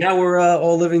 Wow. And now we're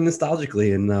all living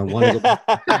nostalgically and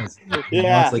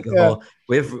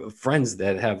we have friends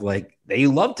that have like they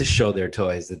love to show their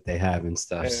toys that they have and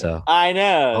stuff. So I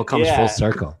know it all comes full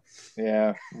circle.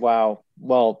 Yeah. Wow.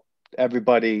 Well,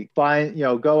 everybody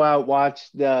go out,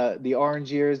 watch the Orange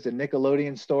Years, the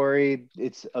Nickelodeon Story.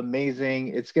 It's amazing.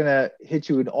 It's gonna hit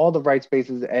you in all the right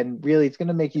spaces, and really it's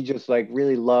gonna make you just like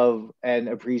really love and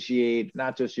appreciate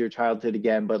not just your childhood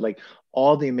again, but like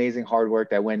all the amazing hard work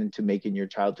that went into making your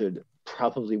childhood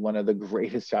probably one of the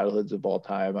greatest childhoods of all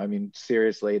time. I mean,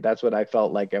 seriously, that's what I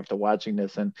felt like after watching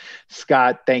this. And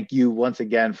Scott, thank you once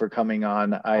again for coming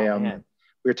on.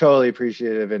 We're totally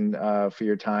appreciative and for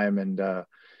your time, and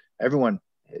everyone,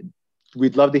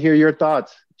 we'd love to hear your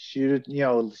thoughts. Shoot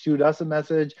us a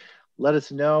message. Let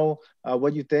us know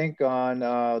what you think on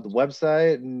the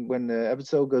website and when the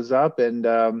episode goes up. And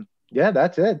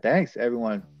that's it. Thanks,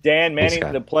 everyone. Dan, Manny,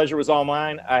 the pleasure was all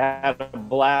mine. I had a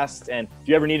blast. And if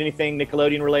you ever need anything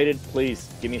Nickelodeon related, please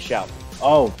give me a shout.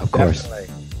 Oh, of course.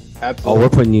 Absolutely. Oh, we're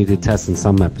putting you to test in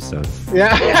some episodes.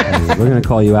 Yeah. We're going to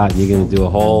call you out and you're going to do a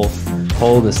whole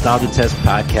nostalgia test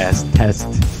podcast test.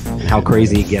 How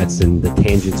crazy it gets, and the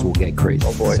tangents will get crazy.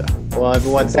 Oh boy. Well,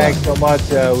 everyone, thanks so much.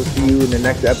 We'll see you in the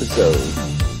next episode.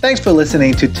 Thanks for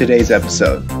listening to today's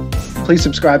episode. Please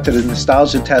subscribe to the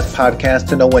Nostalgia Test podcast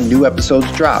to know when new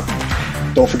episodes drop.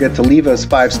 Don't forget to leave us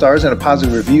 5 stars and a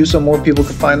positive review so more people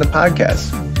can find the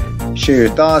podcast. Share your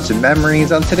thoughts and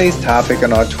memories on today's topic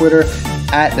on our Twitter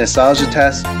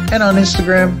 @NostalgiaTest and on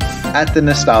Instagram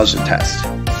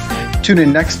 @TheNostalgiaTest. Tune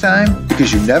in next time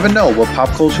because you never know what pop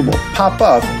culture will pop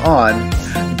up on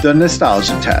The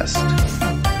Nostalgia Test.